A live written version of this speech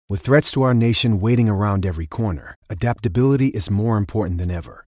With threats to our nation waiting around every corner, adaptability is more important than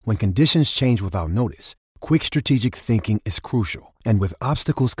ever. When conditions change without notice, quick strategic thinking is crucial. And with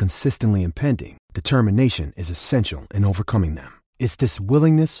obstacles consistently impending, determination is essential in overcoming them. It's this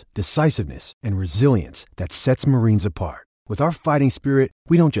willingness, decisiveness, and resilience that sets Marines apart. With our fighting spirit,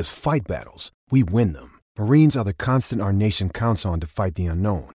 we don't just fight battles, we win them. Marines are the constant our nation counts on to fight the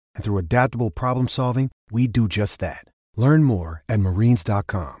unknown. And through adaptable problem solving, we do just that. Learn more at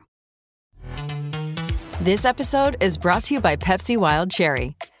marines.com. This episode is brought to you by Pepsi Wild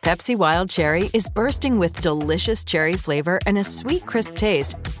Cherry. Pepsi Wild Cherry is bursting with delicious cherry flavor and a sweet, crisp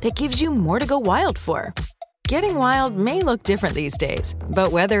taste that gives you more to go wild for. Getting wild may look different these days,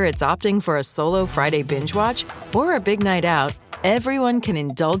 but whether it's opting for a solo Friday binge watch or a big night out, everyone can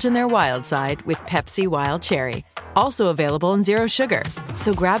indulge in their wild side with Pepsi Wild Cherry. Also available in Zero Sugar.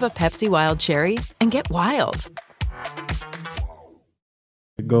 So grab a Pepsi Wild Cherry and get wild.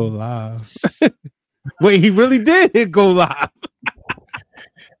 Go live. Wait, he really did hit go live.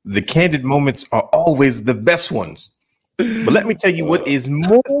 The candid moments are always the best ones. But let me tell you what is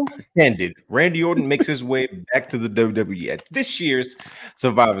more candid. Randy Orton makes his way back to the WWE at this year's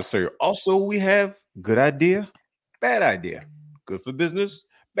Survivor Series. Also, we have good idea, bad idea, good for business,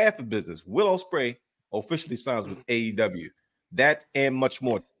 bad for business. Will Ospreay officially signs with AEW. That and much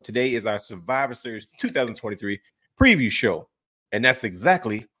more. Today is our Survivor Series 2023 preview show. And that's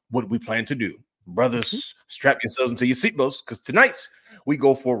exactly what we plan to do. Brothers, strap yourselves into your seatbelts because tonight we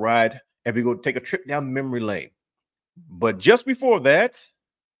go for a ride and we go take a trip down memory lane. But just before that,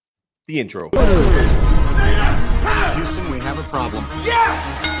 the intro. Houston, we have a problem.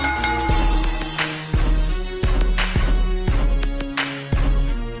 Yes!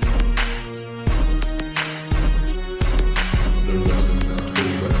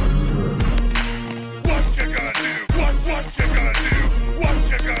 What you gonna do? What you gonna do? What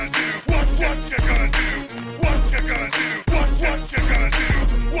you gonna do? What you gonna do? What you gonna do? What you gonna do?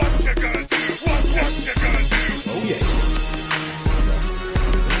 What you gonna do? What you gonna do? Oh yeah.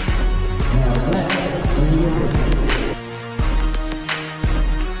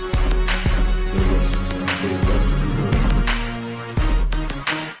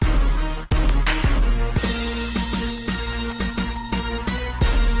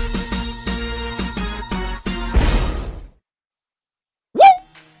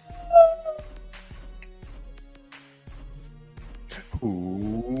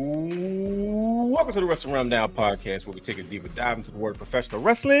 Welcome to the Wrestling Rundown podcast, where we take a deeper dive into the world of professional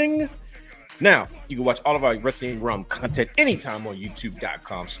wrestling. Now, you can watch all of our Wrestling Realm content anytime on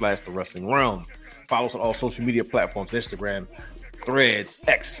youtube.com/The Wrestling Realm. Follow us on all social media platforms, Instagram, Threads,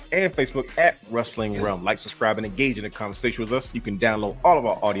 X, and Facebook at Wrestling Realm. Like, subscribe, and engage in the conversation with us. You can download all of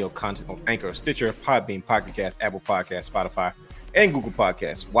our audio content on Anchor, Stitcher, Podbean, Pocket Cast, Apple Podcasts, Spotify, and Google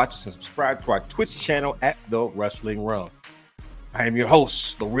Podcasts. Watch us and subscribe to our Twitch channel at The Wrestling Realm. I am your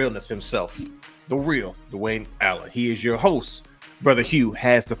host, the realness himself, the real Dwayne Allen. He is your host. Brother Hugh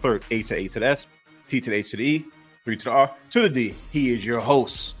has the third A to A to the S, T to the H to the E, 3 to the R, to the D. He is your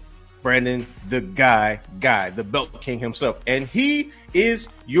host, Brandon, the guy, the belt king himself. And he is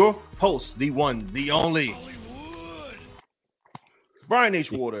your host, the one, the only, Hollywood. Brian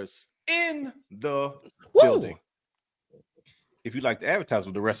H. Waters in the building. If you'd like to advertise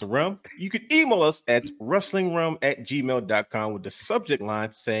with the Wrestling Realm, you can email us at wrestlingrealm@gmail.com with the subject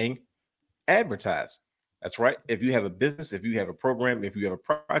line saying advertise. That's right. If you have a business, if you have a program, if you have a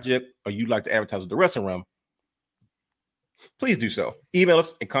project, or you'd like to advertise with the Wrestling Realm, please do so. Email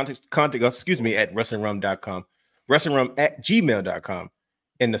us and contact us, at wrestlingrealm.com, wrestlingrealm@gmail.com.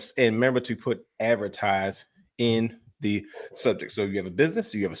 And remember to put advertise in the subject. So if you have a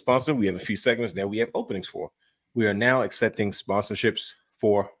business, you have a sponsor, we have a few segments that we have openings for. We are now accepting sponsorships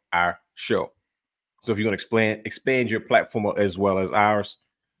for our show. So if you're going to expand your platform as well as ours,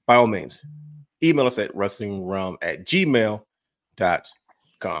 by all means, email us at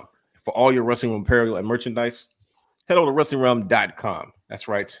wrestlingrealm@gmail.com. For all your Wrestling Realm apparel and merchandise, head over to wrestlingrealm.com. That's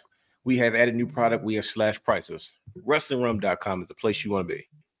right. We have added new product. We have slashed prices. Wrestlingrealm.com is the place you want to be.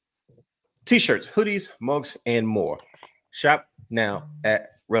 T-shirts, hoodies, mugs, and more. Shop now at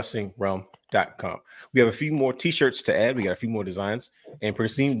wrestlingrealm.com. We have a few more T-shirts to add. We got a few more designs, and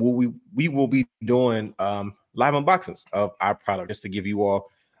pretty soon we will be doing live unboxings of our product, just to give you all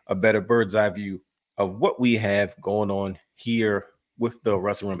a better bird's eye view of what we have going on here with the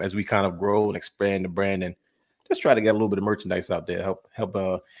Wrestling Realm as we kind of grow and expand the brand and just try to get a little bit of merchandise out there, help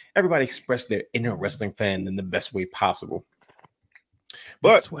everybody express their inner wrestling fan in the best way possible.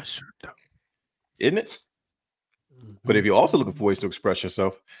 But isn't it? But if you're also looking for ways to express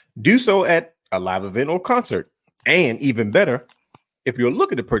yourself, do so at a live event or concert. And even better, If you're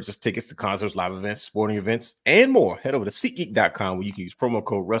looking to purchase tickets to concerts, live events, sporting events, and more, head over to SeatGeek.com where you can use promo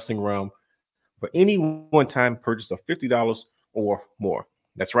code Wrestling Realm for any one-time purchase of $50 or more.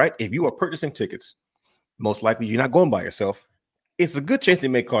 That's right. If you are purchasing tickets, most likely you're not going by yourself. It's a good chance it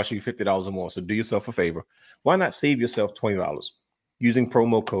may cost you $50 or more. So do yourself a favor. Why not save yourself $20 using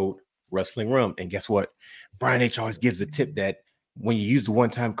promo code Wrestling Realm? And guess what? Brian H always gives a tip that when you use the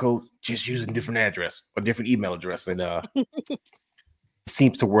one-time code, just use a different address or different email address, and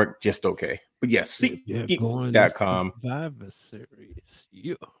seems to work just okay. But yes, SeatGeek.com. Survivor Series.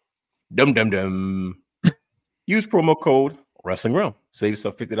 Yeah. Dum dum dum. Use promo code Wrestling Realm. Save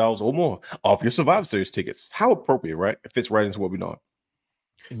yourself $50 or more off your Survivor Series tickets. How appropriate, right? It fits right into what we're doing.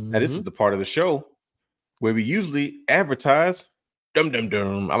 Now, this is the part of the show where we usually advertise. Dum dum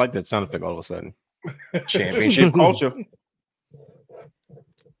dum. I like that sound effect all of a sudden. Championship culture.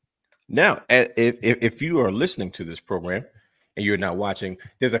 Now, if you are listening to this program and you're not watching,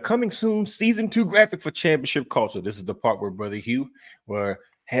 there's a coming soon season 2 graphic for Championship Culture. This is the part where Brother Hugh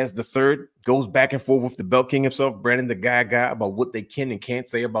has the third, goes back and forth with the Belt King himself, Brandon the guy about what they can and can't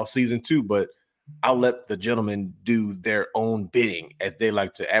say about season 2. But I'll let the gentlemen do their own bidding as they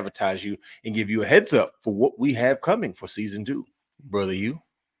like to advertise you and give you a heads up for what we have coming for season 2. Brother Hugh,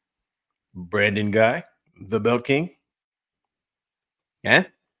 Brandon guy, the Belt King. Yeah.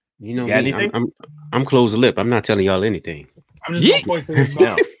 You know me, I'm closed lip. I'm not telling y'all anything. I'm just going to point to this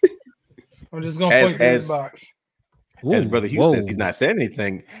box. I'm just going to point to this box. As Brother Hugh says, he's not saying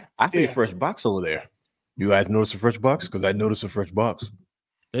anything. I see a fresh box over there. You guys notice a fresh box? Because I noticed a fresh box.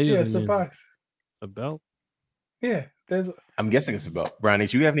 It's a box. A belt? Yeah. I'm guessing it's a belt. Brian,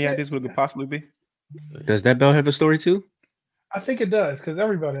 do you have any ideas what it could possibly be? Does that belt have a story too? I think it does, because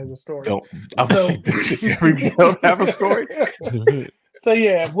everybody has a story. Every belt have a story? So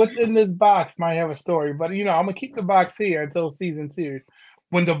yeah, what's in this box might have a story, but I'm gonna keep the box here until season 2.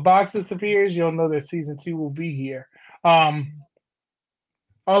 When the box disappears, you'll know that season 2 will be here. All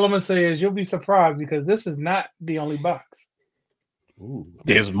I'm gonna say is you'll be surprised because this is not the only box. Ooh.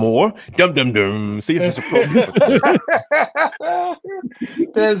 There's more. Dum dum dum. See if it's a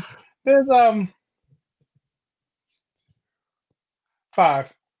There's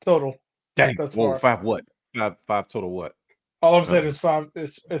 5 total. Dang. Whoa, 5 what? 5 total what? All I'm saying is 5.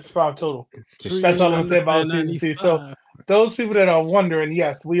 It's 5 total. That's all I'm gonna say about season 2. So those people that are wondering,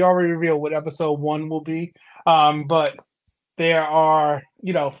 yes, we already revealed what episode 1 will be. But there are,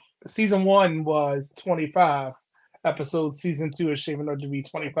 season 1 was 25 episodes. Season 2 is shaping up to be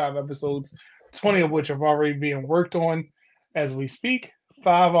 25 episodes, 20 of which have already been worked on as we speak.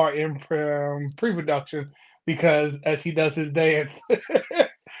 5 are in pre-production because as he does his dance.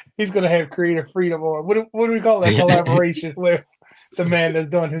 He's going to have creative freedom, or what do we call that? Collaboration with the man that's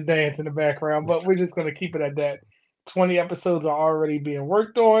doing his dance in the background. But we're just going to keep it at that. 20 episodes are already being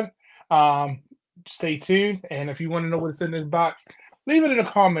worked on. Stay tuned. And if you want to know what's in this box, leave it in the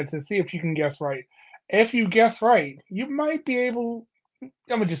comments and see if you can guess right. If you guess right, you might be able.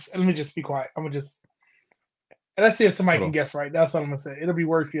 Let me just be quiet. Let's see if somebody can guess right. That's what I'm going to say. It'll be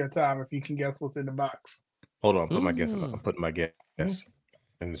worth your time if you can guess what's in the box. Hold on. I'm putting my guess.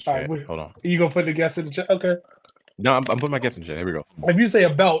 In the chat. Right, hold on. You gonna put the guess in the chat? Okay. No, I'm putting my guess in the chat. Here we go. If you say a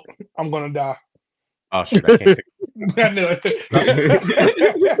belt, I'm gonna die. Oh shit! I can't. I knew it.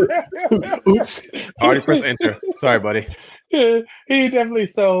 Oops! Already press enter. Sorry, buddy. Yeah, he definitely.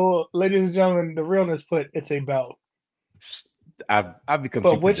 So, ladies and gentlemen, the realness put it's a belt. I've become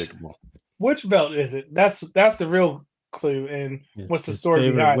too predictable. Which belt is it? That's the real clue. And what's the story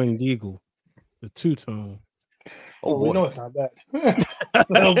behind Winged Eagle, the 2-tone. Oh, we know it's not that.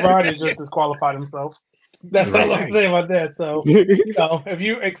 So Brian has just disqualified himself. That's all I'm saying about that. So, if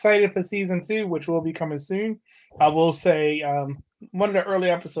you're excited for season 2, which will be coming soon, I will say one of the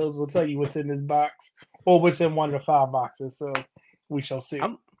early episodes will tell you what's in this box or what's in one of the 5 boxes. So we shall see.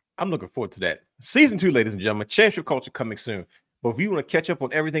 I'm looking forward to that. Season 2, ladies and gentlemen, Championship Culture coming soon. But if you want to catch up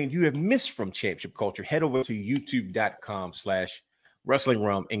on everything you have missed from Championship Culture, head over to youtube.com/Wrestling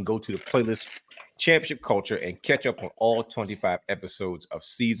Realm and go to the playlist Championship Culture and catch up on all 25 episodes of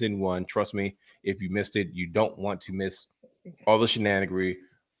season 1. Trust me, if you missed it, you don't want to miss all the shenanigans,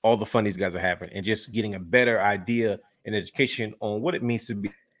 all the fun these guys are having, and just getting a better idea and education on what it means to be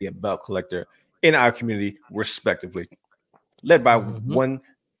a belt collector in our community, respectively. Led by the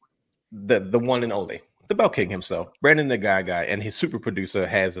one and only, the Belt King himself, Brandon the guy, and his super producer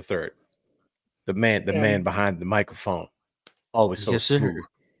has a third. The man behind the microphone. Always so smooth.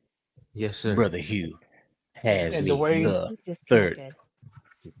 Yes, sir. Brother Hugh has and the third.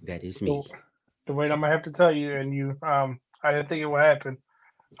 That is me. The way I'm gonna have to tell you, and I didn't think it would happen.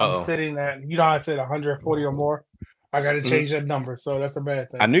 I'm sitting at, I said 140 or more. I got to change that number, so that's a bad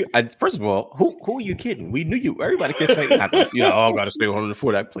thing. I knew. First of all, who are you kidding? We knew you. Everybody kept saying, I got to stay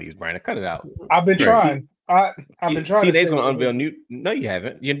 104. That please, Brandon, cut it out. I've been trying. I've been trying. TNA's going to unveil new. No, you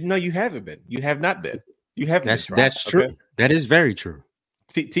haven't. You haven't been. You have not been. You haven't. That's true. Okay? That is very true.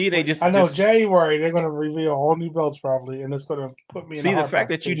 TNA just. I know January they're going to reveal all new belts probably, and it's going to put me. See the fact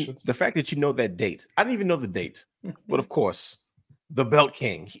that you know that date. I didn't even know the date, but of course, the Belt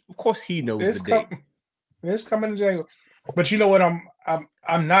King. Of course, he knows the date. It's coming in January. But you know what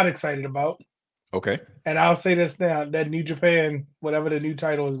I'm not excited about. Okay. And I'll say this now, that New Japan, whatever the new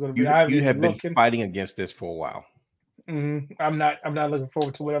title is going to be. You have been fighting against this for a while. Mm-hmm. I'm not looking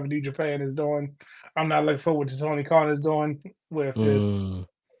forward to whatever New Japan is doing. I'm not looking forward to Tony Khan is doing with this.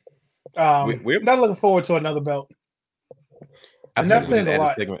 We're not looking forward to another belt. And that says a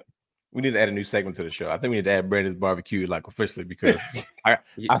lot. We need to add a new segment to the show. I think we need to add Brandon's barbecue like officially because I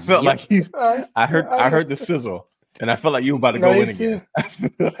felt like I heard the sizzle and I felt like you were about to go in again.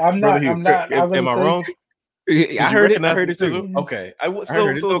 I'm not. Am I wrong? I heard it too. Okay. So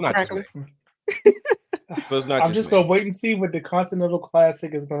it's not just me. So it's not. I'm just gonna wait and see what the Continental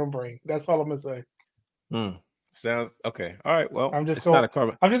Classic is gonna bring. That's all I'm gonna say. Sounds okay. All right. Well, it's not a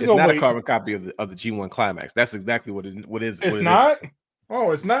carbon copy of the G1 Climax. That's exactly what it is. It's not.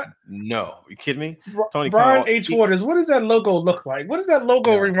 Oh, it's not? No. You kidding me? Tony Brian H. Waters, what does that logo look like? What does that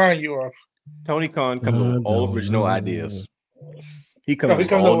logo remind you of? Tony Khan comes with all original ideas. He comes with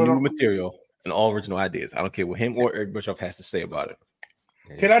all new material and all original ideas. I don't care what him or Eric Bischoff has to say about it.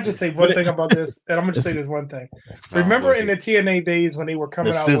 Can I just say one thing about this? And I'm going to say this one thing. Remember in the TNA days when they were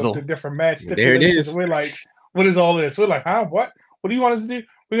coming out with the different match stipulations? We're like, what is all this? We're like, huh? What do you want us to do?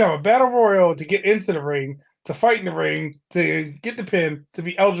 We have a battle royal to get into the ring, to fight in the ring, to get the pin, to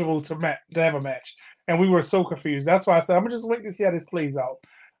be eligible to have a match. And we were so confused. That's why I said, I'm going to just wait to see how this plays out.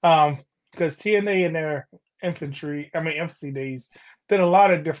 Because TNA in their infancy days did a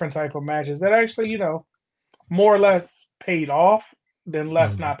lot of different type of matches that actually, more or less paid off than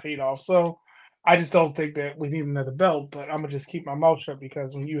less not paid off. So I just don't think that we need another belt, but I'm going to just keep my mouth shut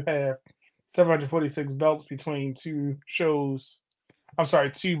because when you have 746 belts between two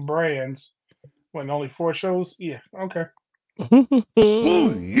brands, when only 4 shows, yeah, okay.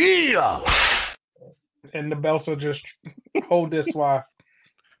 Oh, yeah! And the belts will just hold this while.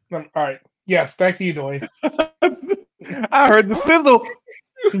 All right. Yes, back to you, Dwayne. I heard the sizzle.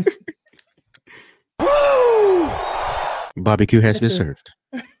 Barbecue has been served.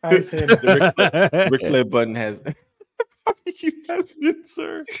 I said that. Ric Flair button has barbecue has been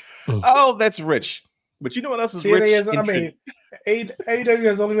served. Oh, that's rich. But you know what else is rich? AEW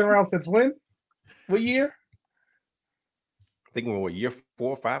has only been around since when? What year? I think we're year 4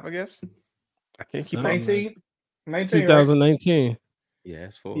 or 5, I guess. I can't keep 19. 2019. Right? Yeah,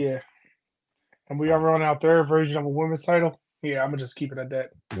 it's 4. Yeah. And we are on our 3rd version of a women's title. Yeah, I'm gonna just keep it at that.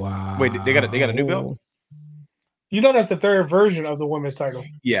 Wow. Wait, they got a new belt? That's the 3rd version of the women's title.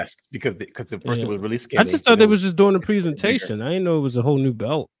 Yes, because the first one was really skinny. I just thought they was just doing a presentation. I didn't know it was a whole new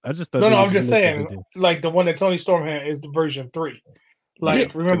belt. I just thought. No, I'm just saying, like the one that Tony Storm had is the version 3.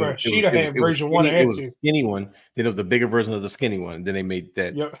 Like, remember, Sheeta had version 1 and 2. It was a skinny one. Then it was the bigger version of the skinny one. Then they made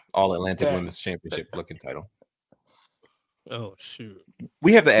that All Atlantic Women's Championship looking title. Oh shoot!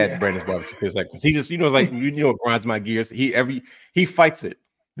 We have to add Brandon's barbecue because he just what grinds my gears. He fights it.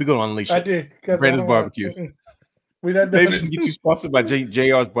 We're gonna unleash it. I did Brandon's barbecue. Maybe we can get you sponsored by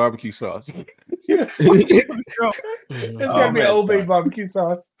JR's barbecue sauce. It's gotta be Old Bay barbecue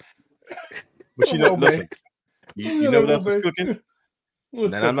sauce. But listen, you know what else is cooking?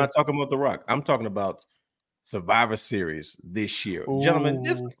 And I'm not talking about The Rock. I'm talking about Survivor Series this year, gentlemen.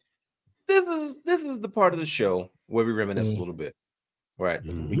 This is the part of the show where we reminisce a little bit, right?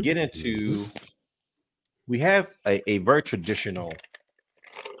 We get into. We have a very traditional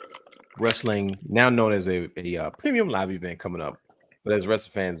wrestling, now known as a premium live event coming up. But as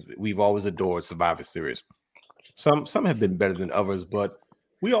wrestling fans, we've always adored Survivor Series. Some have been better than others, but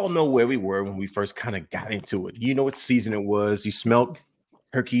we all know where we were when we first kind of got into it. You know what season it was. You smelled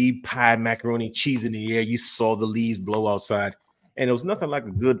turkey, pie, macaroni, cheese in the air. You saw the leaves blow outside. And it was nothing like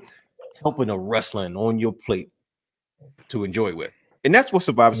a good helping of wrestling on your plate to enjoy with. And that's what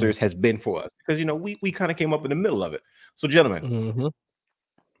Survivor Series has been for us. Because, we kind of came up in the middle of it. So, gentlemen,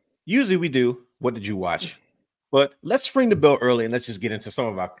 usually we do, what did you watch? But let's ring the bell early and let's just get into some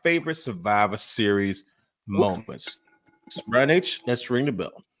of our favorite Survivor Series moments. Brian H., let's ring the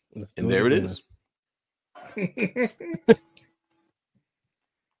bell. And there it is.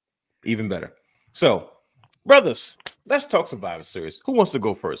 Even better. So, brothers, let's talk Survivor Series. Who wants to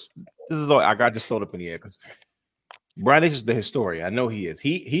go first? This is all I got just thrown up in the air because Brian is the historian. I know he is.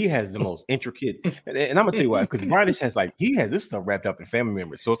 He has the most intricate, and I'm gonna tell you why. Because Brian has he has this stuff wrapped up in family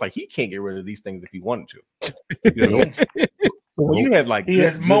members, so it's like he can't get rid of these things if he wanted to. You know what I mean? So when you have like he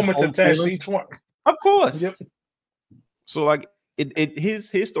has moments attached to each one. Of course. Yep. So like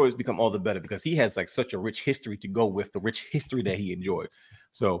his stories become all the better because he has like such a rich history to go with the rich history that he enjoyed.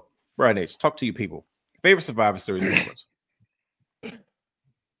 So Brian H, talk to you people. Favorite Survivor Series moments.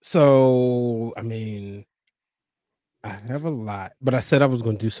 So I mean, I have a lot, but I said I was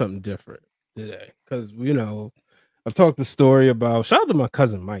going to do something different today because I talked the story about. Shout out to my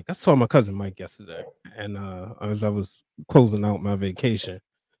cousin Mike. I saw my cousin Mike yesterday, and as I was closing out my vacation,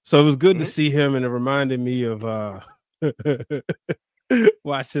 so it was good to see him, and it reminded me of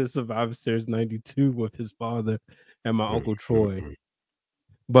watching Survivor Series '92 with his father and my uncle Troy.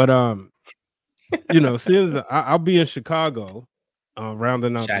 But seeing I'll be in Chicago,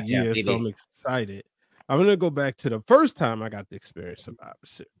 rounding out the year, so I'm excited. I'm going to go back to the first time I got to experience Survivor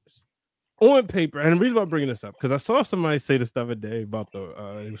Series on paper. And the reason why I'm bringing this up, because I saw somebody say this the other day about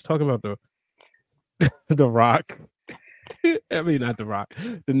he was talking about the Rock. I mean, not the Rock.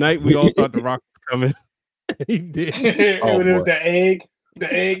 The night we all thought the Rock was coming. He did. It was the egg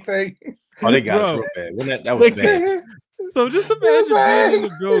thing. Oh, they got it real bad. When that was bad. So just imagine being in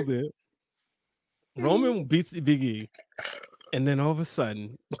the building. Roman beats Big E. And then all of a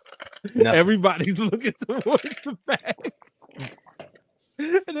sudden, everybody's looking towards the back.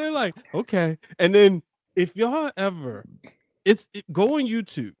 And they're like, okay. And then if y'all ever, go on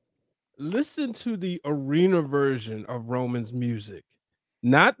YouTube, listen to the arena version of Roman's music.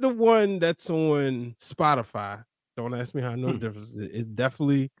 Not the one that's on Spotify. Don't ask me how I know the difference.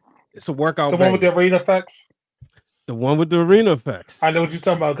 It's a workout. The one with the arena effects? The one with the arena effects. I know what you're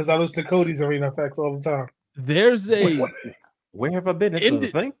talking about because I listen to Cody's arena effects all the time. There's a... Where have I been? This is the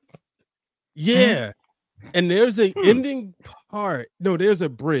thing? Yeah. And there's an ending part. No, there's a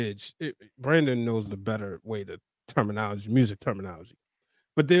bridge. Brandon knows the better way to music terminology.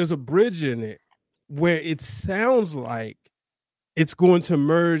 But there's a bridge in it where it sounds like it's going to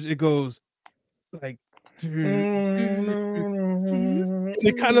merge. It goes like...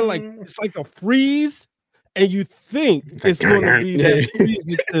 It kind of like... It's like a freeze. And you think it's going to be that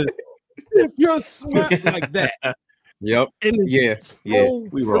freeze. If you're smart like that... Yep. Yeah.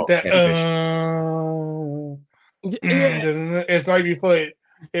 We were all it's right before it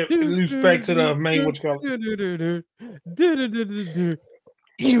loops back to the main which color.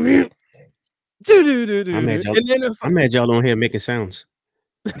 I'm mad y'all on here making sounds.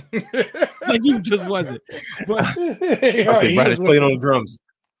 Like you just wasn't. But I see Brad is playing on the drums.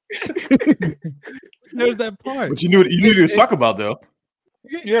 There's that part. But you knew to talk about though.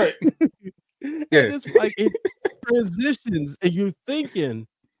 Yeah. And it's like it transitions, and you're thinking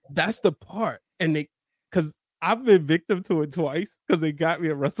that's the part, and because I've been victim to it twice because they got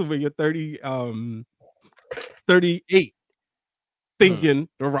me at WrestleMania 38, thinking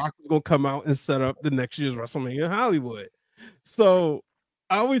The Rock was gonna come out and set up the next year's WrestleMania in Hollywood. So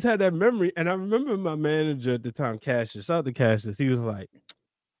I always had that memory, and I remember my manager at the time, Cassius. Shout out to Cassius. He was like,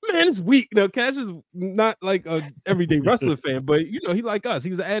 "Man, it's weak." Now, Cassius is not like a everyday wrestler fan, but he like us.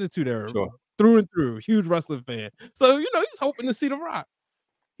 He was an attitude era. Sure. Through and through, huge wrestling fan. So he's hoping to see The Rock.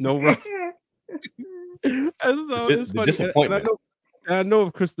 No Rock. And so it's funny. Disappointment. And I know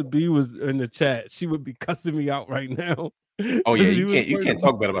if Krista B was in the chat, she would be cussing me out right now. Oh yeah, you can't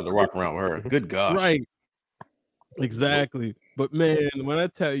talk bad about The Rock around with her. Good gosh. Right. Exactly. But man, when I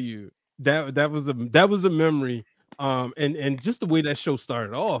tell you that was a memory. And just the way that show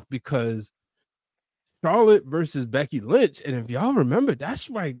started off, because Charlotte versus Becky Lynch, and if y'all remember, that's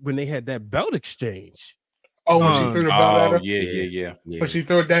right when they had that belt exchange. Oh, when she threw the belt at her? Yeah. But she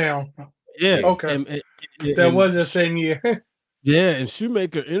threw it down. Yeah. Okay. And that was the same year. Yeah, and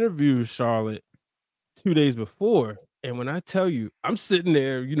Shoemaker interviewed Charlotte 2 days before. And when I tell you, I'm sitting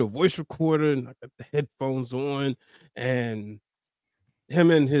there, voice recorder, and I got the headphones on, and him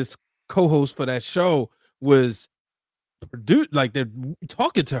and his co-host for that show was produced, like they're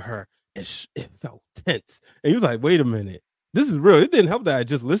talking to her. It felt tense. And he was like, wait a minute. This is real. It didn't help that I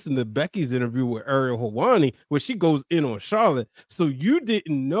just listened to Becky's interview with Ariel Helwani, where she goes in on Charlotte. So you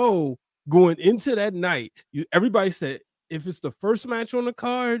didn't know going into that night. Everybody said, if it's the first match on the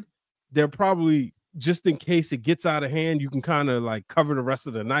card, they're probably, just in case it gets out of hand, you can kind of like cover the rest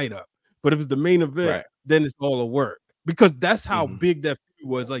of the night up. But if it's the main event, then it's all a work. Because that's how big that feud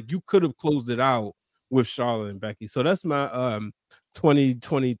was. Like, you could have closed it out with Charlotte and Becky. So that's my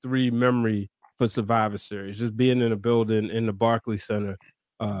 2023 memory for Survivor Series, just being in a building in the Barclays Center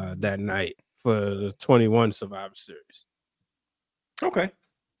that night for the 21 Survivor Series. Okay.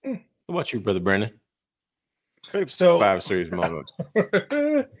 What about you, brother Brandon? So Survivor Series moments.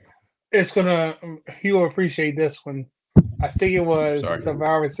 It's gonna. You'll appreciate this one. I think it was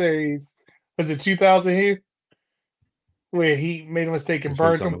Survivor Series. Was it 2000 here? Where he made a mistake and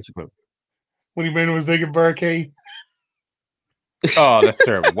burned him. When he made a mistake and burned Kane. Oh, that's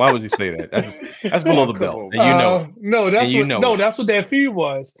terrible. Why would you say that? That's below the belt. And you know it. No, that's what that feud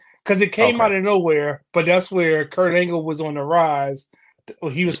was. Because it came out of nowhere, but that's where Kurt Angle was on the rise.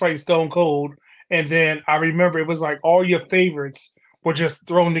 He was fighting Stone Cold. And then I remember it was like all your favorites were just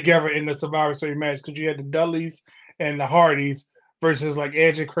thrown together in the Survivor Series match because you had the Dudleys and the Hardys versus like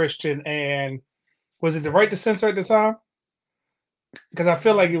Edge and Christian and was it the Right to Censor at the time? Because I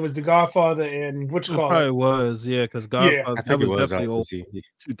feel like it was the Godfather and what you call it. Probably was, yeah. Because Godfather that was definitely old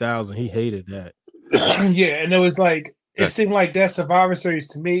 2000. He hated that. Yeah, and it was like it seemed like that Survivor Series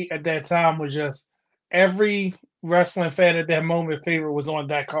to me at that time was just every wrestling fan at that moment favorite was on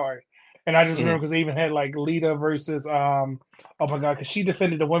that card. And I just remember because they even had like Lita versus oh my god, because she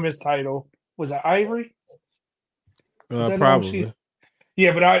defended the women's title. Was it Ivory? Probably.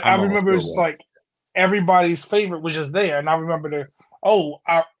 Yeah, but I remember it was like everybody's favorite was just there, and I remember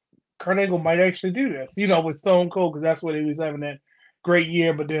Kurt Angle might actually do this, with Stone Cold because that's what he was having that great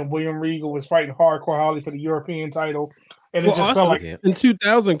year. But then William Regal was fighting Hardcore Holly for the European title, and it just also, felt like in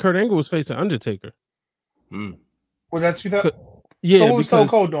 2000, Kurt Angle was facing Undertaker. Was that 2000? Yeah, so what was Stone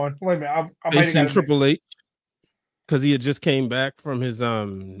Cold doing? Wait a minute, I facing Triple H because he had just came back from his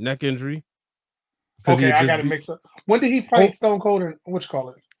neck injury. Okay, I got to mix up. When did he fight Stone Cold and what you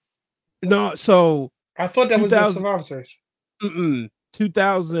call it? No, so I thought that was the Survivor Series.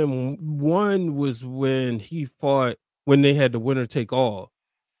 2001 was when he fought when they had the winner take all.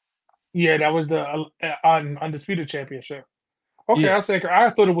 Yeah, that was the Undisputed Championship. Okay, yeah. I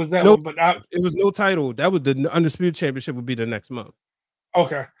thought it was that one, but it was no title. That was the Undisputed Championship would be the next month.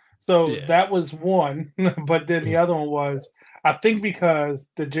 Okay, so that was one, but then the other one was I think because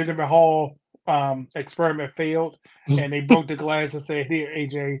the Jinder Mahal experiment failed and they broke the glass and said, "Here,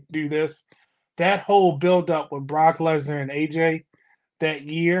 AJ, do this." That whole build up with Brock Lesnar and AJ that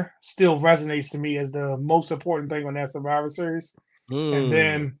year still resonates to me as the most important thing on that Survivor Series. And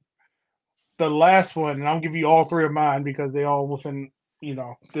then the last one, and I'll give you all three of mine because they all within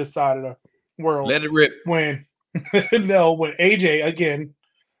this side of the world. Let it rip. When when AJ again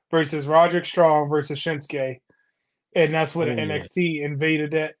versus Roderick Strong versus Shinsuke, and that's when NXT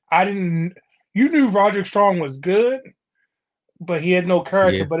invaded that. You knew Roderick Strong was good, but he had no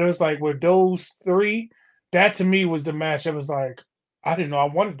character. Yeah. But it was like with those three, that to me was the match. It was like, I didn't know I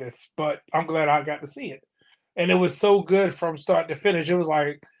wanted this, but I'm glad I got to see it. And it was so good from start to finish. It was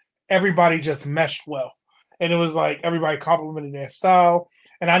like everybody just meshed well. And it was like everybody complimented their style.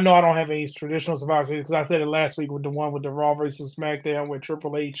 And I know I don't have any traditional Survivor Series because I said it last week with the one with the Raw versus SmackDown where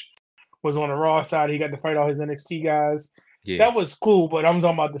Triple H was on the Raw side. He got to fight all his NXT guys. Yeah. That was cool, but I'm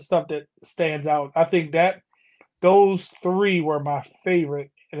talking about the stuff that stands out. I think that those three were my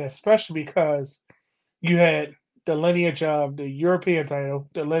favorite, and especially because you had the lineage of the European title,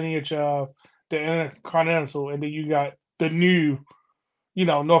 the lineage of the Intercontinental, and then you got the new,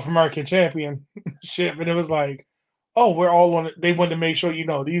 North American Championship. And it was like, oh, we're all on it. They wanted to make sure,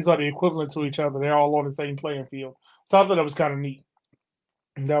 these are the equivalent to each other. They're all on the same playing field. So I thought that was kind of neat.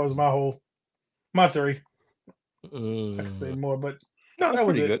 And that was my theory. I can say more, but no, that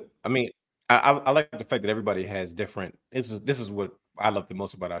was good. I mean, I like the fact that everybody has different. This is what I love the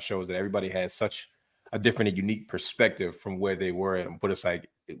most about our show is that everybody has such a different and unique perspective from where they were, but it's like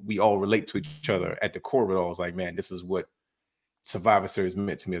we all relate to each other at the core of it all. It's like, man, this is what Survivor Series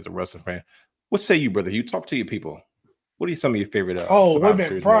meant to me as a wrestling fan. What say you, brother? You talk to your people. What are some of your favorite? Wait a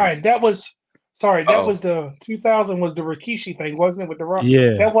minute, Brian. That was the 2000 was the Rikishi thing, wasn't it? With the Rock.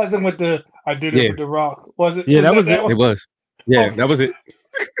 Yeah, that wasn't with the I did it with the Rock. Was it? Yeah, that was it. It was. Yeah, that was it.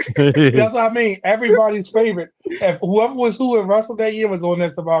 That's what I mean. Everybody's favorite. If whoever was who in wrestled that year was on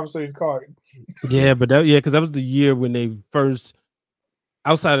that Survivor Series card. Yeah, but because that was the year when they first,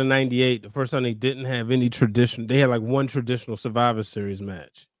 outside of '98, the first time they didn't have any tradition. They had like one traditional Survivor Series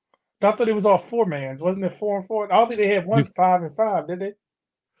match. I thought it was all 4-mans. Wasn't it 4 and 4? I don't think they had 5 and 5, did they?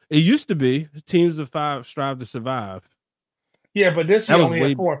 It used to be teams of 5 strive to survive. Yeah, but this year only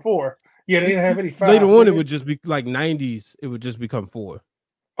had 4 and 4. Yeah, they didn't have any 5. Later on, it would just be like '90s. It would just become 4.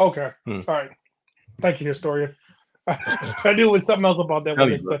 Okay, all right. Thank you, historian. I knew it was something else about that when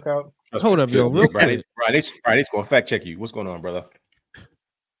they stuck out. Hold up, yo, real quick. Brian's going to fact check you. What's going on, brother?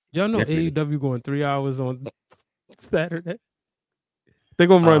 Y'all know AEW going 3 hours on Saturday. They're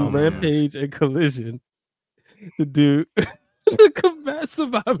gonna run Rampage and Collision to do the Combat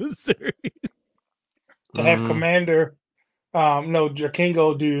Survivor Series. To have Commander,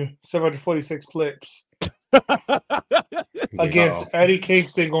 Jakingo do 746 flips against Eddie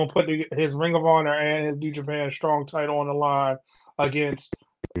Kingston, going to put his Ring of Honor and his New Japan Strong title on the line against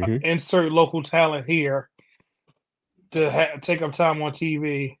insert local talent here to take up time on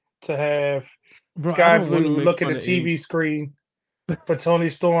TV, to have Sky Blue look at the TV screen for Tony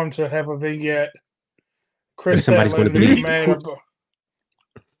Storm to have a vignette. Chris somebody's going to be mad.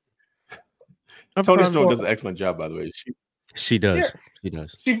 Tony Storm does an excellent job, by the way. She does. She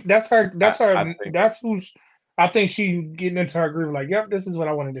does. That's her. That's her. That's who. I think she getting into her groove. Like, yep, this is what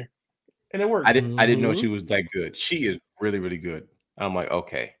I want to do, and it works. I didn't know she was that good. She is really, really good. I'm like,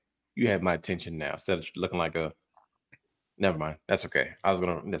 okay, you have my attention now. Instead of looking like a. Never mind. That's okay. I was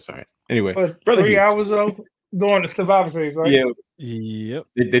gonna. That's all right. Anyway, but 3 hours though during the Survivor Series, right? Yeah. Yep.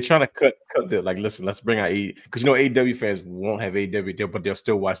 They're trying to cut the like. Listen, let's bring out because AEW fans won't have AEW there, but they'll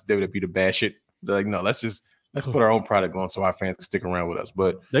still watch WWE to bash it. They're like, no, let's put our own product on so our fans can stick around with us.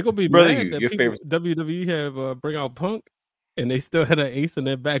 But they're gonna be brother, mad that your favorite WWE have bring out Punk, and they still had an ace in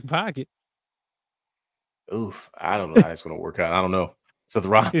their back pocket. Oof, I don't know how that's gonna work out. I don't know. So the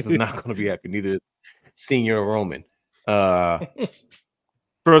Rock is not gonna be happy. Neither is Senior Roman. Brother,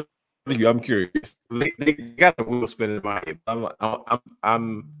 I'm curious. They got the wheel spinning in my head. I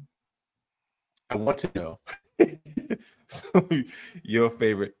want to know your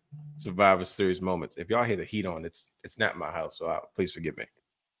favorite Survivor Series moments. If y'all hear the heat on, it's not my house, so please forgive me.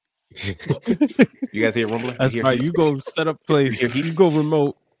 You guys hear rumbling? That's right. You go set up place. You go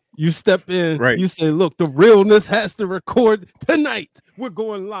remote. You step in. Right. You say, "Look, the realness has to record tonight. We're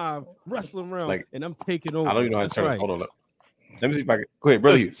going live, wrestling around, and I'm taking over." I don't even know how to turn it. Hold on. Let me see if I can. Go ahead,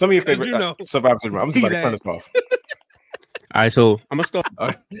 brother. Some of your favorite Survivor Series. I'm just about to turn this off. All right, so I'm gonna start.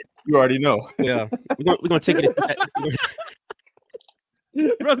 You already know. Yeah, we're gonna take it.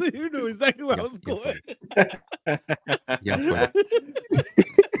 Brother, you knew exactly where I was going. Yeah.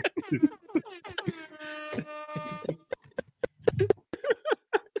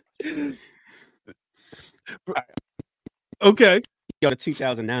 Okay. The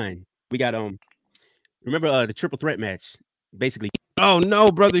 2009. We got remember the triple threat match? Basically. Oh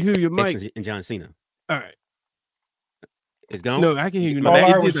no, brother, Hugh, your mic and John Cena. All right. It's gone. No, I can hear you. All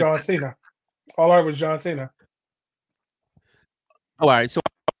I was John Cena. All I was John Cena. Oh, all right. So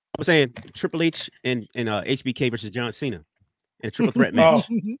I was saying Triple H and HBK versus John Cena in a triple threat match.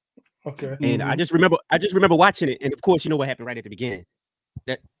 Okay. And I just remember watching it, and of course, you know what happened right at the beginning.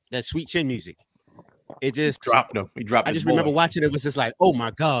 That sweet chin music. It just dropped him. He dropped. I just remember watching it. It was just like, oh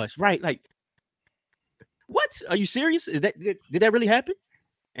my gosh, right? Like, what? Are you serious? Did that really happen?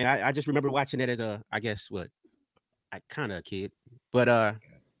 And I just remember watching it as I guess kind of a kid, but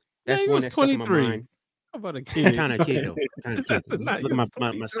that's one that's stuck in my mind. How about a kid? Kind of kid though. Kind of kid. Look at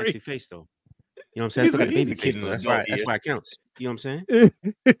my sexy face though. You know what I'm saying? I still got a baby face though. That's why it counts. You know what I'm saying?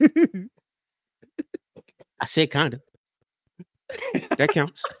 I said kind of. That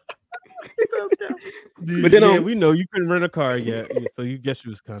counts. But then we know you couldn't rent a car yet, so you guess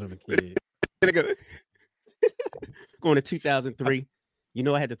you was kind of a kid. Going to 2003, you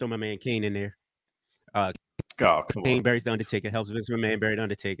know I had to throw my man Kane in there. Kane buries the Undertaker, helps Vince McMahon bury the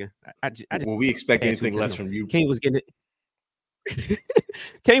Undertaker. Will we expect anything less from you? Kane was getting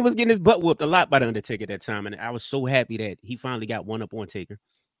his butt whooped a lot by the Undertaker at that time, and I was so happy that he finally got one up on Taker.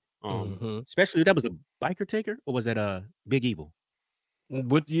 Especially that was a biker Taker, or was that Big Evil?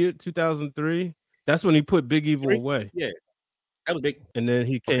 What year? 2003. That's when he put Big Evil away. Yeah, that was big. And then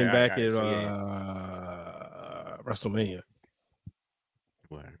he came back at WrestleMania.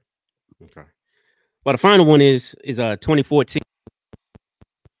 Wow. Okay. Well, the final one is 2014,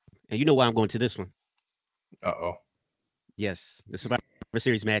 and you know why I'm going to this one. Yes, the Survivor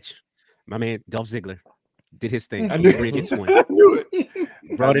Series match. My man Dolph Ziggler did his thing. I knew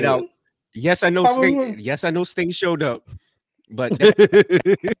it. Brought it out. Yes, I know. Sting showed up, but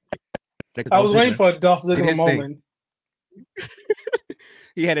I was waiting for a Dolph Ziggler moment.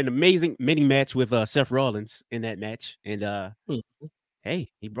 He had an amazing mini match with Seth Rollins in that match, and hey,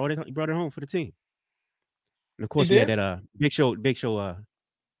 he brought it home for the team. And of course, we had that Big Show. What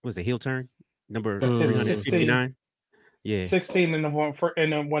was the heel turn number 359? Yeah, 16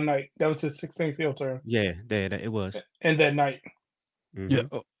 in one night. That was his 16th heel turn. Yeah, it was. And that night.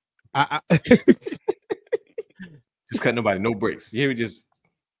 Mm-hmm. Yeah. Just cut nobody, no breaks. Yeah, we just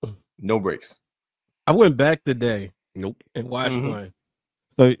no breaks. I went back today. Nope. And watched one.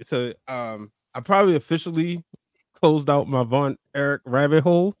 So I probably officially closed out my Von Erich rabbit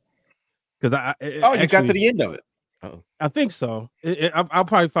hole because you got to the end of it. I think so. I'll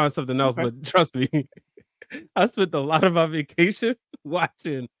probably find something else, but trust me, I spent a lot of my vacation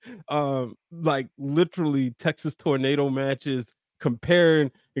watching like literally Texas tornado matches,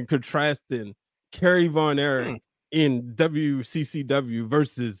 comparing and contrasting Kerry Von Erich in WCCW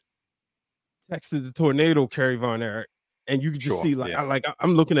versus Texas the Tornado Kerry Von Erich, and you could just see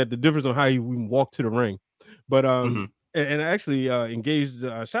I'm looking at the difference on how he walked to the ring, but and I actually engaged.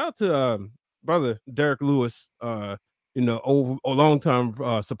 Shout out to brother Derek Lewis, a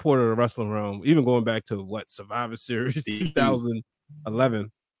long-time supporter of the wrestling realm, even going back to Survivor Series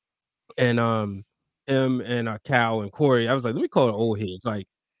 2011, and him and Cal and Corey. I was like, let me call it old heads. Like,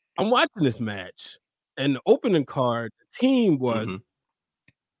 I'm watching this match, and the opening card, the team was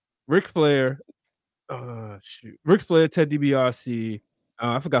Ric Flair, Ric Flair, Ted DiBiase.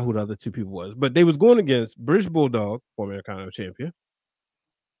 I forgot who the other two people was, but they was going against British Bulldog, former Intercontinental Champion,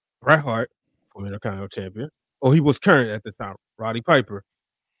 Bret Hart, former Intercontinental Champion. Oh, he was current at the time, Roddy Piper,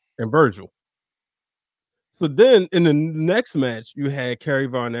 and Virgil. So then in the next match, you had Kerry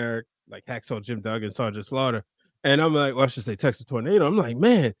Von Erich, like Hacksaw Jim Duggan, Sergeant Slaughter. And I'm like, well, I should say Texas Tornado. I'm like,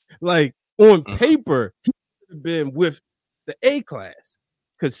 man, like on paper, he could have been with the A class,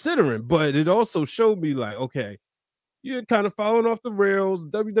 considering, but it also showed me like, okay, you're kind of falling off the rails.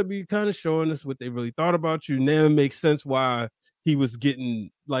 WWE kind of showing us what they really thought about you. Now it makes sense why he was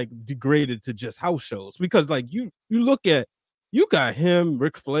getting like degraded to just house shows, because like you look at, you got him,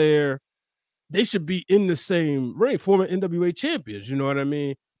 Ric Flair, they should be in the same ring, former NWA champions, you know what I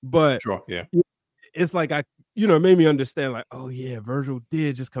mean? But it's like it made me understand like, oh yeah, Virgil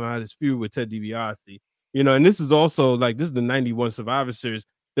did just come out of this feud with Ted DiBiase, and this is also like, this is the 91 Survivor Series,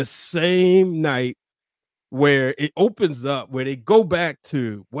 the same night where it opens up, where they go back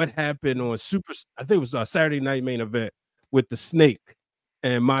to what happened on I think it was a Saturday Night Main Event with the Snake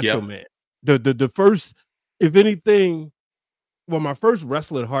and Macho Man. The first, if anything, well, my first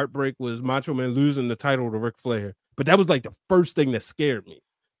wrestling heartbreak was Macho Man losing the title to Ric Flair, but that was like the first thing that scared me.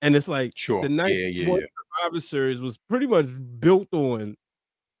 And it's like the 91 Survivor Series was pretty much built on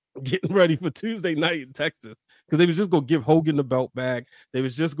getting ready for Tuesday night in Texas, because they was just going to give Hogan the belt back. They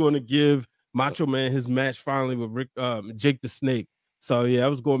was just going to give Macho Man his match finally with Jake the Snake. So yeah, I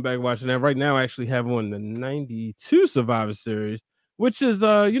was going back watching that. Right now I actually have on the 92 Survivor Series, which is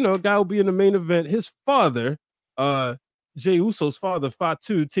a guy will be in the main event. His father, Jey Uso's father,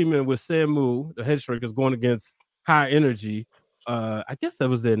 Fatu, teaming with Samu, the Head Shrinkers, going against High Energy. I guess that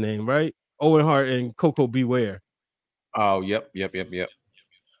was their name, right? Owen Hart and Coco Beware. Oh, yep. Yeah,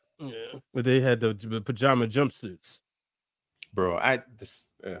 but they had the pajama jumpsuits. Bro,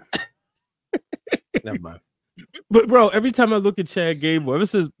 never mind. But bro, every time I look at Chad Gable, ever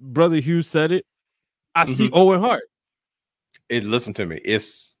since Brother Hugh said it, I see Owen Hart. Listen to me,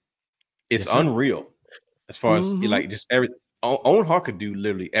 it's unreal as far as like just everything. Owen Hart could do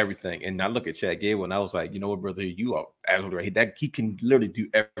literally everything, and I look at Chad Gable and I was like, you know what, brother, you are absolutely right. That he can literally do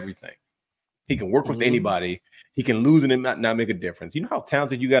everything. He can work with anybody. He can lose and not make a difference. You know how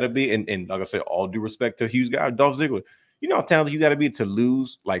talented you got to be, and like I said, all due respect to Hugh's guy, Dolph Ziggler. You know how talented you got to be to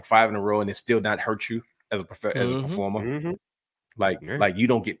lose like 5 in a row and it still not hurt you as a performer. Like you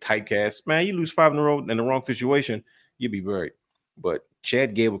don't get typecast, man. You lose 5 in a row in the wrong situation, you'll be buried. But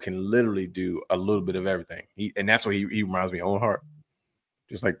Chad Gable can literally do a little bit of everything, and that's what he reminds me of Owen Hart.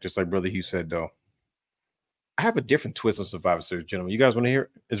 Just like Brother Hugh said, though. I have a different twist on Survivor Series, gentlemen. You guys want to hear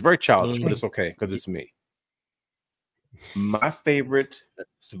it? It's very childish, but it's okay because it's me. My favorite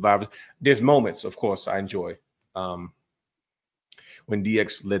Survivor. There's moments, of course, I enjoy. When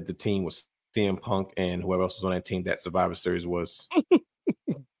DX led the team with CM Punk and whoever else was on that team, that Survivor Series was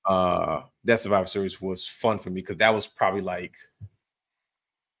fun for me, because that was probably like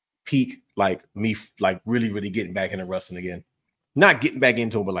peak, like me, like really getting back into wrestling again. Not getting back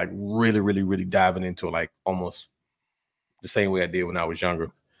into it, but like really diving into it, like almost the same way I did when I was younger.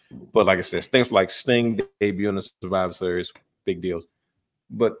 But like I said, things like Sting debut on the Survivor Series, big deals.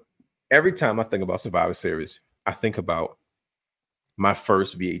 But every time I think about Survivor Series, I think about my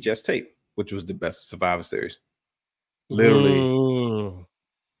first VHS tape, which was the best Survivor Series. Literally,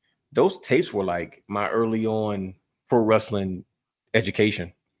 those tapes were like my early on pro wrestling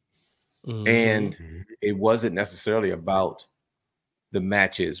education. And it wasn't necessarily about the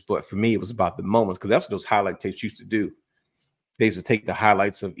matches, but for me, it was about the moments, because that's what those highlight tapes used to do. They used to take the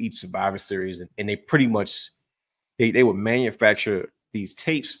highlights of each Survivor Series, and they pretty much they would manufacture these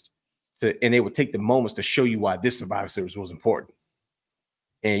tapes and they would take the moments to show you why this Survivor Series was important.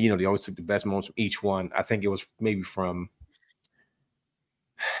 And they always took the best moments from each one. I think it was maybe from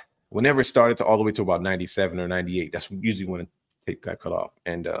whenever it started to all the way to about 97 or 98. That's usually when the tape got cut off.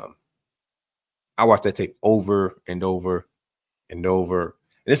 And I watched that tape over and over and over.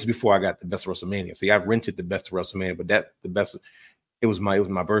 And this is before I got the Best of WrestleMania. See, I've rented the Best of WrestleMania, but it was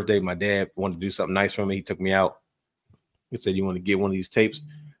my birthday. My dad wanted to do something nice for me. He took me out. He said, "You want to get one of these tapes?"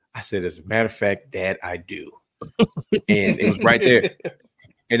 I said, as a matter of fact, Dad, I do. And it was right there.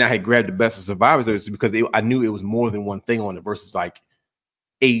 And I had grabbed the Best of Survivor Series because I knew it was more than one thing on it versus like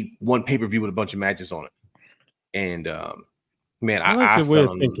one pay-per-view with a bunch of matches on it. And man, I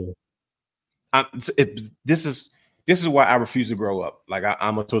fell in this is why I refuse to grow up. Like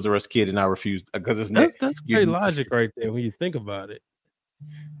I'm a Toys R Us kid, and I refuse because that's great logic right there when you think about it.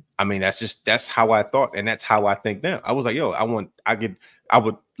 I mean, that's how I thought, and that's how I think now. I was like, yo, I would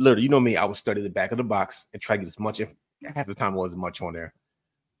literally, you know me, I would study the back of the box and try to get as much. If half the time wasn't much on there,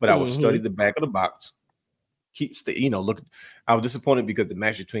 but I would study the back of the box. Look, I was disappointed because the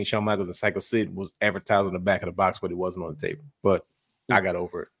match between Shawn Michaels and Psycho Sid was advertised on the back of the box, but it wasn't on the table. But I got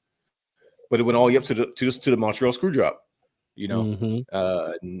over it. But it went all the way up to the Montreal Screwjob,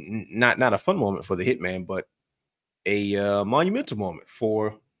 not a fun moment for the Hitman, but a monumental moment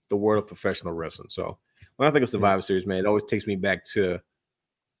for the world of professional wrestling. So when I think of Survivor Series, man, it always takes me back to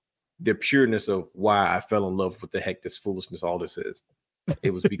the pureness of why I fell in love with the heck this foolishness all this is.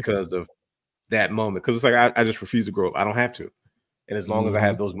 It was because of that moment. Because it's like I just refuse to grow up. I don't have to. And as long as I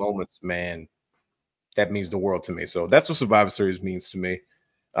have those moments, man, that means the world to me. So that's what Survivor Series means to me.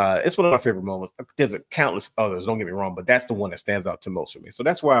 It's one of my favorite moments. There's countless others, don't get me wrong, but that's the one that stands out to most for me. So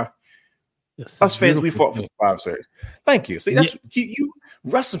that's why us fans, we fought for Survivor Series. Thank you. See, that's you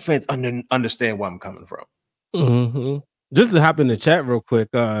wrestling fans understand where I'm coming from. Mm-hmm. Just to hop in the chat real quick,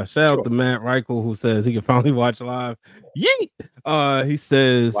 shout out to Matt Reichel, who says he can finally watch live. Yeet! He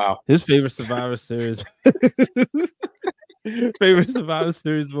says his favorite Survivor Series. Favorite Survivor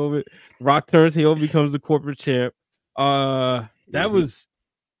Series moment. Rock turns heel, becomes the corporate champ. That was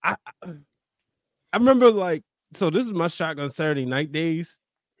I remember, like, so this is my Shotgun Saturday Night days.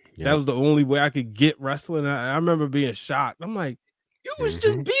 Yep. That was the only way I could get wrestling. I remember being shocked. I'm like, you was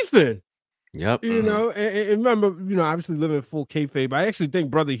just beefing. Yep. You know, and remember, obviously living full kayfabe. I actually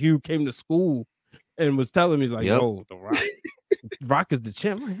think Brother Hugh came to school and was telling me, like, yo, the Rock is the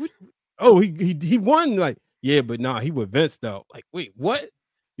champ. I'm like, what? Oh, he won. Like, yeah, but nah, he with Vince though. Like, wait, what?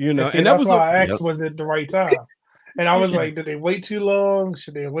 And that was why I asked, was it the right time? And I was like, did they wait too long?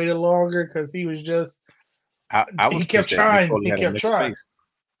 Should they have waited longer? Because he was just he kept trying. He kept trying.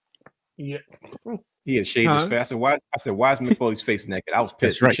 Yeah. He had shaved his face. I said, why is Mick Foley's face naked? I was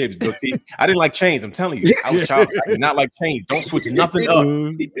pissed. He shaved his goatee. I didn't like chains. I'm telling you. I was child. I did not like chains. Don't switch nothing up.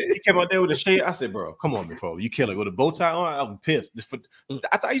 He came out there with a shave. I said, bro, come on, Mick Foley. You kill it with a bow tie on. I was pissed.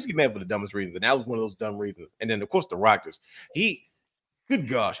 I used to get mad for the dumbest reasons. And that was one of those dumb reasons. And then, of course, the Rock good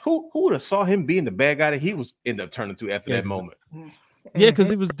gosh, who would have saw him being the bad guy that he was ended up turning to after that moment? Yeah, because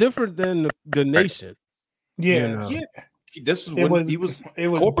he was different than the Nation. Yeah. This is when he was. It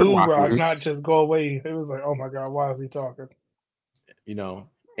was Boom Rock, not just go away. It was like, oh my god, why is he talking?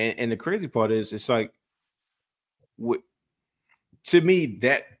 And the crazy part is, it's like, to me,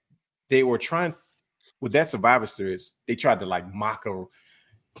 that they were trying with that Survivor Series, they tried to like mock or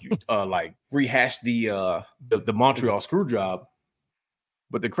like rehash the Montreal Screwjob.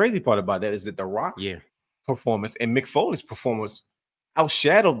 But the crazy part about that is that the Rock's performance and Mick Foley's performance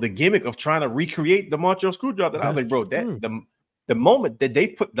outshadowed the gimmick of trying to recreate the Montreal Screwjob. That I was like, bro, that the moment that they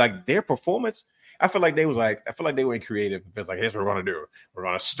put like their performance, I feel like they were creative. It's like, here's what we're gonna do. We're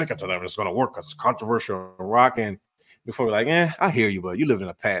gonna stick it to them. It's gonna work because it's controversial. Rock and before we're like, I hear you, but you live in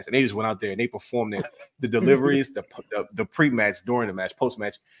the past. And they just went out there and they performed the deliveries, the pre-match, during the match,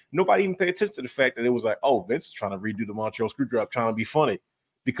 post-match. Nobody even paid attention to the fact that it was like, oh, Vince is trying to redo the Montreal Screwjob, trying to be funny.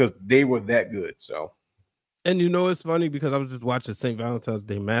 Because they were that good. So, and it's funny because I was just watching St. Valentine's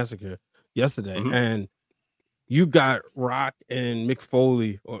Day Massacre yesterday, and you got Rock and Mick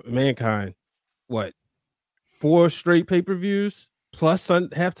Foley or Mankind, 4 straight pay-per-views plus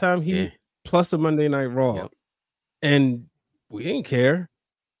halftime heat plus a Monday Night Raw, and we didn't care,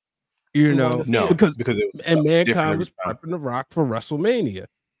 because Mankind was prepping the Rock for WrestleMania,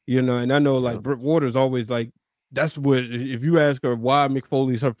 and I know like Britt Waters always like. That's what, if you ask her why Mick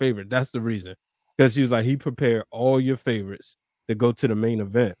Foley's her favorite, that's the reason. Because she was like, he prepared all your favorites to go to the main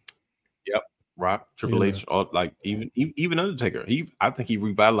event. Yep. Rock, Triple H, all, like even Undertaker. I think he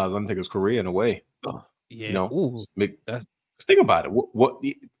revitalized Undertaker's career in a way. Think about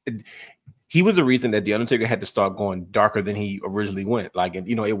it. He was the reason that the Undertaker had to start going darker than he originally went. Like, and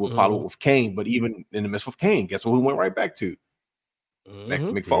it would follow with Kane, but even in the midst of Kane, guess what? He went right back to.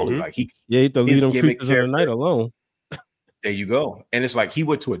 Mick Foley, like he had to lead them creatures of the night alone. There you go. And it's like he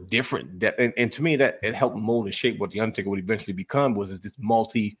went to a different depth, and to me that it helped mold and shape what the Undertaker would eventually become was this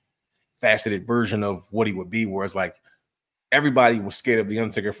multi-faceted version of what he would be. Whereas like everybody was scared of the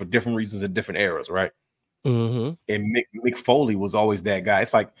Undertaker for different reasons in different eras, right? And Mick Foley was always that guy.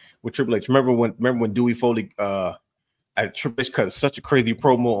 It's like with Triple H. Remember when Dewey Foley Triple H cut such a crazy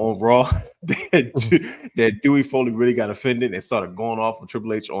promo on Raw that Dewey Foley really got offended and started going off with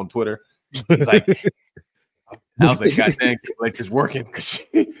Triple H on Twitter. He's like, I was like, God dang, Triple H is working.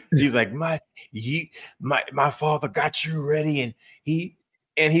 He's like, my father got you ready,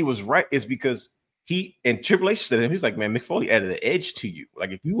 and he was right. It's because he and Triple H said to him, he's like, man, Mick Foley added the edge to you. Like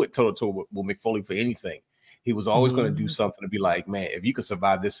if you went toe to toe with Mick Foley for anything, he was always going to do something to be like, man, if you could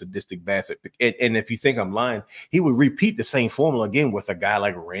survive this sadistic bastard, and if you think I'm lying, he would repeat the same formula again with a guy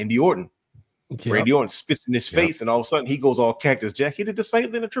like Randy Orton. Yep. Randy Orton spits in his face, and all of a sudden he goes all Cactus Jack. He did the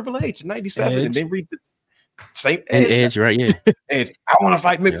same thing to Triple H in '97, and then read the same Edge, right? Yeah, Edge. I want to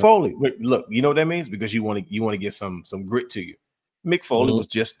fight Mick Foley. But look, you know what that means, because you want to get some grit to you. Mick Foley was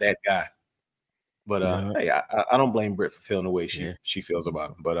just that guy. But hey, I don't blame Britt for feeling the way she feels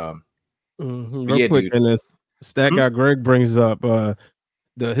about him. But real quick, and this stat guy Greg brings up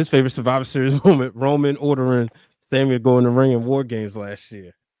his favorite Survivor Series moment: Roman ordering Sammy to go in the ring in War Games last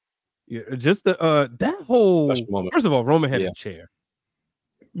year. Yeah, just that whole moment. First of all, Roman had a chair.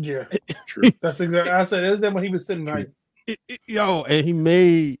 Yeah, true. That's exactly. I said, is that when he was sitting right? And he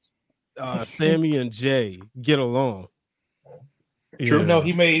made Sammy and Jay get along. True. Yeah. No,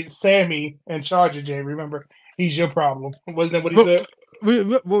 he made Sammy in charge of Jay. Remember, he's your problem. Wasn't that what he said?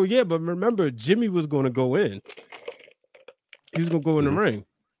 Well, yeah, but remember, Jimmy was going to go in. He was going to go in the ring,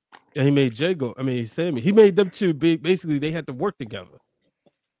 and he made Jay go. I mean, Sammy. He made them two big. Basically, they had to work together.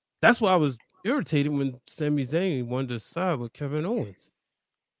 That's why I was irritated when Sami Zayn wanted to side with Kevin Owens.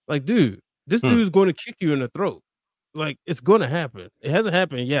 Like, dude, this dude's going to kick you in the throat. Like, it's going to happen. It hasn't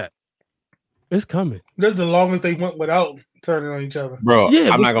happened yet. It's coming. That's the longest they went without turning on each other. Bro, yeah,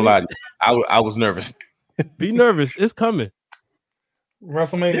 I'm not going to lie to you. I was nervous. Be nervous. It's coming.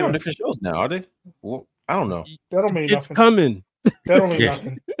 WrestleMania. They're on different shows now, are they? Well, I don't know. That don't mean it's nothing. Coming. That don't mean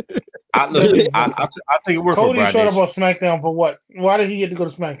nothing. I'll take a word Cody for Brian. showed up on SmackDown for what? Why did he get to go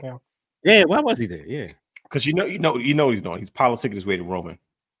to SmackDown? Yeah, why was he there? Yeah. Because you know what he's doing. He's politicking his way to Roman.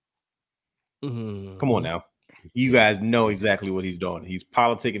 Come on now. You guys know exactly what he's doing. He's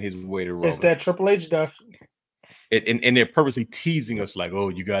politicking his way to Roman. It's that Triple H does. And they're purposely teasing us like, oh,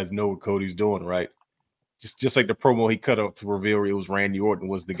 you guys know what Cody's doing, right? Just like the promo he cut up to reveal it was Randy Orton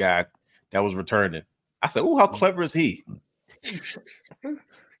was the guy that was returning. I said, oh, how clever is he?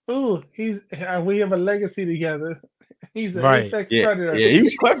 Oh, we have a legacy together. He's an Apex Predator. Yeah, he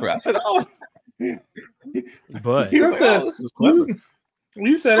was clever. I said, oh. But he was like, oh, this is clever.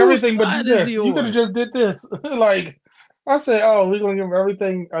 You said everything, but you could have just did this. Like, I said, oh, we're going to give him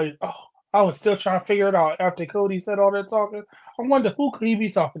everything. I was still trying to figure it out after Cody said all that talking. I wonder who could he be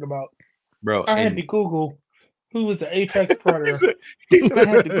talking about? Bro, I had to Google who was the Apex Predator. I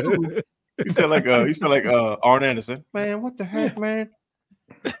had to Google. He said like Arn Anderson. Man, what the heck, man?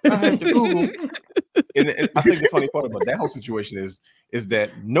 I had to Google. And I think the funny part about that whole situation is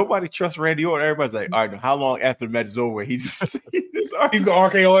that nobody trusts Randy Orton. Everybody's like, all right, how long after the match is over, he's gonna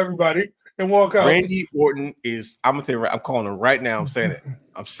RKO everybody and walk out. Randy Orton is. I'm gonna tell you, I'm calling him right now. I'm saying it.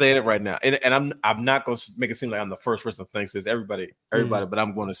 I'm saying it right now, and I'm not gonna make it seem like I'm the first person to think this. Everybody, but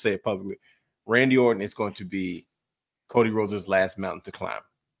I'm going to say it publicly. Randy Orton is going to be Cody Rhodes' last mountain to climb.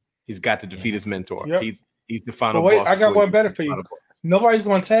 He's got to defeat his mentor. Yep. He's the final. But wait, boss I got one better for you. Nobody's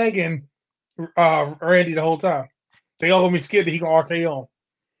going to tag in Randy the whole time. They all gonna be scared that he gonna RKO.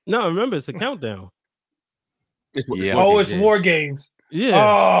 No, remember it's a countdown. It's War Games. Yeah.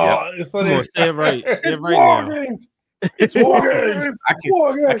 Oh, yep. Come on, say it right. Say it right War now. Games. It's War Games.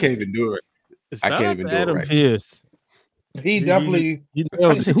 I can't even do it. Shout I can't even do Adam it. Right. Pierce. He definitely.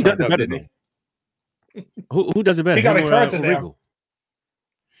 Who does it better? Who does it better? He got a curtain now.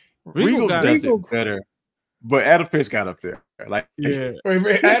 Regal does it better, but Adam Pierce got up there. Like, yeah,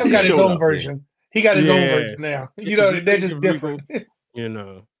 Adam got his own version. He got his own version now. You know, they're just different. You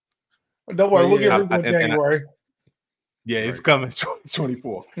know. Don't worry, we'll get Regal in January. Yeah, it's coming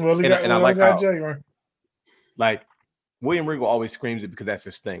 24th. Well, and I like how January. Like William Regal always screams it because that's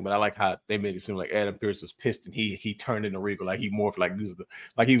his thing. But I like how they made it seem like Adam Pierce was pissed and he turned into Regal, like he morphed like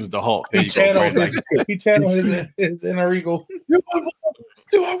he was the Hulk. There you go, he channeled his inner Regal.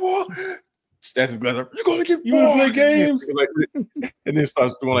 Do I want? That's his brother. You're gonna get you want to play games, and then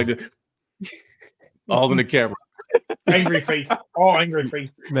starts doing like this, all in the camera. Angry face, all angry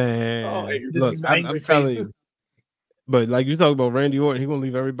face, man. Look, I'm telling you. But like you talk about Randy Orton, he's gonna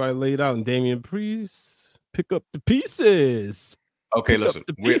leave everybody laid out, and Damian Priest pick up the pieces. Okay, listen.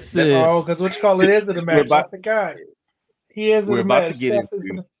 Because what you call it is in the match. I forgot. He is. We're about to get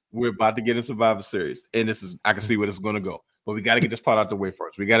into. We're about to get in Survivor Series, and this is. I can see where this is gonna go. But we got to get this part out the way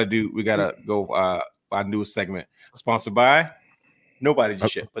first. We got to go our newest segment, sponsored by nobody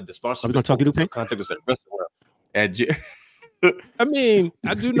just shit, but the sponsor. Are we gonna talk YouTube? Contact us at Wrestling World. at I mean,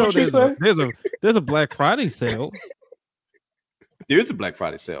 I do know there's a Black Friday sale. There is a Black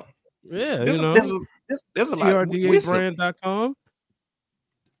Friday sale. Yeah, There's a lot. TRDAbrand.com.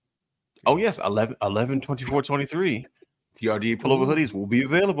 Oh yes, 11/24/23. TRDA pullover hoodies will be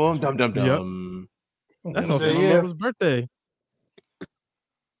available. Dum dum dum. Yep. That's also my mother's birthday.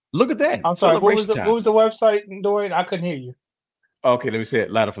 Look at that. I'm sorry. What was the website, Dorian? I couldn't hear you. Okay, let me say it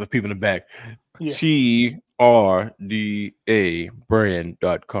louder for the people in the back. Yeah.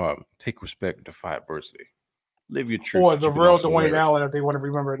 TRDAbrand.com. Take respect and defy adversity. Live your truth. Or the real Dwayne Allen, if they want to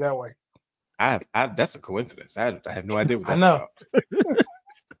remember it that way. That's a coincidence. I have no idea what that's I know. about.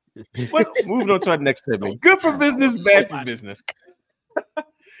 Well, moving on to our next segment. Good for business, bad for business. Good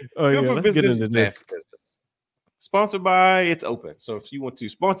for business, bad for business. Sponsored by It's Open. So if you want to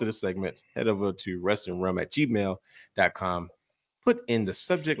sponsor this segment, head over to wrestlingrealm@gmail.com. Put in the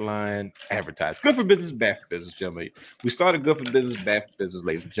subject line advertise. Good for business, bad for business, gentlemen. We started Good for Business, Bad for Business,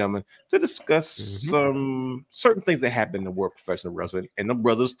 ladies and gentlemen, to discuss some certain things that happen in the world of professional wrestling. And the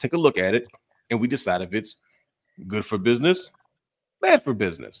brothers take a look at it, and we decide if it's good for business, bad for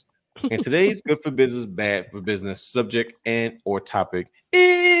business. And today's Good for Business, Bad for Business subject and or topic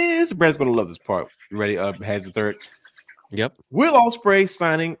is, Brad's going to love this part. You ready? Has the third. Yep. Will Ospreay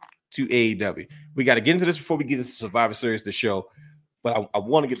signing to AEW? We got to get into this before we get into Survivor Series, the show. But I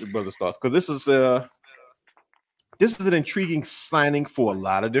want to get the brother's thoughts because this is an intriguing signing for a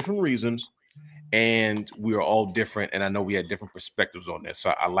lot of different reasons, and we are all different. And I know we had different perspectives on this,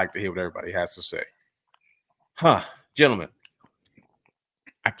 so I like to hear what everybody has to say. Gentlemen,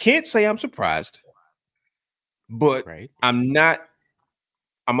 I can't say I'm surprised, but I'm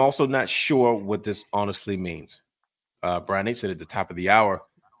also not sure what this honestly means. Brian H said at the top of the hour,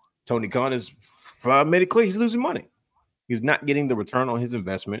 Tony Khan has made it clear he's losing money. He's not getting the return on his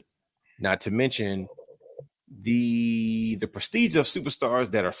investment, not to mention the prestige of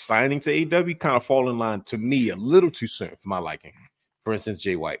superstars that are signing to AEW kind of fall in line to me a little too soon for my liking. For instance,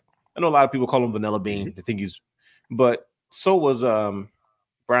 Jay White. I know a lot of people call him Vanilla Bean. They think but so was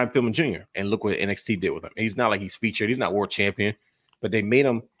Brian Pillman Jr. And look what NXT did with him. He's not like he's featured. He's not world champion, but they made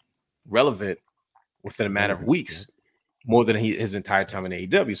him relevant within a matter of weeks. More than his entire time in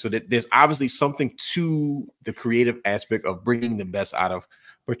AEW. So that there's obviously something to the creative aspect of bringing the best out of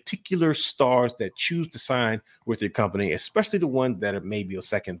particular stars that choose to sign with your company, especially the ones that are maybe a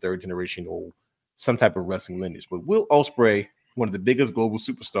second, third generation or some type of wrestling lineage. But Will Ospreay, one of the biggest global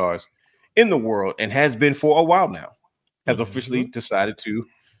superstars in the world and has been for a while now, has officially decided to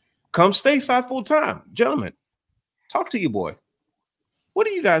come stateside full time. Gentlemen, talk to you, boy. What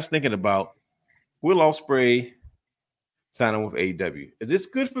are you guys thinking about Will Ospreay signing with AEW? Is this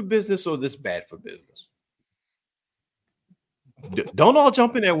good for business or this bad for business? Don't all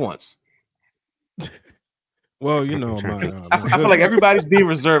jump in at once. Well, you know, I feel like everybody's being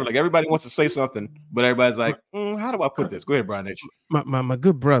reserved. Like everybody wants to say something, but everybody's like, how do I put this? Go ahead, Brian H. My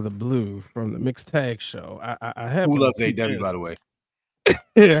good brother Blue from the Mixed Tag Show. I have who loves AEW, by the way.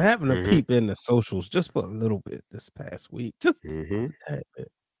 Yeah, having to peep in the socials just for a little bit this past week, just a tad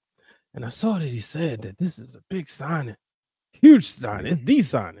bit. And I saw that he said that this is a big signing. Huge signing, it's the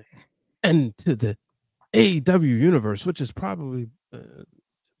signing, and to the AEW universe, which is probably 2% of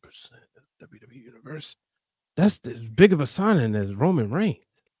WWE universe. That's as big of a signing as Roman Reigns.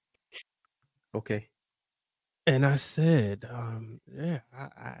 Okay. And I said,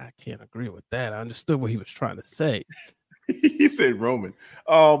 I can't agree with that. I understood what he was trying to say. He said Roman.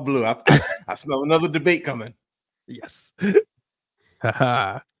 Oh, Blue, I smell another debate coming. Yes.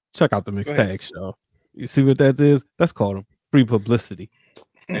 Check out the Mixed Tag Show. You see what that is? That's called free publicity.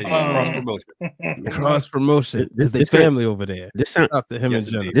 Cross promotion. Cross promotion. Because they family over there. This sounds like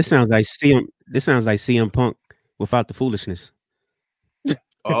CM Punk without the foolishness.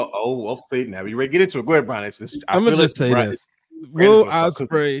 Okay. Now you ready to get into it? Go ahead, Brian. I'm gonna just say this: Will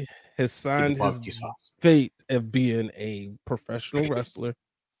Ospreay has signed his fate of being a professional wrestler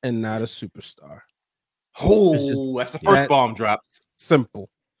and not a superstar. Oh, that's the first bomb drop. Simple.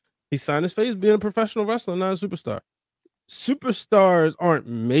 He signed his fate as being a professional wrestler, not a superstar. Superstars aren't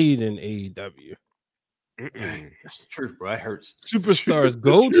made in AEW. That's the truth, bro. It hurts. Superstars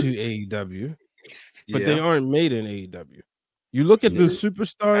go to AEW, but they aren't made in AEW. You look at the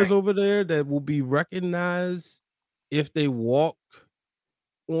superstars over there that will be recognized if they walk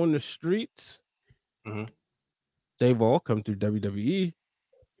on the streets. They've all come through WWE.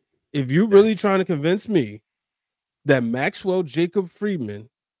 If you're really trying to convince me that Maxwell Jacob Friedman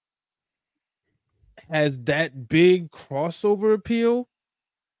has that big crossover appeal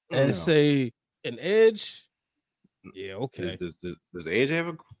as say an Edge, yeah, okay. Does Edge have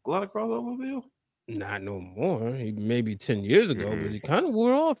a lot of crossover appeal? Not no more. He maybe 10 years ago, but he kind of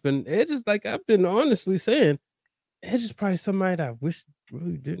wore off. And Edge is like I've been honestly saying, Edge is probably somebody that I wish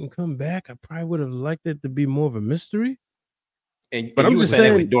really didn't come back. I probably would have liked it to be more of a mystery. But I'm just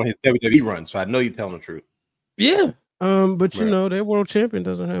saying during his WWE run, so I know you're telling the truth. Yeah. But you know, their world champion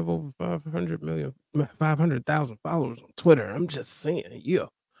doesn't have over 500,000 followers on Twitter. I'm just saying, yeah.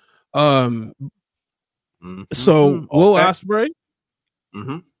 So Will Ospreay,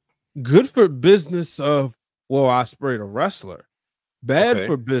 good for business of Will Ospreay, the wrestler. Bad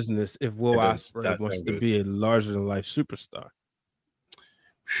for business if Will Ospreay wants to be a larger than life superstar.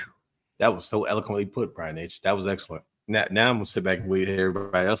 That was so eloquently put, Brian H. That was excellent. Now I'm gonna sit back and wait to hear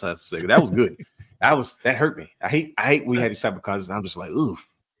everybody else has to say. That was good. that hurt me. I hate we had these type of conversations. I'm just like, oof,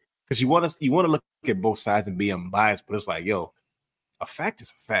 because you want to look at both sides and be unbiased, but it's like, yo, a fact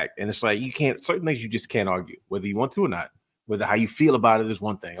is a fact, and it's like you can't certain things you just can't argue whether you want to or not. Whether how you feel about it is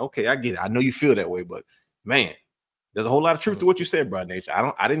one thing. Okay, I get it. I know you feel that way, but man, there's a whole lot of truth to what you said, Brian H.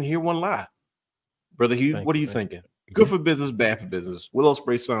 I didn't hear one lie, brother Hugh. What are you thinking? Good for business, bad for business. Will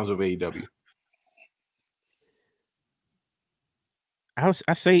Ospreay sounds of AEW. I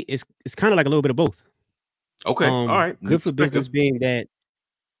say it's kind of like a little bit of both. Okay, all right. Good for business being that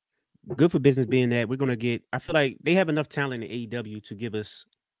we're gonna get. I feel like they have enough talent in AEW to give us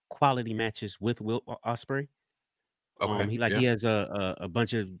quality matches with Will Ospreay. Okay, he has a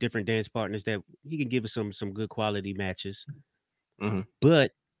bunch of different dance partners that he can give us some good quality matches.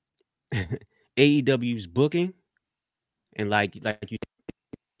 But AEW's booking and like you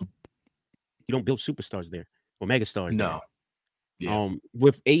don't build superstars there or megastars. No. Yeah.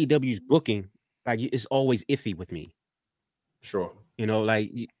 With AEW's booking, like it's always iffy with me. Sure. You know,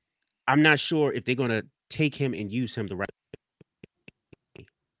 like I'm not sure if they're gonna take him and use him the right way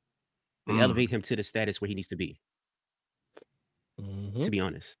and elevate him to the status where he needs to be. To be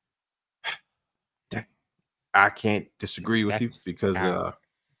honest, I can't disagree with you because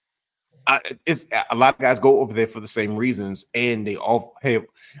it's a lot of guys go over there for the same reasons, and they all have.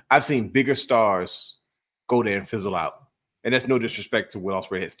 I've seen bigger stars go there and fizzle out, and that's no disrespect to Will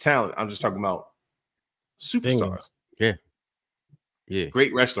Ospreay, his talent. I'm just talking about superstars. Yeah,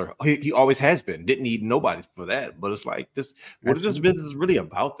 great wrestler. He always has been. Didn't need nobody for that. But it's like this. What is this business really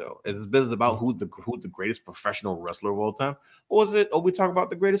about, though? Is this business about who's the greatest professional wrestler of all time, or is it? Or we talk about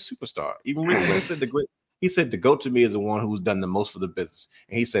the greatest superstar? Even Ric Flair said He said the GOAT to me is the one who's done the most for the business,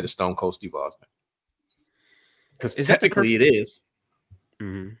 and he said it's Stone Cold Steve Austin. Because technically, it is.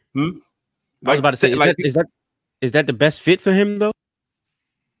 I was about to say, is that the best fit for him though?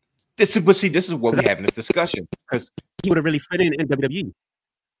 This is what we have in this discussion because he would have really fit in WWE.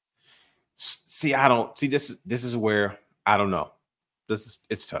 See, I don't see this. This is where I don't know.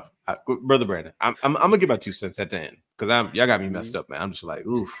 It's tough, brother Brandon. I'm gonna give my 2 cents at the end because y'all got me messed up, man. I'm just like,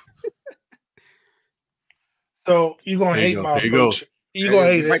 oof. So you're gonna hate my approach. You're gonna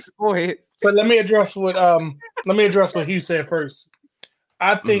hate it. Go ahead. But let me address what Hugh said first.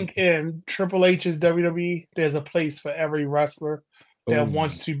 I think in Triple H's WWE, there's a place for every wrestler that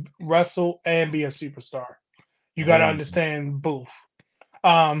wants to wrestle and be a superstar. You got to understand both.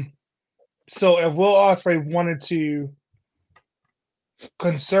 So if Will Ospreay wanted to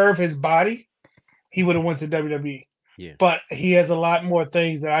conserve his body, he would have went to WWE. Yeah. But he has a lot more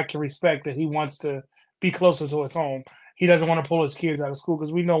things that I can respect that he wants to be closer to his home. He doesn't want to pull his kids out of school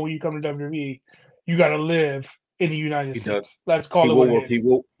because we know when you come to WWE, you got to live in the United States. Let's call it what it is.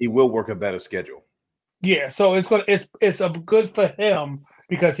 He will work a better schedule. Yeah, so it's a good for him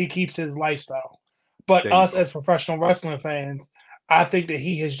because he keeps his lifestyle. But us as professional wrestling fans, I think that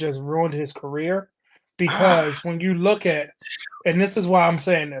he has just ruined his career because when you look at, and this is why I'm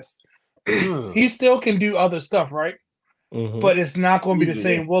saying this, he still can do other stuff, right? But it's not going to be the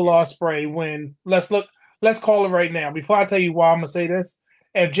same Will Ospreay when let's call it right now. Before I tell you why I'm gonna say this,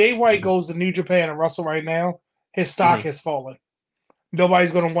 if Jay White goes to New Japan and wrestle right now, his stock has fallen.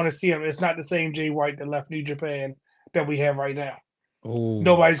 Nobody's going to want to see him. It's not the same Jay White that left New Japan that we have right now.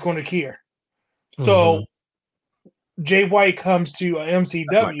 Nobody's going to care. So Jay White comes to a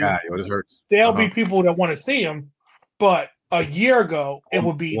MCW. There'll be people that want to see him, but a year ago, it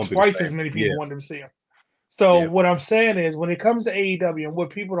would be twice as many people wanted to see him. So what I'm saying is when it comes to AEW and what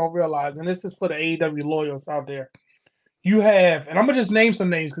people don't realize, and this is for the AEW loyals out there, you have, and I'm going to just name some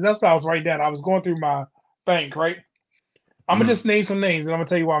names because that's what I was writing down. I was going through my bank, right? I'm going to just name some names, and I'm going to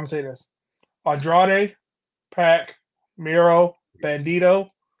tell you why I'm going to say this. Andrade, Pac, Miro,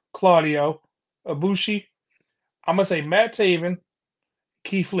 Bandito, Claudio, Ibushi. I'm going to say Matt Taven,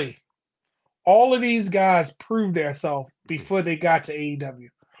 Keith Lee. All of these guys proved themselves before they got to AEW.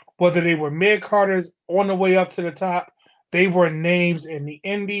 Whether they were mid-carders on the way up to the top, they were names in the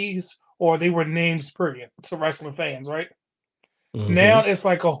indies or they were names period to wrestling fans, right? Mm-hmm. Now it's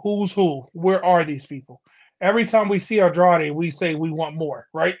like a who's who. Where are these people? Every time we see Andrade, we say we want more,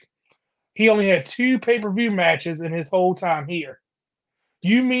 right? He only had 2 pay-per-view matches in his whole time here.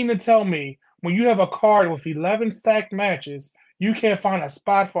 You mean to tell me when you have a card with 11 stacked matches, you can't find a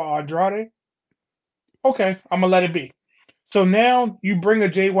spot for Andrade? Okay, I'm going to let it be. So now you bring a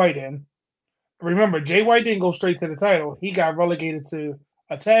Jay White in. Remember, Jay White didn't go straight to the title. He got relegated to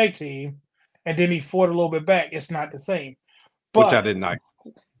a tag team, and then he fought a little bit back. It's not the same. But, which I didn't like.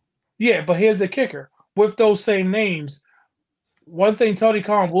 Yeah, but here's the kicker. With those same names, one thing Tony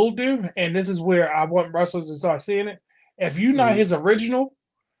Khan will do, and this is where I want wrestlers to start seeing it, if you're not his original,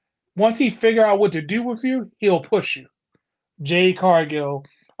 once he figure out what to do with you, he'll push you. Jay Cargill,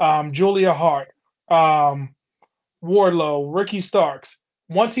 Julia Hart, Wardlow, Ricky Starks.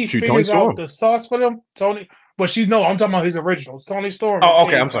 Once he figures out the sauce for them, Tony. But I'm talking about his originals. Tony Storm. Oh,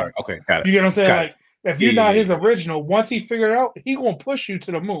 okay. I'm sorry. Okay, got it. You get what I'm saying? Got like, if you're not his original, once he figured it out, he gonna push you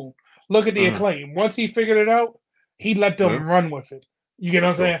to the moon. Look at the Acclaim. Once he figured it out, he let them run with it. You get what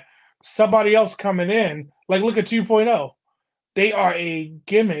I'm saying? Somebody else coming in, like look at 2.0. They are a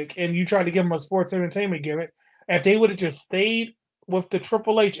gimmick, and you try to give them a sports entertainment gimmick. If they would have just stayed with the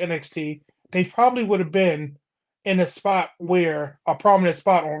Triple H NXT, they probably would have been in a prominent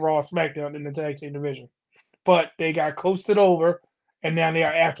spot on Raw SmackDown in the tag team division. But they got coasted over, and now they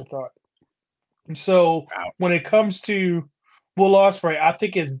are afterthought. And so when it comes to Will Ospreay, I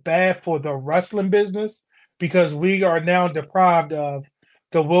think it's bad for the wrestling business because we are now deprived of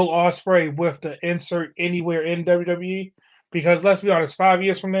the Will Ospreay with the insert anywhere in WWE. Because let's be honest, 5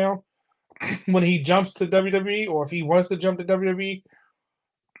 years from now, when he jumps to WWE, or if he wants to jump to WWE,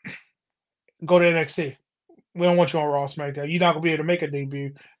 go to NXT. We don't want you on Raw SmackDown. You're not going to be able to make a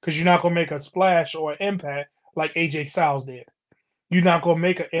debut because you're not going to make a splash or an impact like AJ Styles did. You're not going to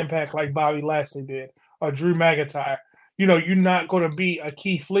make an impact like Bobby Lashley did or Drew McIntyre. You're not going to be a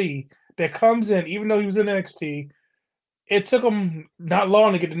Keith Lee that comes in, even though he was in NXT. It took him not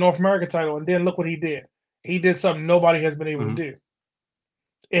long to get the North American title, and then look what he did. He did something nobody has been able to do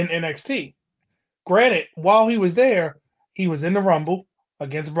in NXT. Granted, while he was there, he was in the Rumble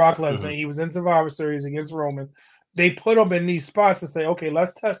against Brock Lesnar. He was in Survivor Series against Roman. They put him in these spots to say, okay,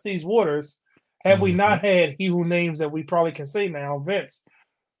 let's test these waters. Had we not had he who names that we probably can say now, Vince,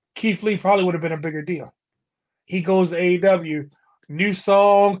 Keith Lee probably would have been a bigger deal. He goes to AEW, new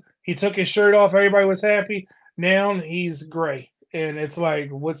song. He took his shirt off. Everybody was happy. Now he's gray. And it's like,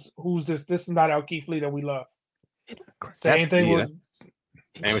 who's this? This is not our Keith Lee that we love. Same thing with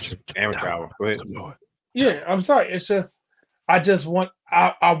amateur hour. Go ahead. Yeah, I'm sorry. It's just I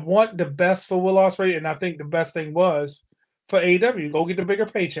want the best for Will Ospreay, and I think the best thing was for AEW, go get the bigger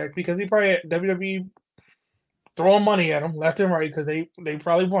paycheck because he probably had WWE throwing money at him left and right because they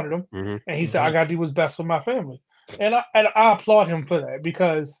probably wanted him, and he said, "I got to do what's best for my family," and I applaud him for that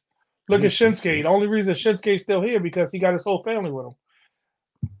because. Look at Shinsuke. The only reason Shinsuke's still here because he got his whole family with him.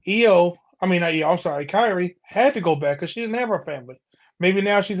 Kairi had to go back because she didn't have her family. Maybe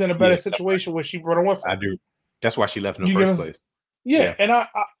now she's in a better situation where she brought her with her. I do. That's why she left in the first place. Yeah, and I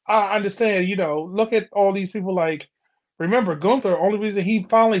understand. Look at all these people. Like, remember Gunther? The only reason he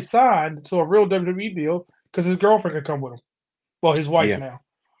finally signed to a real WWE deal because his girlfriend could come with him. Well, his wife now.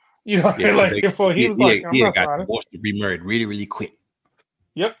 He was like, I'm not signing. Divorced to remarried really, really quick.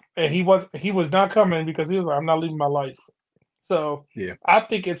 Yep, and he was not coming because he was like, I'm not leaving my life. So I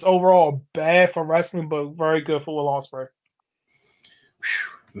think it's overall bad for wrestling, but very good for Will Ospreay.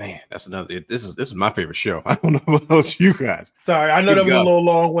 Man, that's another. This is my favorite show. I don't know about you guys. Sorry, I know that was a little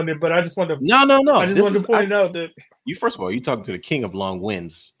long-winded, but I just wanted to. No. I just wanted to point out that you. First of all, you talking to the king of long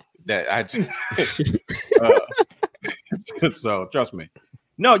winds. That I. So trust me.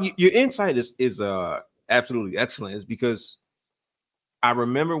 No, your insight is absolutely excellent. It's because. I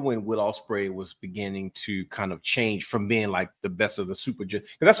remember when Will Ospreay was beginning to kind of change from being like the best of the super, because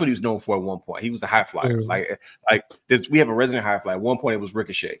that's what he was known for at one point. He was a high flyer. We have a resident high flyer. At one point, it was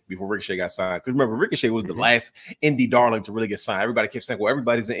Ricochet before Ricochet got signed. Because remember, Ricochet was the last indie darling to really get signed. Everybody kept saying, "Well,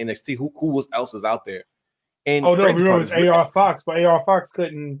 everybody's in NXT. Who else is out there?" And remember it was AR Fox, but AR Fox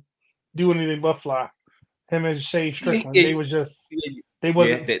couldn't do anything but fly. Him and Shea Strickland, they was just they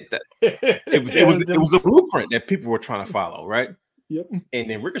wasn't. It was a blueprint that people were trying to follow, right? Yep. And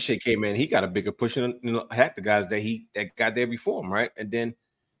then Ricochet came in. He got a bigger push than half the guys that got there before him, right? And then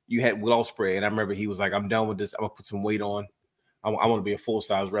you had Will Ospreay, and I remember he was like, "I'm done with this. I'm gonna put some weight on. I want to be a full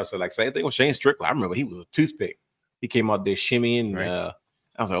size wrestler." Like same thing with Shane Strickland. I remember he was a toothpick. He came out there shimmying. Right.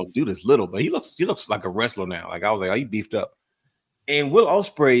 I was like, "Oh, dude, is little, but he looks like a wrestler now." Like I was like, "Oh, he beefed up." And Will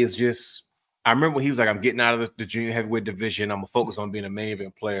Ospreay is just. I remember he was like, "I'm getting out of the junior heavyweight division. I'm gonna focus on being a main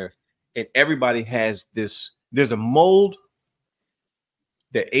event player." and everybody has this. There's a mold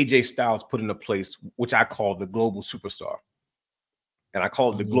that AJ Styles put into place, which I call the global superstar. And I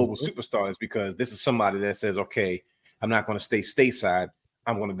call it the global superstar is because this is somebody that says, okay, I'm not going to stay stateside.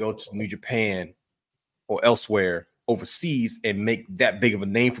 I'm going to go to New Japan or elsewhere overseas and make that big of a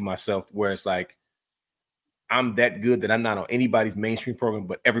name for myself, where it's like, I'm that good that I'm not on anybody's mainstream program,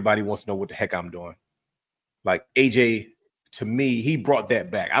 but everybody wants to know what the heck I'm doing. Like AJ, to me, he brought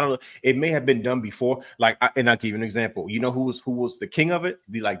that back. I don't know. It may have been done before. And I'll give you an example. You know who was the king of it?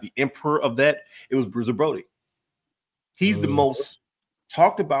 The emperor of that? It was Bruiser Brody. He's the most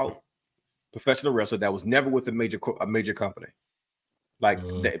talked about professional wrestler that was never with a major company. Like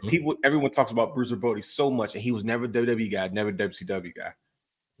that everyone talks about Bruiser Brody so much, and he was never a WWE guy, never WCW guy.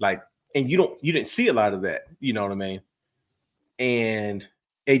 Like, and you didn't see a lot of that, you know what I mean? And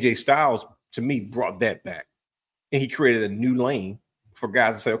AJ Styles, to me, brought that back. And he created a new lane for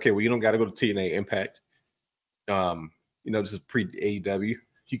guys to say, okay, well, you don't got to go to TNA Impact. This is pre-AEW.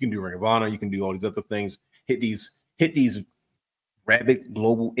 You can do Ring of Honor, you can do all these other things, hit these rabid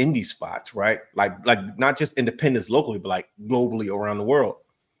global indie spots, right? Like not just independents locally, but like globally around the world,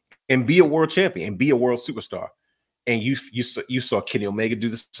 and be a world champion and be a world superstar. And you saw Kenny Omega do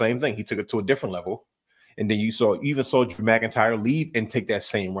the same thing. He took it to a different level. And then you even saw Drew McIntyre leave and take that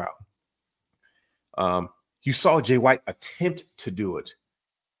same route. You saw Jay White attempt to do it,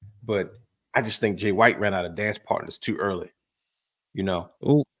 but I just think Jay White ran out of dance partners too early, you know.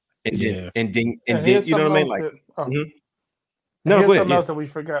 Oh, and yeah. then you know what I mean? Like, here's something else that we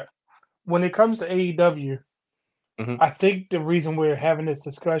forgot. When it comes to AEW, I think the reason we're having this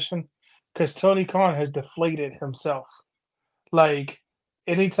discussion, because Tony Khan has deflated himself. Like,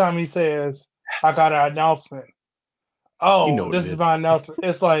 anytime he says, I got an announcement. Oh, this is my announcement.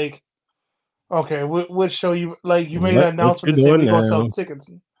 It's like, okay, what show you, like, you made an announcement to say we're going to sell tickets.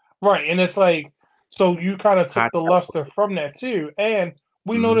 Right, and it's like, so you kind of took the luster from that, too. And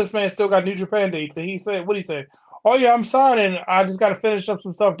we know this man still got New Japan dates. And he said, what did he say? Oh, yeah, I'm signing. I just got to finish up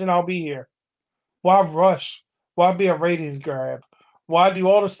some stuff, then I'll be here. Why rush? Why be a ratings grab? Why do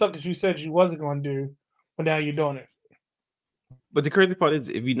all the stuff that you said you wasn't going to do, but now you're doing it? But the crazy part is,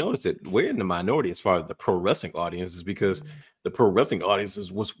 if you notice it, we're in the minority as far as the pro wrestling audience is, because the pro wrestling audience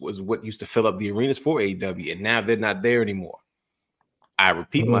was what used to fill up the arenas for AEW, and now they're not there anymore. I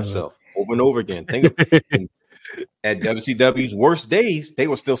repeat myself over and over again. At WCW's worst days, they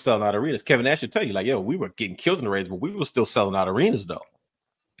were still selling out arenas. Kevin Nash should tell you, like, yo, we were getting killed in the race, but we were still selling out arenas, though.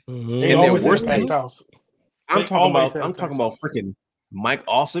 In their worst days, I'm talking about freaking Mike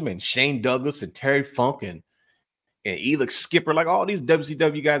Awesome and Shane Douglas and Terry Funk and Elix Skipper, like all these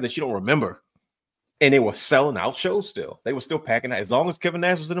WCW guys that you don't remember. And they were selling out shows still. They were still packing out. As long as Kevin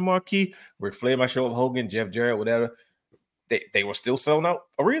Nash was in the marquee, Ric Flair might show up, Hogan, Jeff Jarrett, whatever. They were still selling out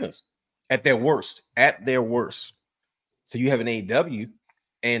arenas at their worst. So you have an AEW,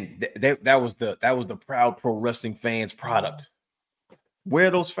 and that was the proud pro wrestling fans product. Where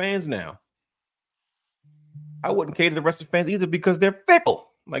are those fans now? I wouldn't cater to wrestling fans either, because they're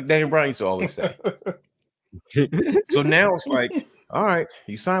fickle, like Daniel Bryan used to always say. So now it's like, all right,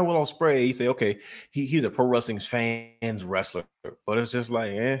 you sign Will Ospreay. You say, okay, he's a pro wrestling fans wrestler, but it's just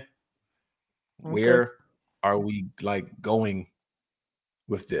like, where are we like going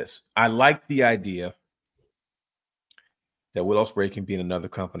with this? I like the idea that Will Ospreay can be in another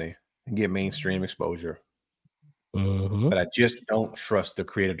company and get mainstream exposure. But I just don't trust the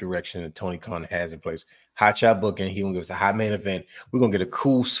creative direction that Tony Khan has in place. Hot shot booking, he gonna give us a hot main event. We're gonna get a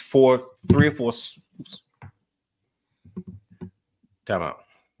cool 3 or 4. Time out.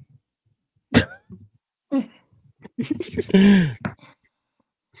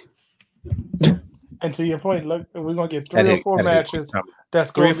 And to your point, look, we're gonna get 3 or 4 matches.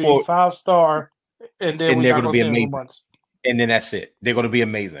 That's going to be 5-star, and then we're going to be amazing. Months. And then that's it. They're going to be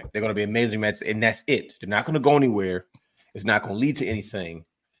amazing. They're going to be amazing matches, and that's it. They're not going to go anywhere. It's not going to lead to anything.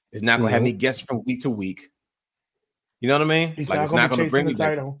 It's not going to have any guests from week to week. You know what I mean? He's like, not going to bring the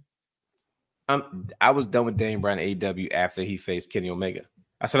title. I was done with Daniel Bryan AEW after he faced Kenny Omega.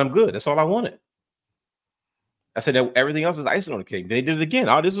 I said, I'm good. That's all I wanted. I said that everything else is icing on the cake. Then they did it again.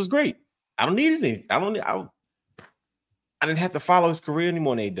 Oh, this is great. I don't need anything. I didn't have to follow his career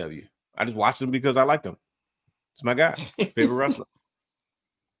anymore in AEW. I just watched him because I liked him. It's my guy, favorite wrestler.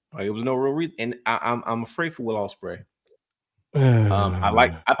 Like, it was no real reason, and I'm afraid for Will Ospreay.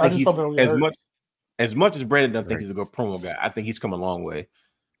 I think he's as much as Brandon doesn't think he's a good promo guy. I think he's come a long way.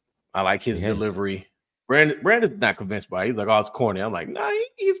 I like his delivery. Brandon's not convinced by it. He's like, oh, it's corny. I'm like, nah,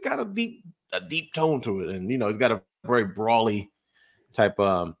 he's got a deep tone to it, and he's got a very brawly type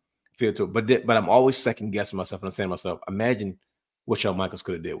feel to it. But I'm always second guessing myself and saying to myself, imagine what Shawn Michaels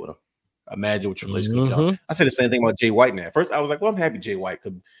could have did with him. Imagine what Triple H could have done. I said the same thing about Jay White now. At first, I was like, well, I'm happy Jay White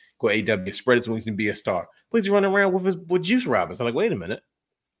could go AEW, spread his wings, and be a star. But he's running around with Juice Robinson. I'm like, wait a minute.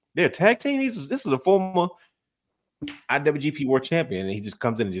 They're a tag team? This is a former IWGP World Champion, and he just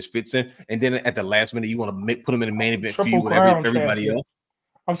comes in and just fits in. And then at the last minute, you want to put him in the main event feud with everybody else.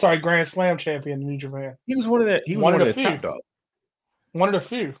 I'm sorry, Grand Slam champion in New Japan. He was one of that. He was one of the top dogs. One of the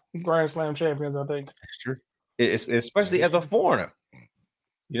few Grand Slam champions, I think. That's true. It's especially as a foreigner.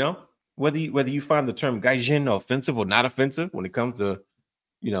 You know, whether you find the term gaijin offensive or not offensive when it comes to,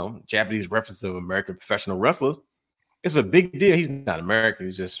 you know, Japanese reference of American professional wrestlers, it's a big deal. He's not American.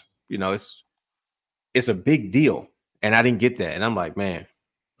 He's just, you know, it's a big deal. And I didn't get that. And I'm like, man,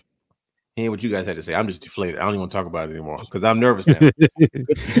 hear what you guys had to say. I'm just deflated. I don't even want to talk about it anymore because I'm nervous now.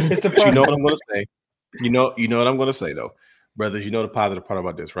 It's the you know what I'm going to say. You know what I'm going to say though, brothers. You know the positive part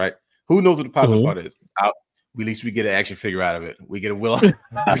about this, right? Who knows what the positive part is? At least we get an action figure out of it. We get a will.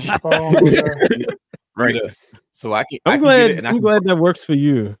 Right. So I'm glad that works for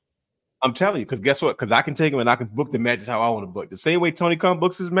you. I'm telling you, because guess what? Because I can take him and I can book the matches how I want to book. The same way Tony Khan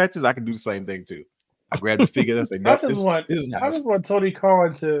books his matches, I can do the same thing too. I grab the figure and say, no, I just want Tony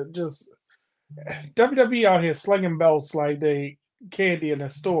Khan to just WWE out here slinging belts like they candy in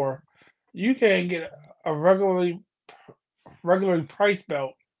a store. You can't get a regularly priced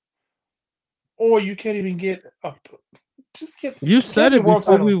belt, or you can't even get a. Just get. You said it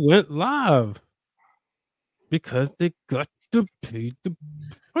before we went live. Because they got to pay the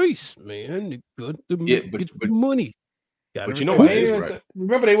price, man. They got to get the money. But you know what it is, right?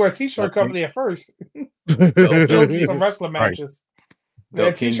 Remember, they were a t-shirt company at first. Some wrestling matches.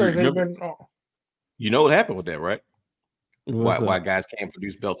 Their t-shirts ain't been. You know what happened with that, right? Why guys can't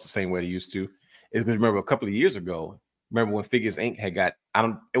produce belts the same way they used to? Is because remember a couple of years ago, remember when Figures Inc. had got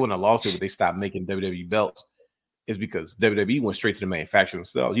it wasn't a lawsuit, but they stopped making WWE belts. Is because WWE went straight to the manufacturer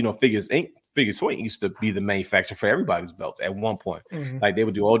themselves. You know, Figures Inc. used to be the manufacturer for everybody's belts at one point. Like they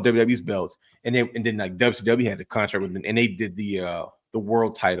would do all WWE's belts, and then like WCW had the contract with them, and they did the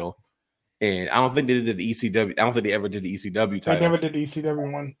world title. And I don't think they did the ECW. I don't think they ever did the ECW title. They never did the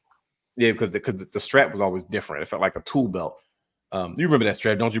ECW one. Yeah, because the strap was always different. It felt like a tool belt. You remember that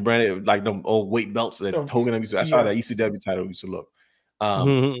strap, don't you, Brandon? It was like them old weight belts that Hogan used to. I saw that ECW title used to look.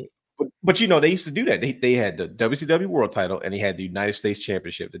 But you know, they used to do that. They had the WCW World Title and they had the United States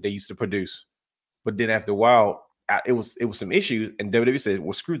Championship that they used to produce. But then after a while, it was some issues, and WWE said,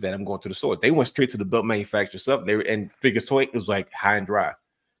 "Well, screw that. I'm going to the source." They went straight to the belt manufacturer stuff. And Figures Toy was like high and dry.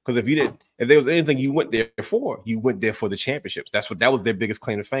 Because if there was anything you went there for the championships. That was their biggest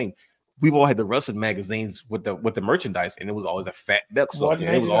claim to fame. We all had the wrestling magazines with the merchandise, and it was always a fat belt stuff.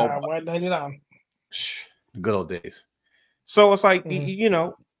 It was all $1.99. The good old days. So it's like you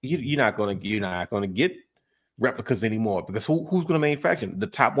know. You're not gonna get replicas anymore because who's gonna manufacture them? The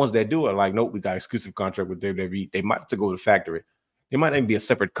top ones that do it are like, nope, we got exclusive contract with WWE. They might have to go to the factory. They might not even be a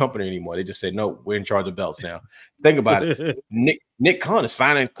separate company anymore. They just said, no, we're in charge of belts now. Think about it. Nick Khan is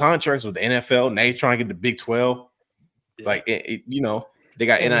signing contracts with the NFL. Now he's trying to get the Big 12. Like you know, they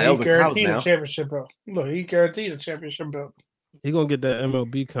got NILs in college now. Championship belt. Look, he guaranteed a championship belt. He's gonna get that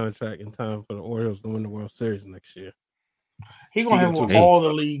MLB contract in time for the Orioles to win the World Series next year. He's gonna have with all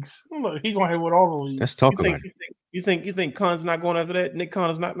the leagues. Look, he's gonna have with all the leagues. Let's talk about it. You think Khan's not going after that? Nick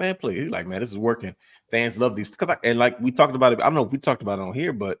Khan is not, man. Please, he's like, man, this is working. Fans love these and like we talked about it. I don't know if we talked about it on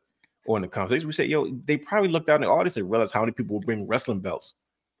here, but or in the conversation, we said, yo, they probably looked out in the audience and realized how many people will bring wrestling belts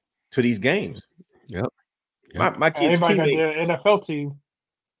to these games. Yep. My kids' teammate, got the NFL team,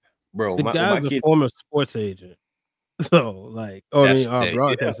 bro. The guy's a former sports agent, so like,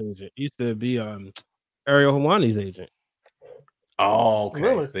 broadcast agent. He used to be Ariel Helwani's agent. Oh, okay.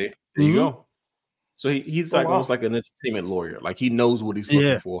 Really? There you go. So he's like almost like an entertainment lawyer. Like he knows what he's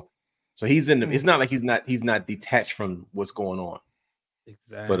looking for. So he's in the. It's not like he's not detached from what's going on.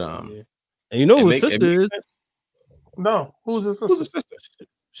 Exactly. But and you know who his sister is? No, who's his sister? Who's his sister?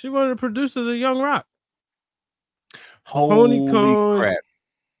 She one of the producers of Young Rock. Holy crap!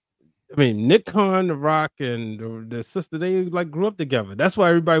 I mean, Nick Khan, The Rock, and the sister, they like grew up together. That's why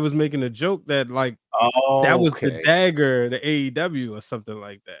everybody was making a joke that like that was the dagger, the AEW or something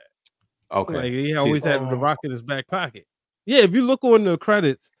like that. Okay. Like he always had The Rock in his back pocket. Yeah, if you look on the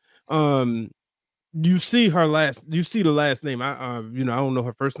credits, you see the last name. I I don't know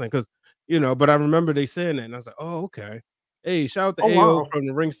her first name because but I remember they saying that, and I was like, oh, okay. Hey, shout out to AO from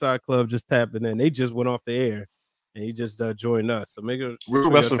the Ringside Club just tapping in. They just went off the air. And he just joined us. So make it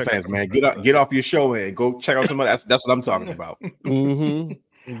real wrestling fans, man. Get off your show and go check out somebody. That's what I'm talking about.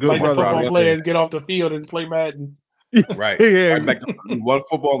 Mm-hmm. Good like the football players get off the field and play Madden. Right. Yeah. Right back to one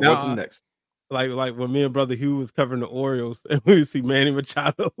football, go to the next. like when me and brother Hugh was covering the Orioles, and we would see Manny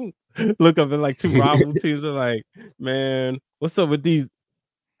Machado look up at like two rival teams. Are like, man, what's up with these?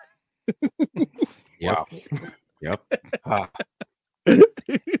 Wow. Yep.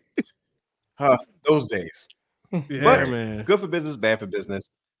 Those days. Yeah, But man. good for business, bad for business.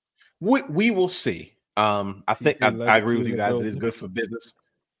 We will see. I think I agree with you guys. It is good for business.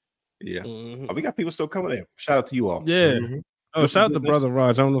 Yeah. Mm-hmm. Oh, we got people still coming in. Shout out to you all. Yeah. Mm-hmm. Oh, shout out to brother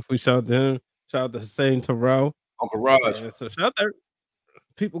Raj. I don't know if we shout out to him. Shout out to Hussein Terrell. Uncle Raj. Yeah, so shout out to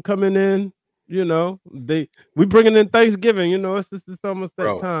people coming in. You know, we bringing in Thanksgiving. You know, it's almost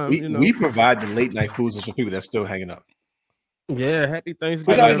that time. We provide the late night foods for people that's still hanging up. Yeah, happy We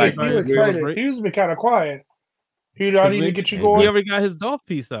Thanksgiving. gotta get you excited. He was been kind of quiet. He don't even get you going. He already got his Dolph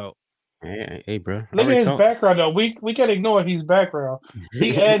piece out. Hey, bro. Look at his background though. We can't ignore his background.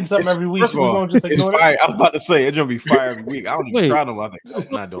 He adds something every week. First of all, just ignore it. I was about to say it's gonna be fire every week. I don't even try no other. I'm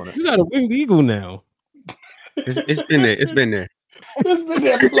not doing it. You got a winged eagle now. It's been there. It's been there. It's been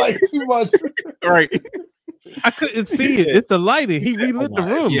there for like 2 months. Right. I couldn't see it. It's the lighting. He relit the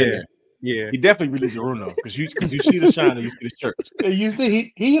room. Yeah. He definitely relit the room though, because you see the shine and you see the shirts. You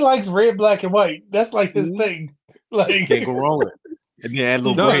see, he likes red, black, and white. That's like his thing. Like can't go wrong with it. And then add a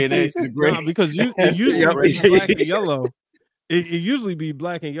little gray in there. Because it usually be black and yellow. It usually be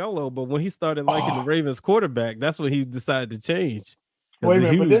black and yellow, but when he started liking the Ravens quarterback, that's when he decided to change. Wait a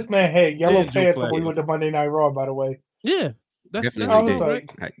minute, but this man had yellow pants when we went to Monday Night Raw, by the way. Yeah. That's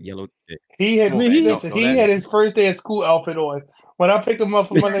like, yellow. He had he had his first day of school outfit on. When I picked him up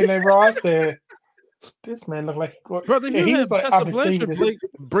for Monday Night Raw, I said, "This man look like brother." He had Tessa Blanchard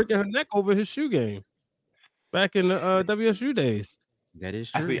breaking her neck over his shoe game back in the WSU days. That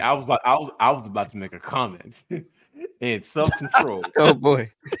is true. I was about to make a comment and self-control. Oh boy,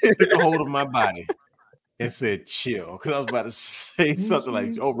 took a hold of my body and said, "Chill," because I was about to say something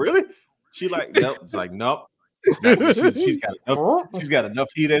like, "Oh, really?" She like, nope. It's like, nope. She's got enough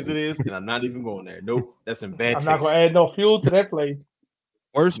heat as it is, and I'm not even going there. Nope, that's in bad. I'm not gonna add no fuel to that plane.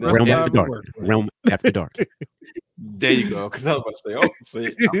 Worst Realm after dark. Realm after dark. There you go. Because I was about to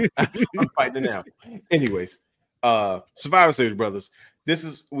say, I'm fighting it now. Anyways, Survivor Series, brothers. This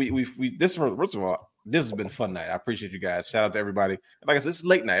is this first of all, this has been a fun night. I appreciate you guys. Shout out to everybody. Like I said, it's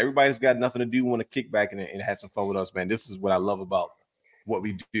late night. Everybody's got nothing to do, want to kick back and have some fun with us, man. This is what I love about what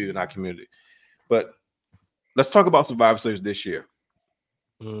we do in our community. But let's talk about Survivor Series this year.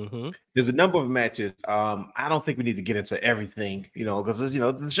 Mm-hmm. There's a number of matches. I don't think we need to get into everything, because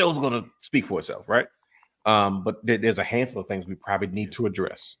the show's going to speak for itself, right? But there's a handful of things we probably need to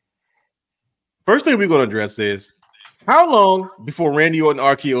address. First thing we're going to address is how long before Randy Orton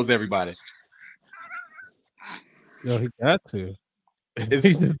RKO's everybody? No, he got to.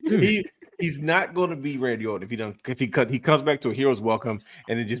 He's not going to be Randy Orton if he comes back to a Hero's Welcome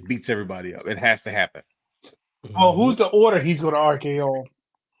and it just beats everybody up. It has to happen. Oh, who's the order he's going to RKO?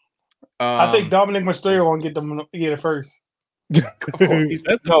 I think Dominic Mysterio will get it first. Of course.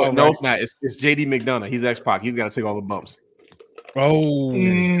 No, it's not. It's JD McDonough. He's X-Pac. He's got to take all the bumps. Oh.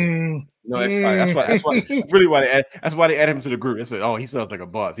 No, X-Pac. That's why really that's why they added him to the group. They said, "Oh, he sounds like a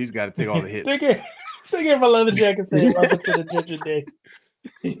boss. He's got to take all the hits." They gave my leather jacket saying welcome to the Judgment Day.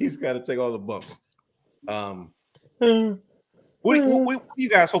 He's got to take all the bumps. What do you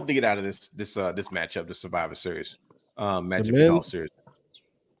guys hope to get out of this matchup, the Survivor Series matchup in all series?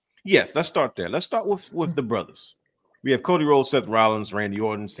 Yes, let's start there. Let's start with the brothers. We have Cody Rhodes, Seth Rollins, Randy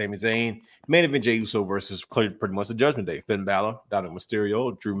Orton, Sami Zayn, main event Jey Uso versus pretty much the Judgment Day. Finn Balor, Dominic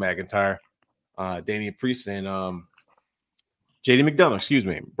Mysterio, Drew McIntyre, Damian Priest, and JD McDonough. Excuse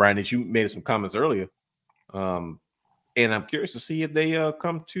me, Brian. You made some comments earlier, and I'm curious to see if they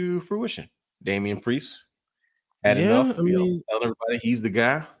come to fruition. Damian Priest had enough. Telling everybody he's the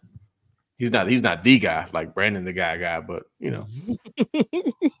guy. He's not the guy like Brandon the guy, but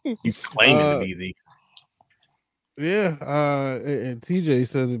he's claiming to be the. Yeah, and TJ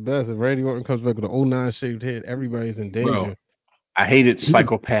says it best. If Randy Orton comes back with an 09 shaved head, everybody's in danger. Bro, I hated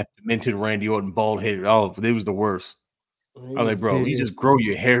psychopath, demented Randy Orton, bald headed. Oh, it was the worst. I'm like, bro, you just grow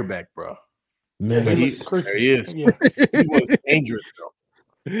your hair back, bro. Man, there he is. Yeah. He was dangerous, though.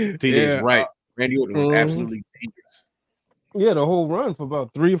 TJ's right. Randy Orton was absolutely dangerous. Yeah, the whole run for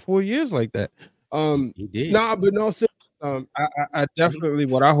about 3 or 4 years like that. He did. I definitely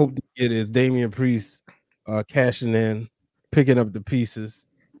what I hope to get is Damian Priest cashing in, picking up the pieces,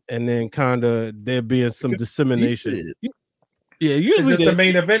 and then kind of there being some dissemination. Yeah, usually is this the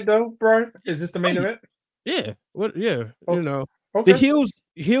main event though, Brian? Is this the main event? Yeah. What? Yeah. Okay. The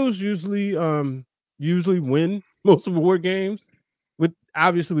heels usually win most of the war games, with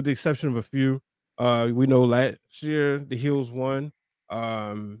the exception of a few. We know last year the heels won,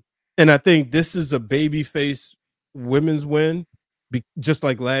 and And I think this is a babyface women's win, just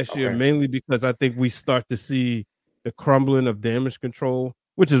like last year, mainly because I think we start to see the crumbling of Damage Control,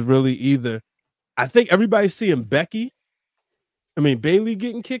 which is really either. I think everybody's seeing Bailey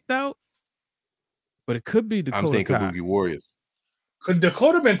getting kicked out, but it could be Dakota. I'm saying Kai. Kabuki Warriors. Could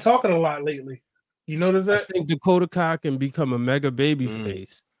Dakota been talking a lot lately? You notice that? I think Dakota Kai can become a mega baby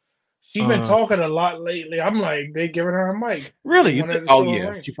face. She's been talking a lot lately. I'm like, they giving her a mic. Really? You think,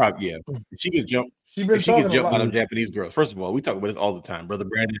 she probably If she gets jumped. She been talking by them Japanese girls. First of all, we talk about this all the time. Brother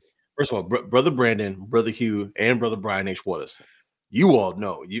Brandon. First of all, Brother Brandon, Brother Hugh, and Brother Brian H. Waters. You all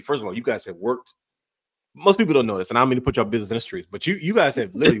know. First of all, you guys have worked. Most people don't know this, and I don't mean to put your business in the streets, but you guys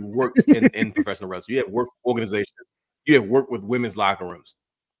have literally worked in professional wrestling. You have worked for organizations. You have worked with women's locker rooms.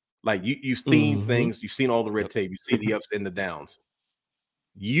 Like you've seen things. You've seen all the red tape. You've seen the ups and the downs.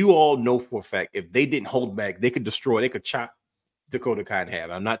 You all know for a fact if they didn't hold back, they could destroy. They could chop Dakota Kai in half.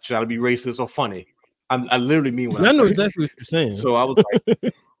 I'm not trying to be racist or funny. I literally mean what I I'm know saying. exactly what you're saying. So I was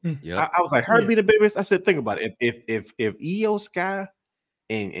like, I was like, her being a baby. I said, think about it. If Io Sky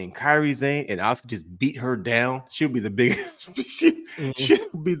and Kairi Sane and Asuka just beat her down, she'll be the biggest. She'll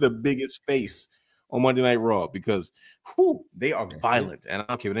be the biggest face on Monday Night Raw because they are violent, and I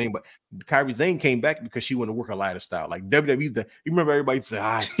don't care what anybody. Kairi Sane came back because she wanted to work a lighter style. Like WWE's you remember everybody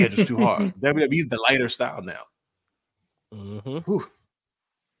said, schedule's too hard. WWE's the lighter style now.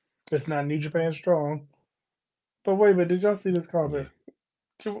 It's not New Japan Strong. But wait a minute, did y'all see this comment?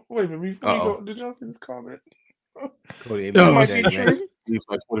 Wait a minute, did y'all see this comment? Cody, it might be true.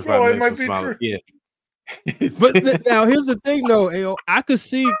 It might be true. Yeah. But now here's the thing, though, Ayo. I could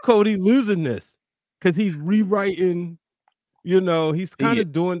see Cody losing this because he's rewriting. He's kind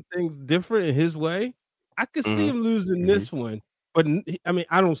of doing things different in his way. I could see him losing this one, but I mean,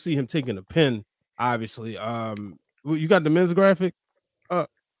 I don't see him taking a pin. Obviously, you got the men's graphic.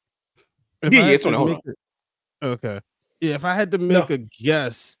 It's on. Hold on. Okay. Yeah, if I had to make a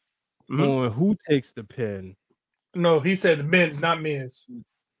guess on who takes the pin. No, he said men's, not men's.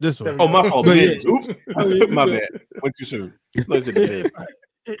 This one. Oh, my fault. Men's. Oops. My bad. Went too soon.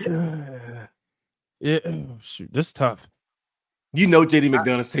 Yeah. Shoot, this is tough. JD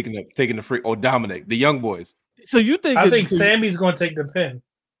McDonough's taking the free or Dominic, the young boys. So you think? I think Sammy's going to take the pin.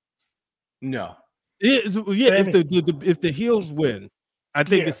 No. Yeah. If the heels win, I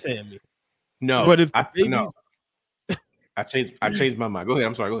think it's Sammy. No, but if I changed my mind. Go ahead.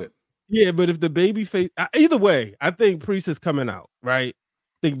 I'm sorry. Go ahead. Yeah, but if the baby face, either way, I think Priest is coming out. Right?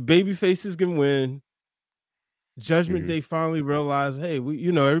 I think baby faces can win. Judgment Day finally realized, hey,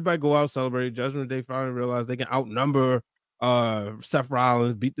 everybody go out celebrate. Judgment Day finally realized they can outnumber Seth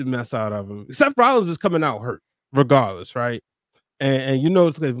Rollins, beat the mess out of him. Seth Rollins is coming out hurt, regardless, right? And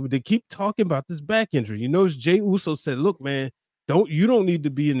they keep talking about this back injury. Jay Uso said, "Look, man, you don't need to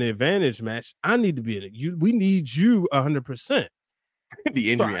be in the advantage match. I need to be in it. We need you 100%."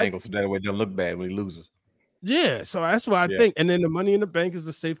 The injury angle, so that way it doesn't look bad when he loses. Yeah, so that's why I think. And then the Money in the Bank is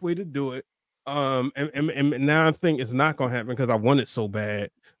the safe way to do it. And now I think it's not gonna happen because I want it so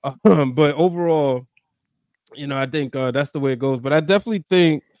bad. But overall, I think that's the way it goes. But I definitely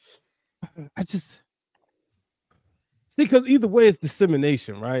think because either way it's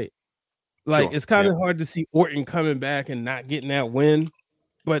dissemination, right? Like it's kind of hard to see Orton coming back and not getting that win.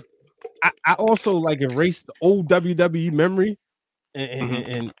 But I also like erase the old WWE memory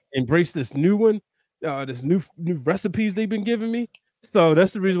and embrace this new one, this new recipes they've been giving me. So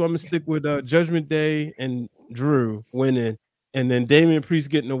that's the reason why I'm gonna stick with Judgment Day and Drew winning, and then Damian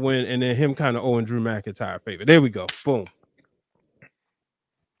Priest getting the win, and then him kind of owing Drew McIntyre favor. There we go. Boom.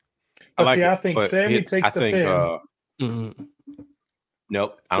 I think Sammy takes the pin.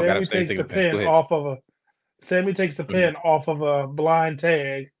 Nope, I don't got to say the pin off of Sammy takes the pin off of a blind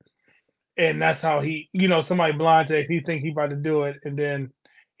tag, and that's how somebody blind tag. He think he about to do it, and then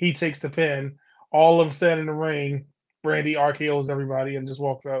he takes the pin. All of them stand in the ring. Randy RKO's everybody and just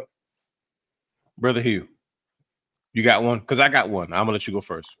walks out. Brother Hugh, you got one? Because I got one. I'm gonna let you go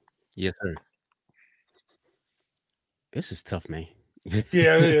first. Yes, sir. This is tough, man.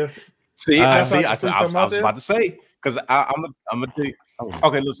 Yeah, it is. I was about to say because I'm gonna tell you.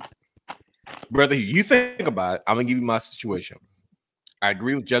 Okay, listen, brother Hugh, you think about it. I'm gonna give you my situation. I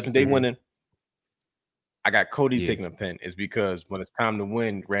agree with Judgment Day winning. I got Cody taking a pin. It's because when it's time to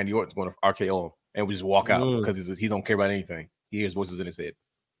win, Randy Orton's going to RKO him. And we just walk out because he don't care about anything. He hears voices in his head.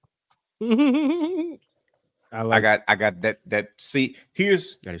 I got that. See,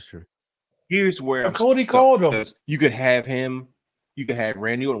 that is true. Here's where Cody called him. You could have him. You could have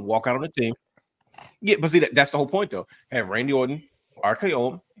Randy Orton walk out on the team. Yeah, but see that's the whole point though. Have Randy Orton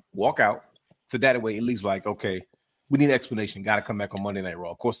RKO him, walk out. So that way it leaves like okay, We need an explanation. Got to come back on Monday Night Raw.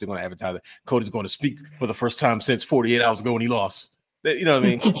 Of course, they're going to advertise it. Cody's going to speak for the first time since 48 hours ago when he lost. You know what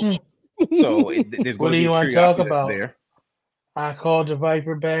I mean? So there's going to be a curiosity that's there. I called the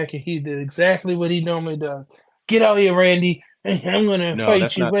Viper back, and he did exactly what he normally does. Get out here, Randy. I'm going to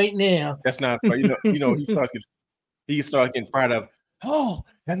fight you right now. That's not. You know, he starts getting fired up. Oh,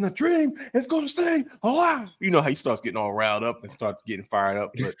 and the dream is going to stay alive. You know how he starts getting all riled up and starts getting fired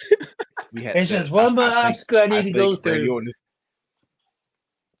up. But we had. It's just one more obstacle I need to go through.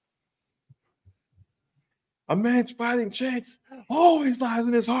 A man's fighting chance always lies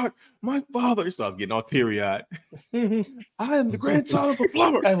in his heart. My father. He starts getting all teary-eyed. I am the grandson of a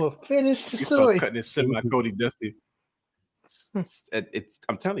plumber. I will finish the story. He starts cutting his semi-Cody Dusty.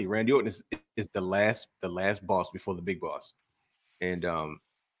 I'm telling you, Randy Orton is the last boss before the big boss. And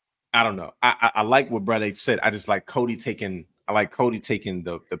I don't know. I like what Brad H said. I just like Cody taking. I like Cody taking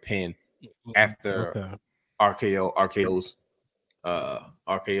the pin after RKO's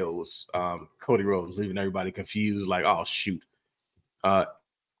Cody Rhodes, leaving everybody confused. Like, oh shoot. And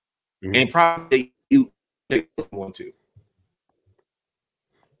probably you want to.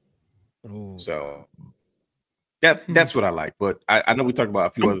 So that's what I like. But I know we talked about a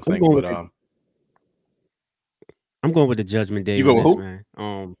few other things, but I'm going with the Judgment Day. You go with who?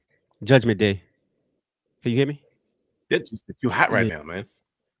 Man. Judgment Day. Can you hear me? You're hot right now, man.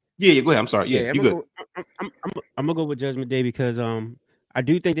 Yeah, go ahead. I'm sorry. Yeah, you good. I'm gonna go with Judgment Day because I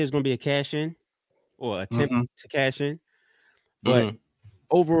do think there's gonna be a cash in or attempt to cash in, but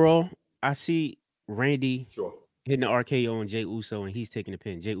overall, I see Randy hitting the RKO on Jey Uso, and he's taking the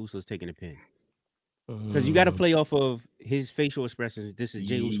pin. Jey Uso's taking the pin. Because you got to play off of his facial expressions. This is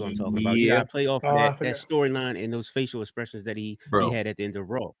Jey Uso I'm talking about. You got to play off of that storyline and those facial expressions that he had at the end of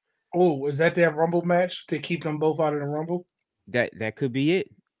Raw. Oh, is that their Rumble match to keep them both out of the Rumble? That could be it.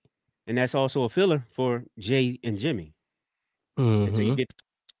 And that's also a filler for Jay and Jimmy. Until you get to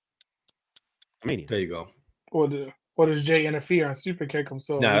Mania. There you go. Or does Jay interfere and super kick him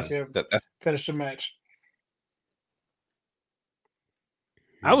so he can finish the match?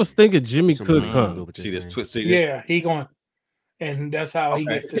 I was thinking Jimmy could come. See this twist? Yeah, he going, and that's how he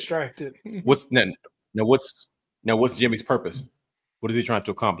gets distracted. What's Jimmy's purpose? What is he trying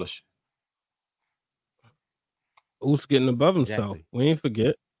to accomplish? Who's getting above himself? Exactly. We ain't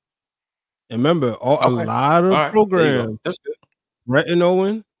forget. And remember, a lot of programs. That's good. Brett and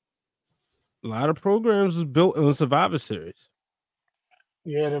Owen. A lot of programs was built on Survivor Series.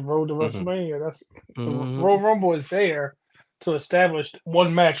 Yeah, the road to WrestleMania. That's Royal Rumble is there to establish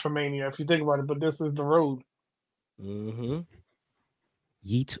one match for Mania, if you think about it. But this is the road. Yeet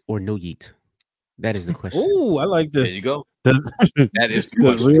or no yeet? That is the question. Oh, I like this. There you go. That is the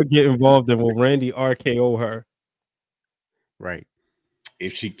question. We'll get involved and will Randy RKO her? Right.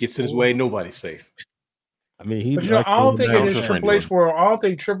 If she gets in his way, nobody's safe. I mean, I don't think in this Triple H world, I don't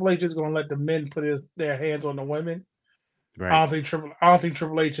think Triple H is going to let the men put their hands on the women. Right. I don't think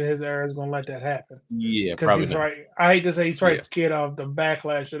Triple H in his era is going to let that happen. Yeah, probably he's not. Right. I hate to say he's probably scared of the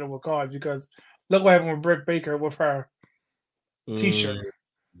backlash that it will cause because look what happened with Britt Baker with her T-shirt.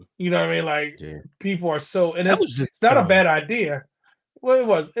 You know what I mean? Like people are so, and it's not a bad idea. Well, it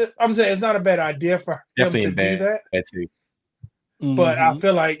was. I'm saying it's not a bad idea for him to do that. But I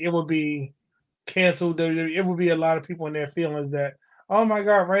feel like it would be canceled. It would be a lot of people in their feelings that, oh my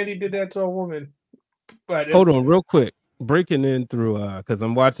God, Randy did that to a woman. But hold on, real quick, breaking in through because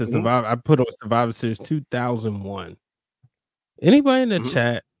I'm watching Survivor. I put on Survivor Series 2001. Anybody in the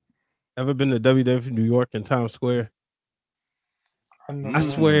chat ever been to WWF New York in Times Square? I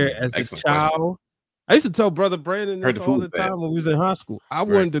swear, as a child, I used to tell Brother Brandon this all the time when we was in high school. I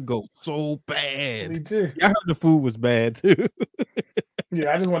wanted to go so bad. Me too. I heard the food was bad too.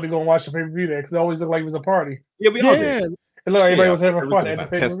 Yeah, I just wanted to go and watch the pay-per-view there because it always looked like it was a party. Yeah, we all did. It looked like everybody was having fun at the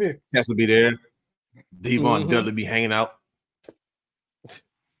pay-per-view. Tess would be there. Devon Dudley be hanging out.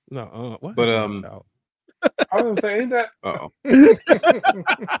 No, what? But I was gonna say, ain't that?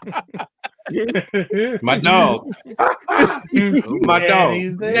 My dog. My dog.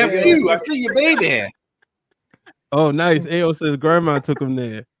 Nephew, I see your baby. Oh, nice. AO says grandma took him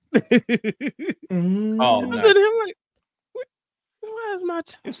there. Oh, nice. Like, where's my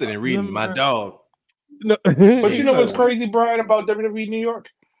child? I'm sitting reading my dog. No. But you know what's crazy, Brian, about WWE New York?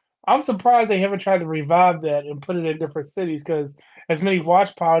 I'm surprised they haven't tried to revive that and put it in different cities because as many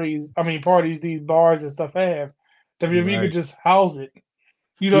parties these bars and stuff have, WWE could just house it.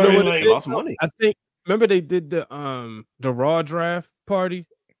 You know what I mean? Like, lost money. I think. Remember they did the Raw draft party,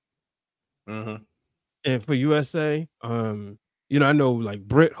 and for USA, I know like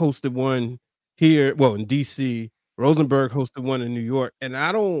Britt hosted one here, well in DC. Rosenberg hosted one in New York, and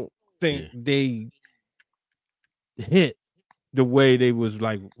I don't think they hit the way they was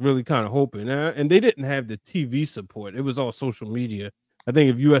like really kind of hoping. And they didn't have the TV support. It was all social media. I think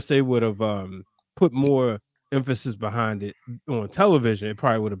if USA would have put more emphasis behind it on television, it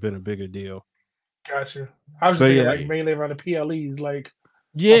probably would have been a bigger deal. Gotcha. I was just thinking like mainly around the PLEs, like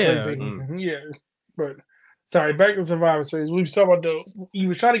yeah. Yeah. But sorry, back to Survivor Series. We were talking about you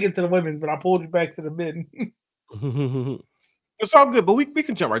were trying to get to the women's, but I pulled you back to the men. It's all good, but we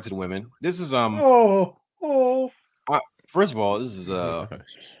can jump right to the women. This is first of all, this is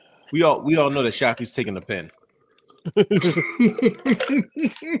we all know that Shotzi's taking the pin.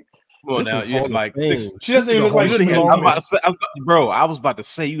 Well, now you have like 6. She doesn't even look like she's I was about to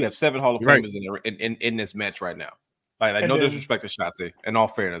say you have 7 Hall of Famers in this match right now. Like no disrespect to Shotzi, in all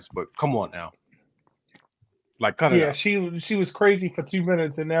fairness, but come on now. Like cut it out. She was crazy for 2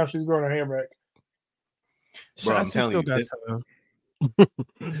 minutes, and now she's growing her hair back. Bro, I'm telling you, but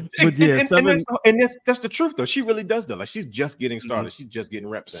that's the truth though. She really does though. Like she's just getting started. She's just getting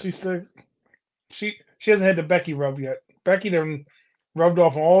reps. She said she hasn't had the Becky rub yet. Becky done rubbed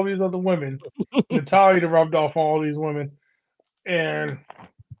off on all these other women. Natalya done rubbed off on all these women, and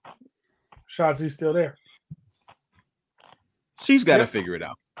Shotzi's still there. She's got to figure it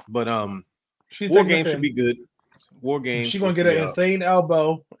out. But War Games should be good. War Games. She's gonna get an insane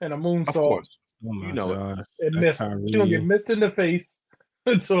elbow and a moonsault. Of course. You know it. And miss. She's gonna get missed in the face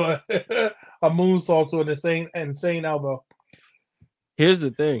to a moonsault to an insane elbow. Here's the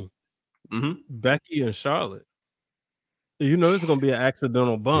thing. Becky and Charlotte. You know it's gonna be an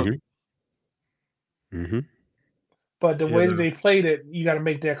accidental bump. But the way that they played it, you got to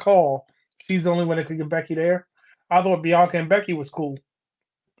make that call. She's the only one that could get Becky there. I thought Bianca and Becky was cool.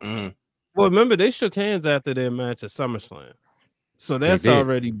 Well, remember they shook hands after their match at SummerSlam, so that's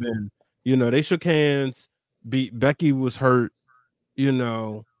already been. You know, they shook hands. Becky was hurt. You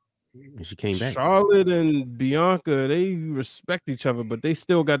know, and she came back. Charlotte and Bianca, they respect each other, but they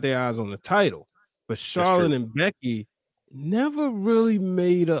still got their eyes on the title. But Charlotte and Becky never really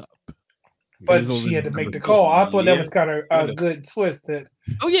made up. But she had to make the call. I thought that was kind of a good twist. That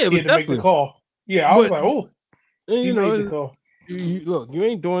it was definitely to make the call. Yeah, I was like, you know, made the call. Look, you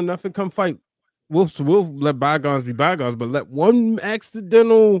ain't doing nothing. Come fight. We'll let bygones be bygones, but let one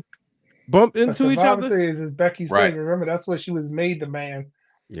accidental bump into each other. Series is Becky's thing. Remember, that's what she was made the man.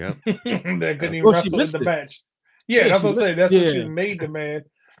 Yeah, that couldn't even wrestle in the match. Yeah, that's what I'm saying. That's what she was made the man,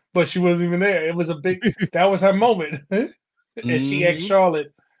 but she wasn't even there. It was a big. That was her moment, and she asked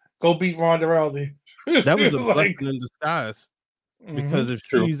Charlotte, "Go beat Ronda Rousey." That was a blessing in disguise, because if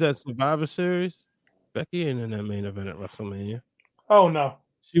she's at Survivor Series, Becky ain't in that main event at WrestleMania. Oh no,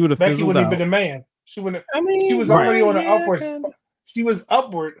 she would have. Becky wouldn't have been the man. She wouldn't. She was already on the upward. She was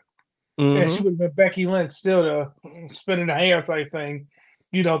upward. And she would have been Becky Lynch, still the spinning the hair type thing,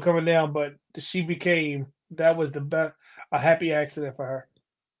 you know, coming down. But she became, that was the best, a happy accident for her.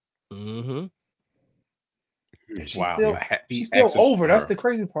 She's still over. That's the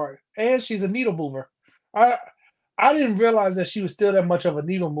crazy part. And she's a needle mover. I didn't realize that she was still that much of a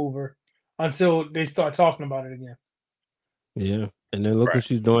needle mover until they start talking about it again. Yeah. And then look what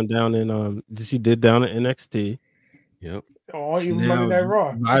she's doing down in, she did down in NXT. Yep. Oh, you remember that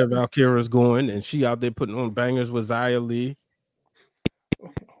Raw? Valkyra's going, and she out there putting on bangers with Xia Li.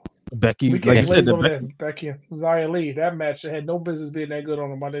 Becky, like you said, Becky and Xia Li. That match had no business being that good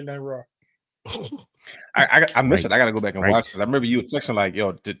on a Monday Night Raw. I missed it. I got to go back and watch this. I remember you were texting like,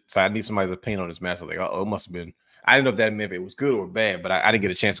 "Yo, I need somebody to paint on this match." I was like, "Oh, it must have been." I didn't know if that meant it was good or bad, but I didn't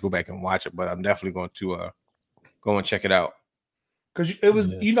get a chance to go back and watch it. But I'm definitely going to go and check it out. Because it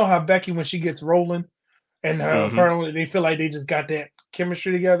was, you know how Becky, when she gets rolling, and apparently they feel like they just got that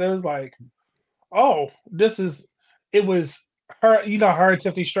chemistry together. It was like, it was her, you know, her and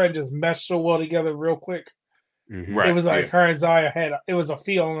Tiffany Stratton just meshed so well together real quick. It was like her and Xia it was a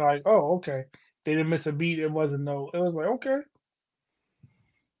feeling like, oh, okay. They didn't miss a beat. It was like, okay.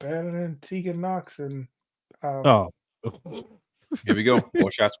 Better than Tegan Knox and here we go.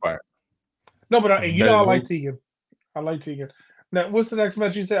 More shots fired. No, but I like Tegan. I like Tegan. Now, what's the next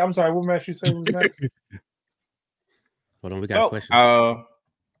match you said? I'm sorry, what match you said was next? Hold on, we got a question.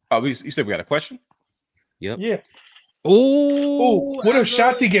 You said we got a question? Yep. Yeah. Oh, what if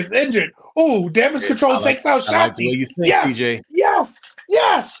Shotzi gets injured? Oh, damage control takes out Shotzi. Like the way you think, TJ. Yes.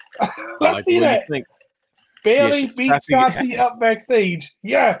 Let's see that. Bailey beat Shotzi up backstage.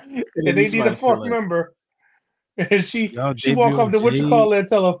 Yes. And they need a fourth member. And she walk up to what you call it and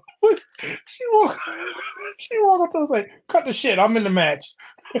tell her, she walk up to us like, cut the shit. I'm in the match.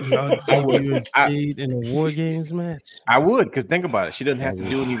 I would in a War Games match. I would, because think about it. She doesn't have to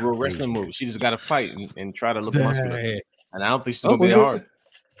do any real wrestling moves. She just got to fight and try to look muscular. And I don't think she's gonna be hard.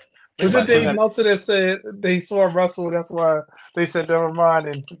 Isn't Dave Meltzer that said they saw Russell? That's why they said never mind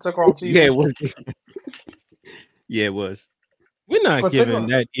and took off TV. Yeah, it was. Yeah, it was. We're not giving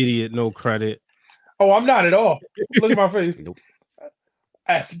that idiot no credit. Oh, I'm not at all. Look at my face. Nope.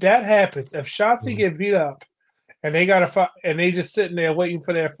 If that happens, if Shotzi get beat up and they got and they just sitting there waiting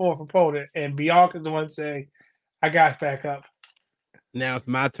for their fourth opponent, and Bianca's the one saying, "I got back up." Now it's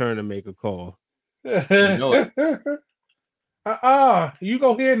my turn to make a call. You know it. You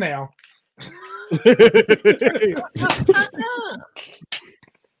go here now. You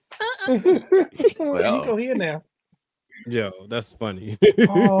go here now. Yo, that's funny.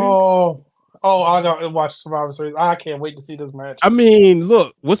 I gotta watch Survivor Series. I can't wait to see this match. I mean,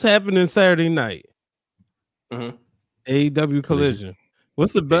 look, what's happening Saturday night? Mm-hmm. AEW Collision.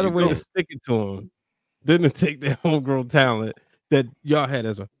 What's the better way to stick it to them than to take their homegrown talent that y'all had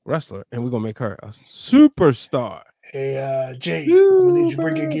as a wrestler, and we're gonna make her a superstar? Hey, Jay, I'm gonna need you to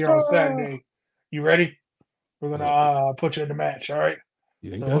bring your gear on Saturday. You ready? We're gonna put you in the match. All right.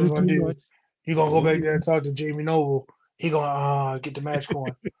 You ain't gotta do much. You gonna go back there and talk to Jamie Noble. He gonna get the match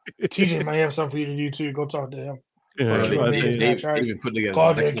going. TJ might have something for you to do too. Go talk to him. Yeah, they even put together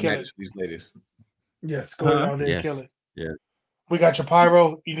go there and kill it. These ladies. Yes, go down there and kill it. Yeah. We got your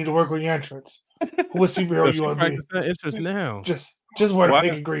pyro. You need to work on your entrance. What superhero you want to be? That interest now. Just wear the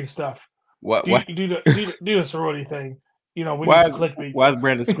pink and green stuff. What? Do the sorority thing. You know, we need some clickbaits. Why is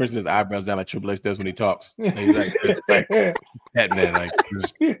Brandon scratching his eyebrows down like Triple H does when he talks? And he's like that man, like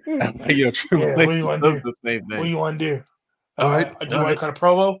Triple H does the same thing. What do you want to do? All right. Do you want to cut a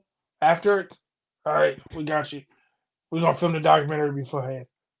promo after it? All right, we got you. We're gonna film the documentary beforehand.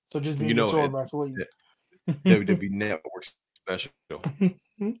 So just be mature about it. WWE Network special.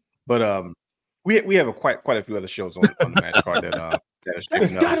 But we have quite a few other shows on the match card that are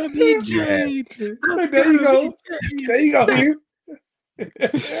sticking up. Gotta be Jay. There you go. There you go.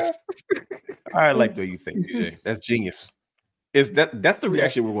 I like the way you think, DJ. That's genius. That's the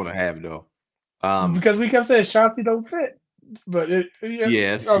reaction we're gonna have though. Because we kept saying Shotzi don't fit. But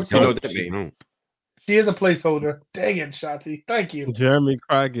yes, you know what that means. She is a placeholder. Dang it, Shotzi. Thank you. Jeremy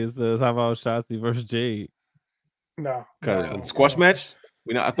Crockett says, "How about Shotzi versus Jade?" No. Squash match?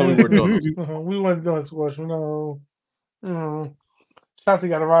 I thought we were doing. We weren't doing squash. No. Shotzi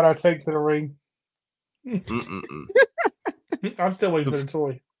got to ride our take to the ring. I'm still waiting for the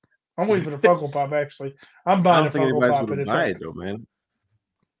toy. I'm waiting for the Funko Pop. Actually, I'm buying the Funko Pop. And buy it though, man.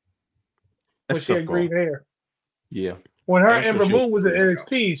 When she had green hair. Yeah. When her Ember Moon was at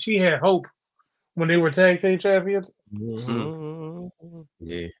NXT, she had hope when they were tag team champions. Mm-hmm.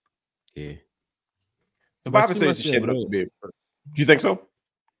 Yeah. Survivor Series is shaping up to be. You think so?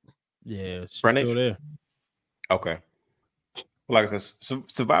 Yeah, she's still there. Okay. Well, like I said,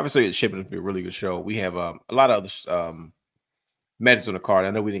 Survivor Series is shaping up to be a really good show. We have a lot of other matches on the card.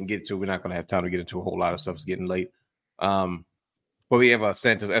 I know we didn't get to. We're not going to have time to get into a whole lot of stuff. It's getting late. But we have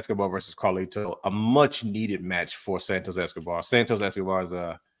Santos Escobar versus Carlito, a much-needed match for Santos Escobar. Santos Escobar is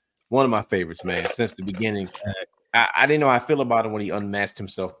one of my favorites, man, since the beginning. I didn't know how I feel about him when he unmasked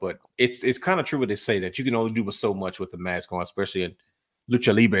himself, but it's kind of true what they say, that you can only do so much with a mask on, especially in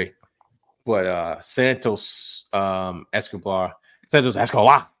Lucha Libre. But Santos Escobar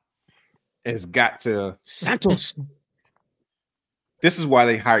has got to... Santos! This is why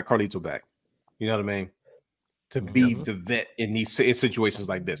they hired Carlito back. You know what I mean? To be the vet in situations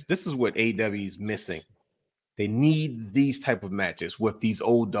like this. This is what AEW is missing. They need these type of matches with these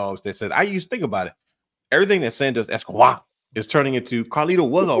old dogs that said, I used to think about it. Everything that Santos Escobar is turning into, Carlito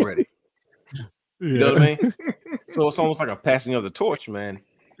was already. You know what I mean? So it's almost like a passing of the torch, man.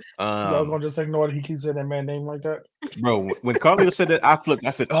 Y'all gonna just ignore that he keeps saying that man name like that? Bro, when Carlito said that, I flipped.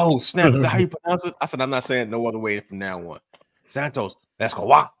 I said, oh, snap. Is that how you pronounce it? I said, I'm not saying no other way from now on. Santos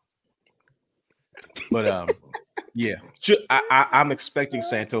Escobar. But yeah, I'm expecting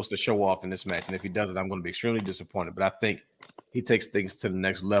Santos to show off in this match, and if he doesn't, I'm going to be extremely disappointed. But I think he takes things to the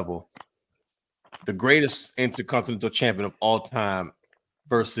next level. The greatest intercontinental champion of all time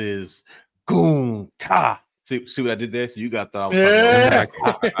versus Gunta. See what I did there? So you got that?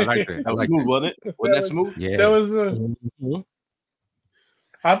 I like that. That was smooth, wasn't it? Wasn't that smooth? Yeah, that was.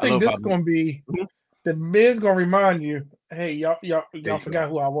 I think this is going to be the Miz. Going to remind you. Hey, y'all forgot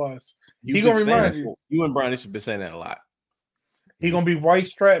who I was. He gonna remind you. You and Brian should be saying that a lot. He gonna be white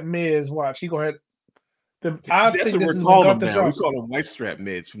strap Miz. Watch. He gonna have. I think this is when Gunther drops. We call him white strap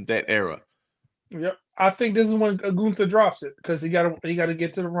Miz from that era. Yep. I think this is when Gunther drops it because he got to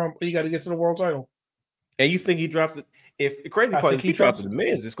get to the rumble. He got to get to the world title. And you think he dropped it? If the crazy part, if he dropped it to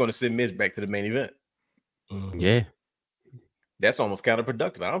Miz, it's going to send Miz back to the main event. Yeah. That's almost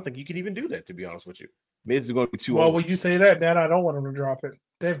counterproductive. I don't think you can even do that, to be honest with you. Miz is going to be too old. old. Well, when you say that, then I don't want him to drop it.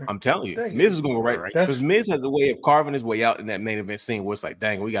 I'm telling you, Miz is going to go right because Miz has a way of carving his way out in that main event scene where it's like,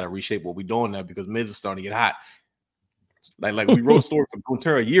 dang, we got to reshape what we're doing now because Miz is starting to get hot. Like we wrote a story for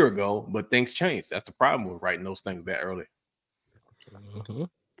Gunter a year ago, but things changed. That's the problem with writing those things that early. Mm-hmm.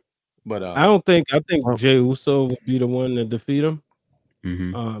 But I think Jey Uso would be the one to defeat him.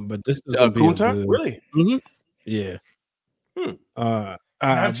 Mm-hmm. But this is going to be Gunter, really? Mm-hmm. Yeah. Not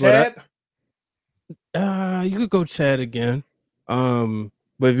Chad. You could go Chad again. But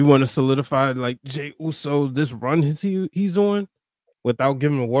if you want to solidify like Jey Uso, this run he's on, without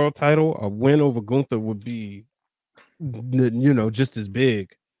giving him a world title, a win over Gunther would be, just as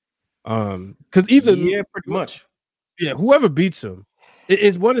big. Because pretty much. Yeah, whoever beats him,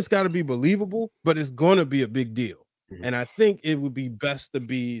 it's got to be believable, but it's going to be a big deal. Mm-hmm. And I think it would be best to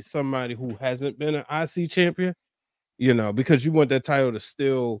be somebody who hasn't been an IC champion, because you want that title to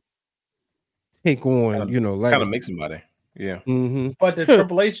still take on, kind of make somebody. Yeah. Mm-hmm. But the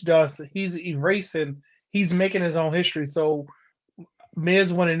Triple H does, he's making his own history. So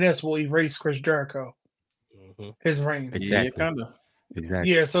Miz winning this will erase Chris Jericho, his reigns. Exactly. Yeah, kind of.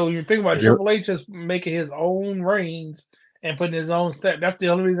 Exactly. Yeah, so you think about Triple H just making his own reigns and putting his own step. That's the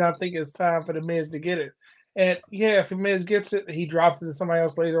only reason I think it's time for the Miz to get it. And yeah, if the Miz gets it, he drops it to somebody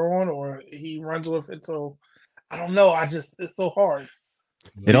else later on, or he runs with it. So I don't know. It's so hard.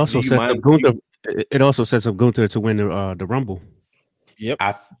 It also sets up Gunther. It also sets up Gunther to win the Rumble. Yep.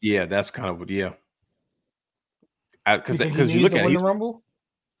 That's kind of because you look at the Rumble.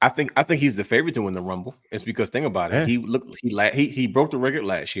 I think he's the favorite to win the Rumble. It's because think about it. He broke the record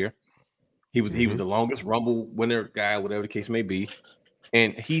last year. He was the longest Rumble winner guy, whatever the case may be.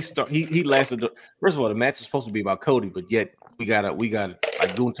 And he lasted. First of all, the match was supposed to be about Cody, but yet we got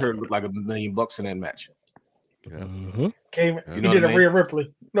like Gunther looked like $1 million in that match. Mm-hmm. He did a Rhea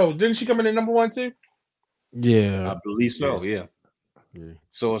Ripley. No, didn't she come in at number 1 too? Yeah, I believe so. Yeah.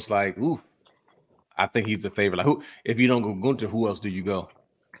 So it's like, ooh, I think he's the favorite. Like, who? If you don't go Gunther, who else do you go?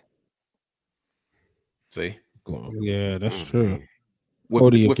 See? Yeah, that's true.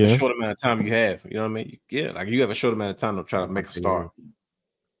 With the short amount of time you have, you know what I mean? Yeah, like you have a short amount of time to try to make a star.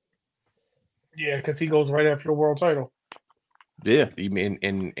 Yeah, because he goes right after the world title. Yeah,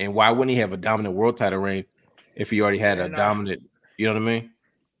 and why wouldn't he have a dominant world title reign if he already had a dominant? You know what I mean?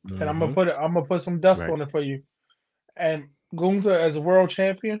 And I'm gonna put some dust on it for you. And Gunther as a world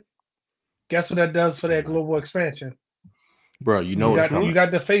champion, guess what that does for that global expansion, bro? You got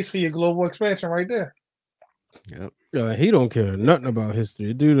the face for your global expansion right there. Yep. He don't care nothing about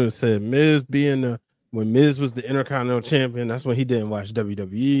history. Dude said Miz when Miz was the Intercontinental Champion, that's when he didn't watch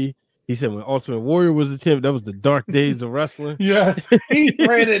WWE. He said when Ultimate Warrior was the champion, that was the dark days of wrestling. Yes, he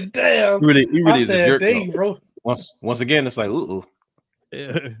ran it down. He really is a jerk. Once again, it's like, ooh.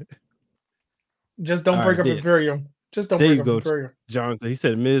 Yeah. Just don't break up Imperium. Just don't break up Imperium. Jonathan, he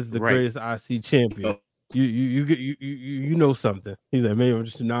said Miz is the greatest IC champion. You know something. He's like, man,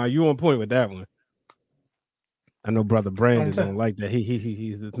 you on point with that one. I know Brother Brandon don't like that.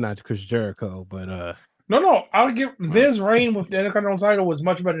 He's not Chris Jericho, but no, I'll give Miz reign with the Intercontinental title was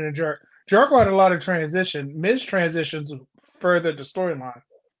much better than Jericho. Jericho had a lot of transition. Miz transitions further the storyline.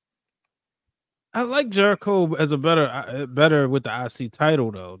 I like Jericho as a better with the IC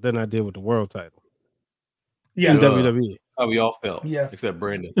title though than I did with the world title. Yeah, in WWE. How we all felt. Yes, except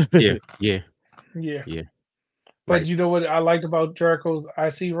Brandon. Yeah. But you know what I liked about Jericho's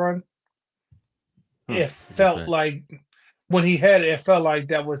IC run? It felt like when he had it, it felt like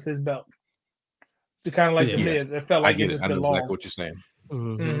that was his belt. It's kind of like the Miz. It felt like it just belonged. I know exactly what you're saying.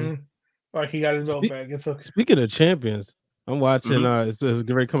 Mm-hmm. Like he got his belt back. Speaking of champions, I'm watching. It's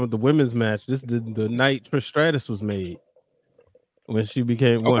great coming up the women's match. This is the night Trish Stratus was made when she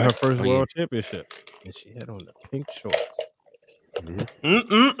won her first world championship, and she had on the pink shorts.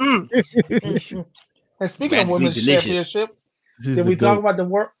 And speaking of women's championship, did we talk about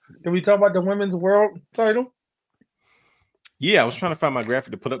the women's world title? Yeah, I was trying to find my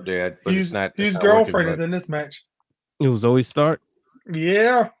graphic to put up there, but it's not. Whose girlfriend is in this match? It was Zoe Stark.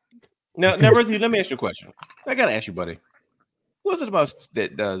 Yeah. Now, Ruthie, let me ask you a question. I gotta ask you, buddy. What's it about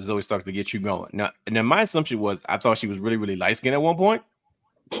that Zoe Stark to get you going? Now, my assumption was I thought she was really, really light skinned at one point.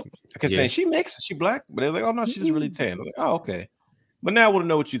 I kept saying she black, but they were like, oh no, she's really tan. I was like, oh okay. But now I want to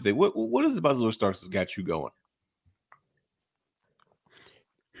know what you think. What is it about Zoe Stark that's got you going?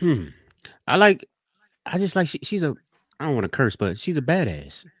 I just like she's a. I don't want to curse, but she's a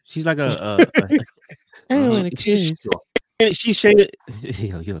badass. She's like I don't want to kiss. She's Shayna.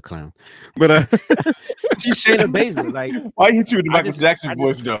 You're a clown, but she's Shayna Baszler. Like, why hit you with the Michael Jackson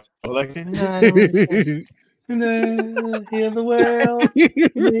voice though? Like, heal the world,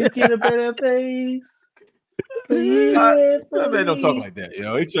 make it a better place. That man don't talk like that, you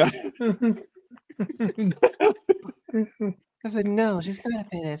know. He try. I said, no, she's not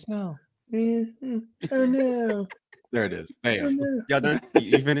a badass. No. Oh no. There it is. Bam. Y'all done?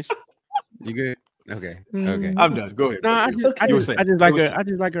 You finished? You good? Okay. Okay. I'm done. Go ahead. No, I You were just saying.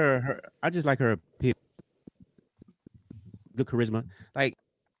 like her appeal. Good charisma. Like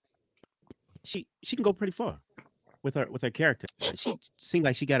she can go pretty far with her character. She seemed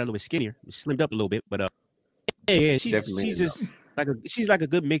like she got a little bit skinnier, slimmed up a little bit, but yeah, she's just like a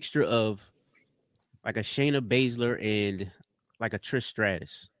good mixture of like a Shayna Baszler and like a Trish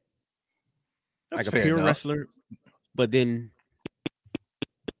Stratus. That's like a pure wrestler, but then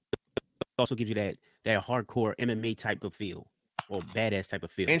also gives you that hardcore MMA type of feel or badass type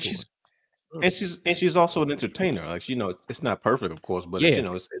of feel. And she's also an entertainer. Like, you know, it's not perfect, of course, but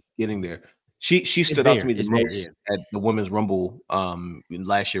it's getting there. She stood out to me the most at the Women's Rumble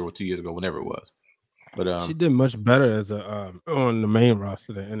last year or 2 years ago, whenever it was. But she did much better as a on the main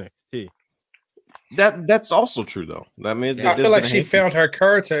roster than NXT. That's also true, though. I mean, I feel like she found her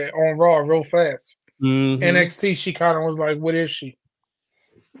character on Raw real fast. Mm-hmm. NXT, she kind of was like, "What is she?"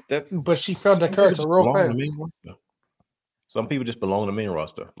 But she found her character real fast. Some people just belong on the main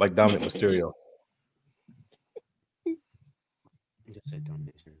roster, like Dominic Mysterio.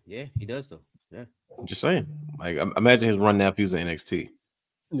 Yeah, he does though. Yeah, I'm just saying. Like, imagine his run now if he was in NXT.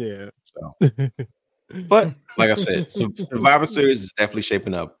 Yeah. So. But like I said, Survivor Series is definitely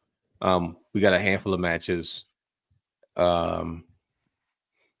shaping up. We got a handful of matches. Once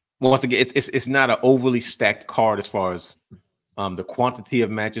again, it's not an overly stacked card as far as the quantity of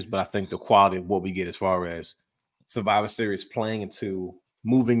matches, but I think the quality of what we get as far as Survivor Series playing into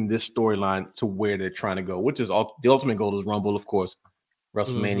moving this storyline to where they're trying to go, which is the ultimate goal is Rumble, of course,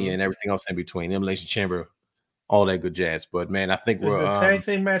 WrestleMania, and everything else in between, Elimination Chamber, all that good jazz. But man, I think is the tag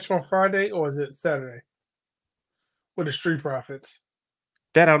team match on Friday or is it Saturday with the Street Profits?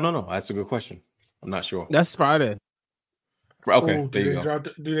 That I don't know. That's a good question. I'm not sure. That's Friday. Okay, ooh, there you go.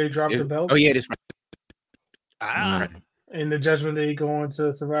 Do they drop the belts? Oh yeah, it is Friday. In the Judgment Day going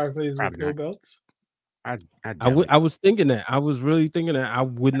to Survivor Series with no belts? I was thinking that. I was really thinking that. I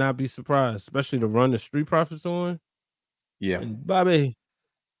would not be surprised, especially to run the Street Profits on. Yeah, and Bobby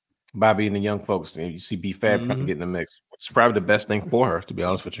and the young folks. And you see B Fab trying to get in the mix. It's probably the best thing for her, to be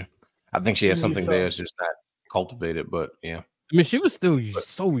honest with you. I think she has something there. It's just not cultivated, but yeah. I mean, she was still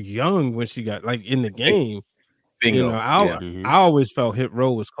so young when she got like in the game. Bingo. You know, I always felt Hit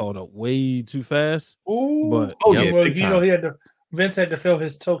Row was called up way too fast. Ooh, but Vince had to fill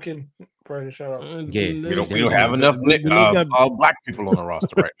his token. Brady, shut up. We don't have enough black people on the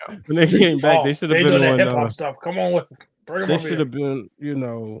roster right now. When they came back, they should have been on hip hop stuff. Come on with it. They should have been,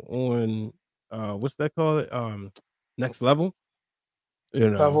 on what's that called? Next Level.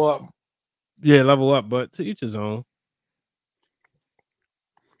 Level Up. Yeah, Level Up. But to each his own.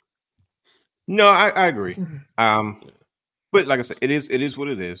 No, I agree. But like I said, it is what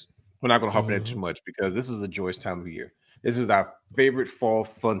it is. We're not going to harp on that too much because this is a joyous time of year. This is our favorite fall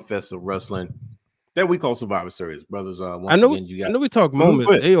fun fest of wrestling that we call Survivor Series, brothers. I know we talk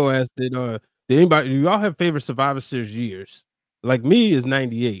moments. AO asked, did anybody? Do y'all have favorite Survivor Series years? Like me is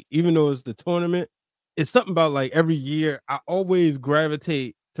 98, even though it's the tournament. It's something about like every year I always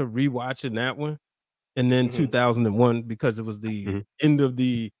gravitate to rewatching that one, and then 2001 because it was the end of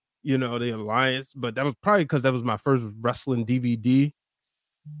the the alliance. But that was probably because that was my first wrestling DVD.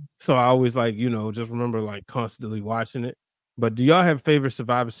 So I always just remember like constantly watching it. But do y'all have favorite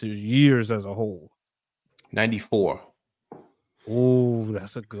Survivor Series years as a whole? 94. Oh,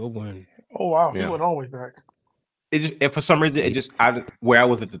 that's a good one. Oh wow, he went all the way back. And for some reason, where I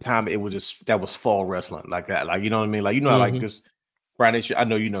was at the time, it was that was fall wrestling like that. Like, you know what I mean? Like, like this, Brian, I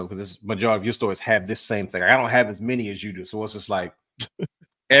know because this majority of your stories have this same thing. Like, I don't have as many as you do. So it's just like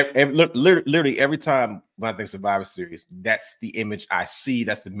literally every time when I think Survivor Series, that's the image I see.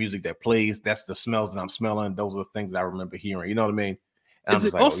 That's the music that plays. That's the smells that I'm smelling. Those are the things that I remember hearing. You know what I mean? And is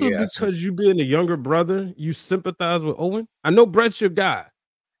it also because you being a younger brother, you sympathize with Owen? I know Brett's your guy.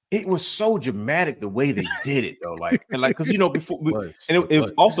 It was so dramatic the way they did it, though. Because before,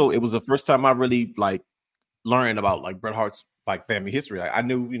 it was the first time I really learned about Bret Hart's family history. Like, I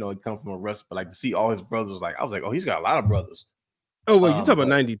knew it come from a wrestler, but to see all his brothers, I was like, oh, he's got a lot of brothers. Oh, well, you talking about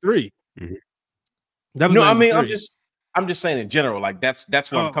 93? Mm-hmm. No, 93. I mean, I'm just saying in general.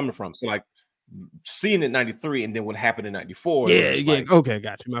 That's where I'm coming from. So seeing it in 93 and then what happened in 94. Yeah. Okay,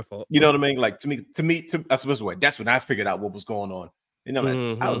 got you. My fault. You know what I mean? Like to me, I suppose that's when I figured out what was going on.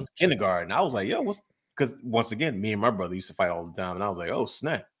 I was in kindergarten. I was like, yo, because once again, me and my brother used to fight all the time, and I was like, oh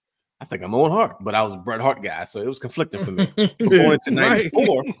snap, I think I'm Owen Hart, but I was a Bret Hart guy, so it was conflicting for me. Going into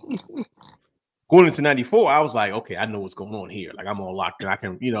 94, going into 94, I was like, okay, I know what's going on here. Like, I'm all locked in. I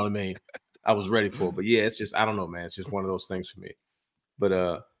can, you know what I mean? I was ready for it. But yeah, it's just, I don't know, man. It's just one of those things for me.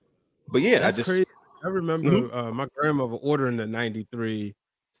 But yeah, That's I just crazy. I remember my grandmother ordering the 93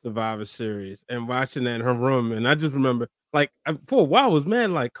 Survivor Series and watching that in her room. And I just remember, like, for a while, I was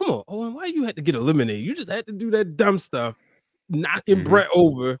mad, like, come on, Owen, why you had to get eliminated? You just had to do that dumb stuff, knocking Brett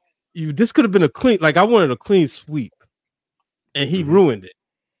over. This could have been a clean, like, I wanted a clean sweep. And he ruined it.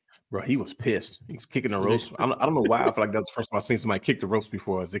 Bro, he was pissed. He was kicking the ropes. I don't know why. I feel like that's the first time I've seen somebody kick the ropes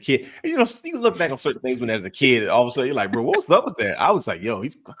before as a kid. And, you know, you look back on certain things when as a kid, all of a sudden you're like, bro, what's up with that? I was like, yo,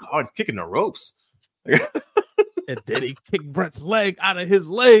 he's kicking the ropes. And then he kicked Brett's leg out of his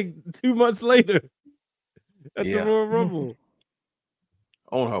leg 2 months later at the Royal Rumble.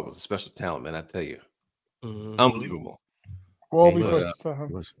 Owen Hart was a special talent, man. I tell you, unbelievable. Well, because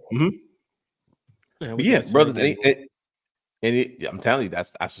yeah, brothers. I'm telling you,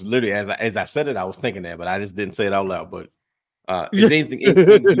 that's literally as I said it, I was thinking that, but I just didn't say it out loud. But is anything you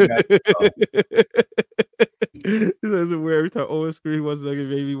guys, It doesn't wear every time Ospreay was like,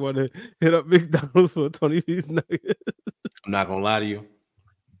 maybe want to hit up McDonald's for a 20-piece nugget. I'm not gonna lie to you.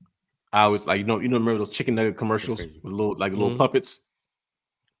 I was like, you know, remember those chicken nugget commercials with little puppets?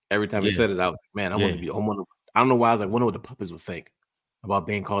 Every time he said it, I was like, man, I want to be. I don't know why I was like, wonder what the puppets would think about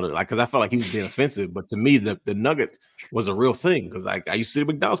being called it, like, because I felt like he was being offensive, but to me, the nugget was a real thing because like I used to see the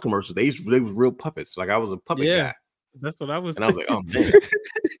McDonald's commercials. They was real puppets. Like I was a puppet guy. That's what I was. And I was like, oh man,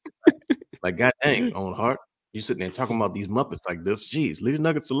 like god dang, Owen Hart, you sitting there talking about these Muppets like this. Jeez, leave the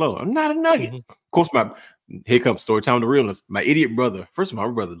nuggets alone. I'm not a nugget. Of course, here comes story time. The realness. My idiot brother. First of all,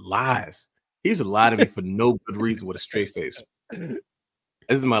 my brother lies. He's a lie to me for no good reason with a straight face. This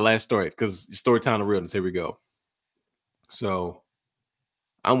is my last story because story time. The realness. Here we go. So.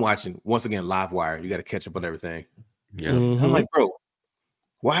 I'm watching once again Live Wire. You got to catch up on everything. Yeah, I'm like, bro,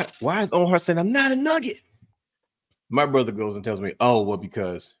 why is Owen Hart saying I'm not a nugget? My brother goes and tells me, oh, well,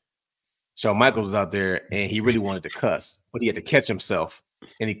 because Shawn Michaels was out there and he really wanted to cuss, but he had to catch himself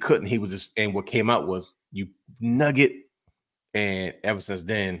and he couldn't. He was just, and what came out was you nugget, and ever since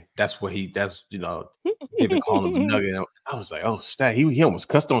then, they've been calling him nugget. I was like, oh, stat, he almost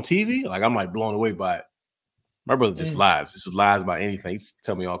cussed on TV. Like I'm like blown away by it. My brother just lies. This is lies about anything. He used to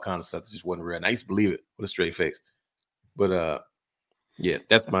tell me all kinds of stuff that just wasn't real. And I used to believe it with a straight face. But yeah,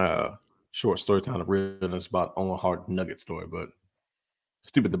 that's my short story time of realness about Owen Hart nugget story. But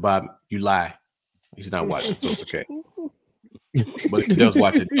stupid to Bob, you lie. He's not watching, so it's okay. But if he does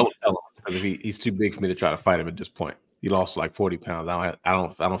watch it, don't tell him because he's too big for me to try to fight him at this point. He lost like 40 pounds. I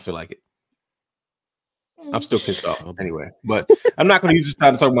don't feel like it. I'm still pissed off anyway. But I'm not going to use this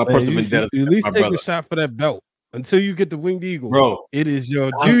time to talk about personal vendetta. You at least take a shot for that belt. Until you get the winged eagle, bro, it is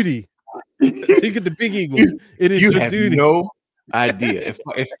your duty. Until you get the big eagle, it is your duty. No idea. If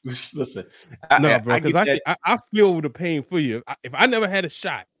listen, because I feel the pain for you. If I never had a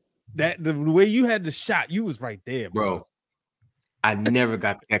shot, that the way you had the shot, you was right there, bro. I never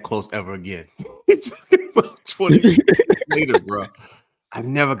got that close ever again. 20 years later, bro, I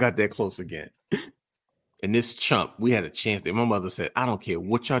never got that close again. And this chump, we had a chance. That my mother said, "I don't care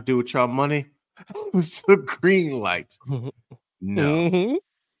what y'all do with y'all money." It was a green light. No.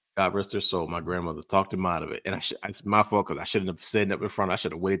 God rest her soul. My grandmother talked him out of it. And it's my fault because I shouldn't have said it up in front. I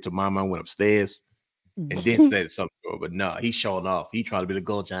should have waited till my mom went upstairs and then said something to her. But no, he's showing off. He trying to be the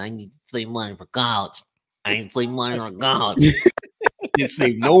gold giant. I need to save money for college. I ain't save money for college. He didn't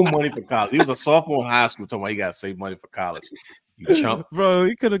save no money for college. He was a sophomore in high school talking about he got to save money for college. You chump. Bro,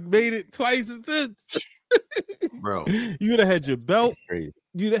 he could have made it twice and since. Bro. You would have had your belt.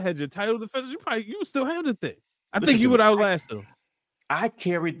 You'd have had your title defense. You would still have the thing. I think you would outlast them. I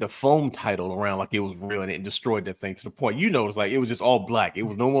carried the foam title around like it was real and it destroyed that thing to the point. You know, it's like it was just all black. It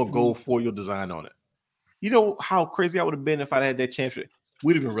was no more gold foil design on it. You know how crazy I would have been if I had that championship?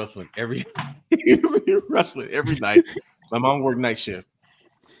 We'd have been wrestling every night. My mom worked night shift.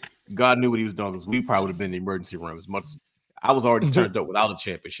 God knew what he was doing because we probably would have been in the emergency room as much. I was already turned up without a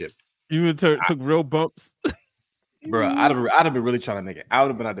championship. You would took real bumps. Bro, I'd have been really trying to make it. I would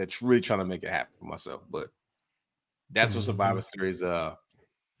have been out there really trying to make it happen for myself. But that's what Survivor Series.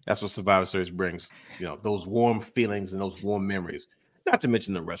 That's what Survivor Series brings. You know, those warm feelings and those warm memories. Not to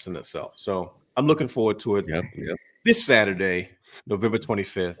mention the wrestling itself. So I'm looking forward to it. Yep. This Saturday, November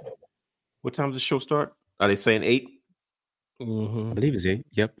 25th. What time does the show start? Are they saying 8? I believe it's 8.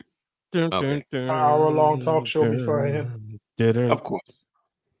 Yep. Okay. Hour-long talk show beforehand. Of course.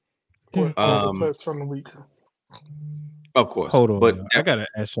 Clips from the week. Of course. Hold on. But I gotta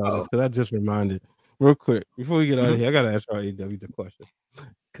ask y'all this because I just reminded real quick before we get out of here. I gotta ask y'all AEW the question.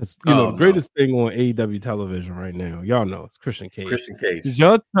 Because the greatest thing on AEW television right now, y'all know, it's Christian Cage. Christian Cage. Did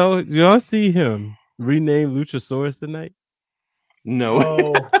y'all see him rename Luchasaurus tonight?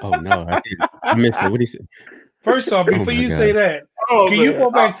 No. Oh no, I missed it. What did he say? First off, before you say that, can you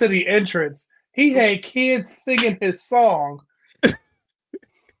go back to the entrance? He had kids singing his song.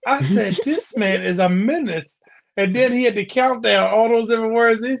 I said, this man is a menace. And then he had to count down all those different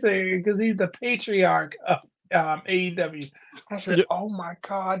words he said because he's the patriarch of AEW. I said, oh my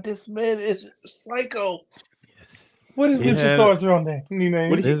God, this man is psycho. Yes. What is Luchasaurus' real name?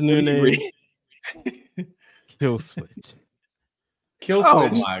 What is his new name? Kill Switch. Kill Switch. Oh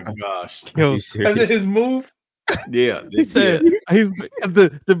my gosh. Kill Switch. Is it his move? Yeah. He said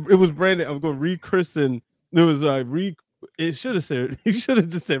it was branded. I'm going to rechristen. It was it should have said, he should have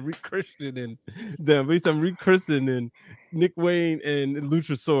just said rechristening them. But he said rechristening Nick Wayne and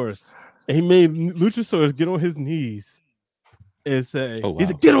Luchasaurus. And he made Luchasaurus get on his knees and say, he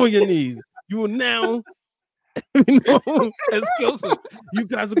said, get on your knees. You will now as Kill Switch. You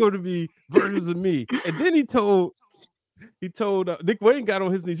guys are going to be versions of me. And then he told Nick Wayne got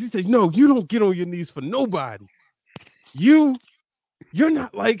on his knees. He said, no, you don't get on your knees for nobody. You're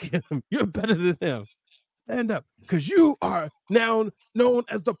not like him. You're better than him. Stand up, because you are now known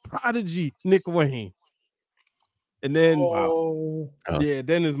as the prodigy, Nick Wayne. And then,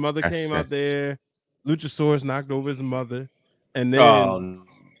 then his mother came out there. Luchasaurus knocked over his mother, and then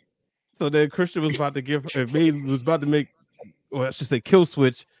so then Christian was about to Kill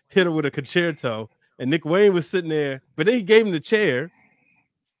Switch hit her with a concerto, and Nick Wayne was sitting there, but then he gave him the chair,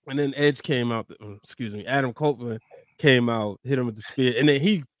 and then Edge came out. Adam Copeland came out, hit him with the spear, and then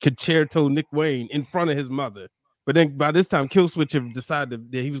he concerto Nick Wayne in front of his mother. But then by this time, Kill Switch had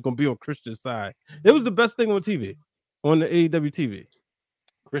decided that he was going to be on Christian's side. It was the best thing on TV, on the AEW TV.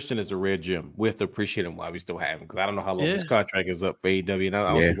 Christian is a rare gem. We have to appreciate him while we still have him, because I don't know how long his contract is up for AEW, and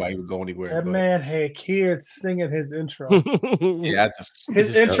I don't see why he would go anywhere. That man had kids singing his intro.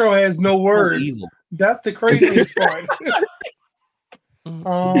 His intro has no words. So that's the craziest part.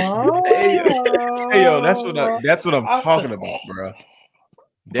 Hey yo, that's what I'm talking about, bro.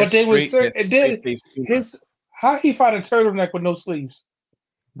 But they was how he find a turtleneck with no sleeves,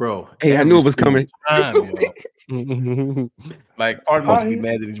 bro. Hey, I knew it was coming. Like, part must be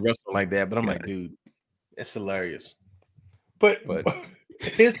mad that he's wrestling like that, but I'm like, dude, it's hilarious. But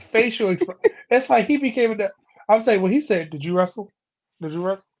his facial expression, it's like he became a. I'm saying when he said, "Did you wrestle? Did you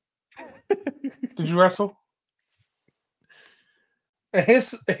wrestle? Did you wrestle?"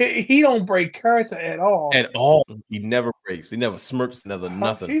 He don't break character at all. At all. He never breaks. He never smirks,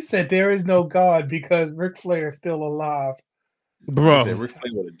 nothing. He said there is no God because Ric Flair is still alive. Bro. He said Ric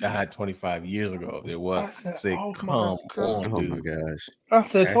Flair would have died 25 years ago if there was. I said, come on, dude. Oh my gosh. I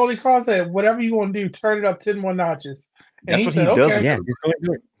said, Tony Khan said, whatever you want to do, turn it up 10 more notches. And that's what he does. Okay. Yeah,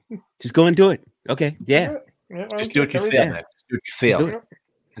 just go and do it. Okay, yeah. Just do what you feel, man. Just do what you feel.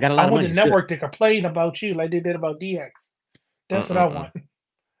 I got a lot of money. I want the network to complain about you like they did about DX. That's what I want.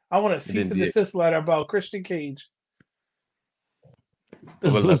 I want a cease and desist letter about Christian Cage.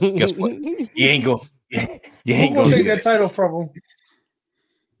 Well, guess what? You ain't going to take that title from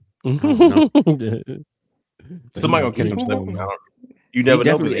him. Somebody gonna catch him slipping. You never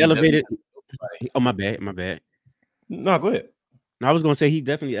know. Definitely elevated. Oh, my bad. No, go ahead. No, I was gonna say he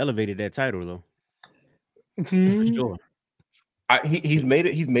definitely elevated that title though. Mm-hmm. For sure. He's made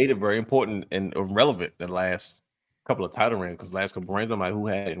it very important and relevant the last couple of title reigns, because last couple of reigns I'm like, who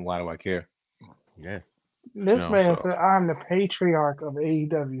had it and why do I care? Yeah. This man said, I'm the patriarch of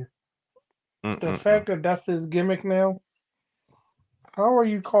AEW. The fact that that's his gimmick now. How are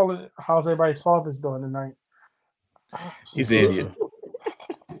you calling it? How's everybody's father's doing tonight? He's an idiot.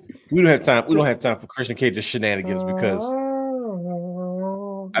 We don't have time for Christian Cage's shenanigans, because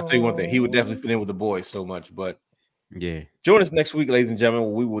I tell you one thing, he would definitely fit in with the boys so much. But yeah, join us next week, ladies and gentlemen,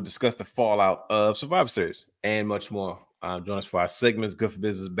 where we will discuss the fallout of Survivor Series and much more. Join us for our segments, Good for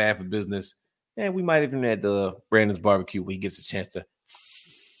Business, Bad for Business, and we might even add the Brandon's Barbecue where he gets a chance to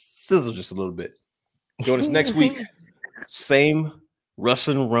sizzle just a little bit. Join us next week. Same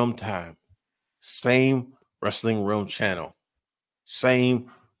Wrestling Rum time, same Wrestling Rum channel, same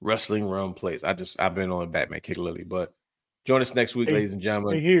Wrestling Rum place. I've been on Batman Kick Lily, but join us next week, ladies and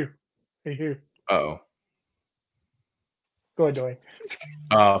gentlemen. Hey here. Uh-oh. Go ahead, Joey.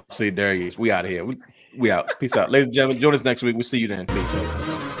 See, there he is. We out of here. We out. Peace out. Ladies and gentlemen, join us next week. We'll see you then. Peace out.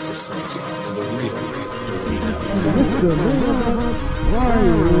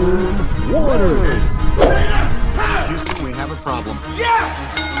 Houston, we have a problem.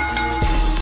 Yes!